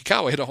Travis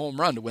Ishikawa hit a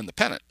home run to win the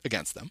pennant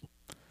against them.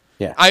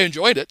 Yeah. I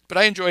enjoyed it, but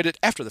I enjoyed it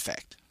after the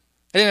fact.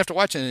 I didn't have to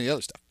watch any of the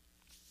other stuff.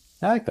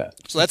 I like that.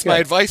 So that's my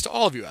advice to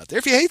all of you out there.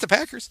 If you hate the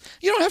Packers,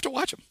 you don't have to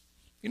watch them.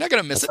 You're not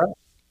going to miss it. Right.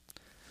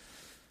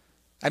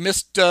 I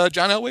missed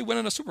John Elway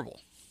winning a Super Bowl.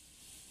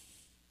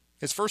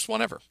 His first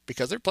one ever,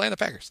 because they're playing the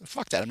Packers.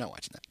 Fuck that. I'm not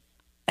watching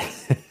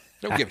that.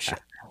 Don't give a shit.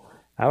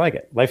 I like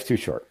it. Life's too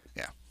short.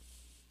 Yeah.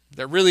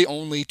 There are really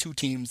only 2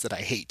 teams that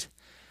I hate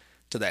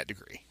to that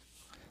degree.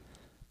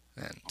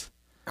 And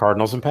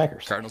Cardinals and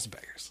Packers. Cardinals and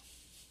Packers.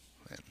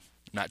 And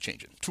I'm not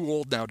changing. Too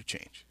old now to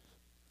change.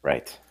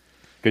 Right.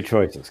 Good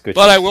choices.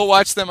 But I will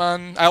watch them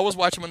I always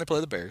watch them when they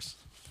play the Bears.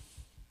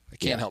 I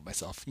can't help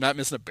myself. I'm not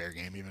missing a Bear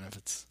game, even if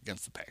it's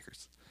against the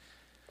Packers.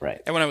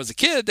 Right. And when I was a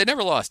kid, they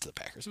never lost to the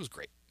Packers. It was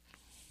great.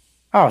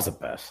 Oh, it was the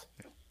best.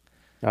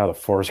 Oh, the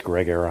Forrest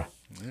Gregg era.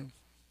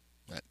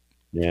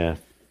 Yeah.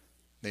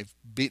 They've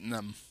beaten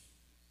them.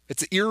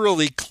 It's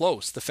eerily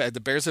close. The fact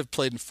the Bears have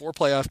played in 4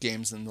 playoff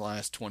games in the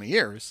last 20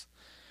 years.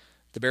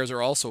 The Bears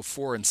are also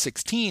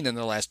 4-16 in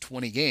their last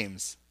 20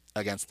 games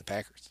against the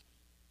Packers.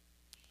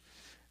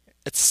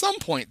 At some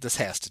point, this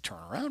has to turn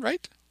around,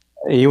 right?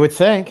 You would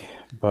think,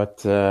 but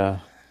that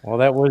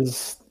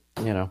was,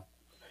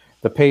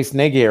 the Pace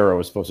Nagy era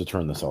was supposed to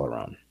turn this all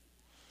around.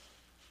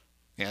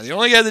 Yeah, the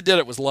only guy that did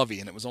it was Lovey,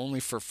 and it was only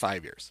for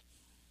 5 years.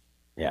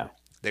 Yeah,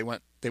 they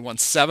won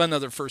 7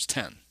 of their first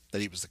 10 that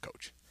he was the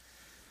coach,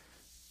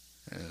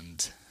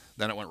 and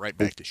then it went right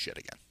back to shit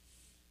again.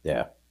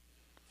 Yeah.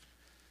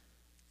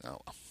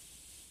 Oh well.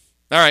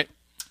 All right.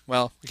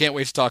 Well, we can't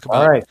wait to talk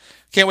about. All right.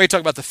 Can't wait to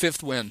talk about the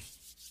 5th win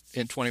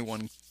in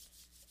 21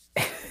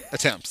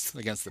 attempts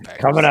against the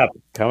Packers.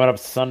 Coming up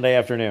Sunday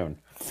afternoon.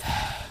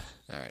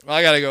 All right. Well,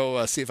 I got to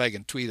go see if I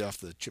can tweet off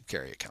the Chip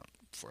Carey account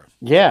for.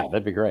 Yeah,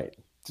 that'd be great.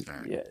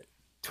 Right. Yeah.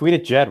 Tweet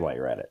at Jed while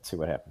you're at it. See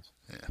what happens.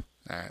 Yeah.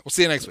 All right. We'll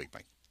see you next week,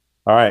 Mike.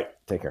 All right.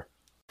 Take care.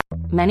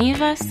 Many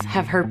of us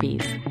have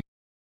herpes.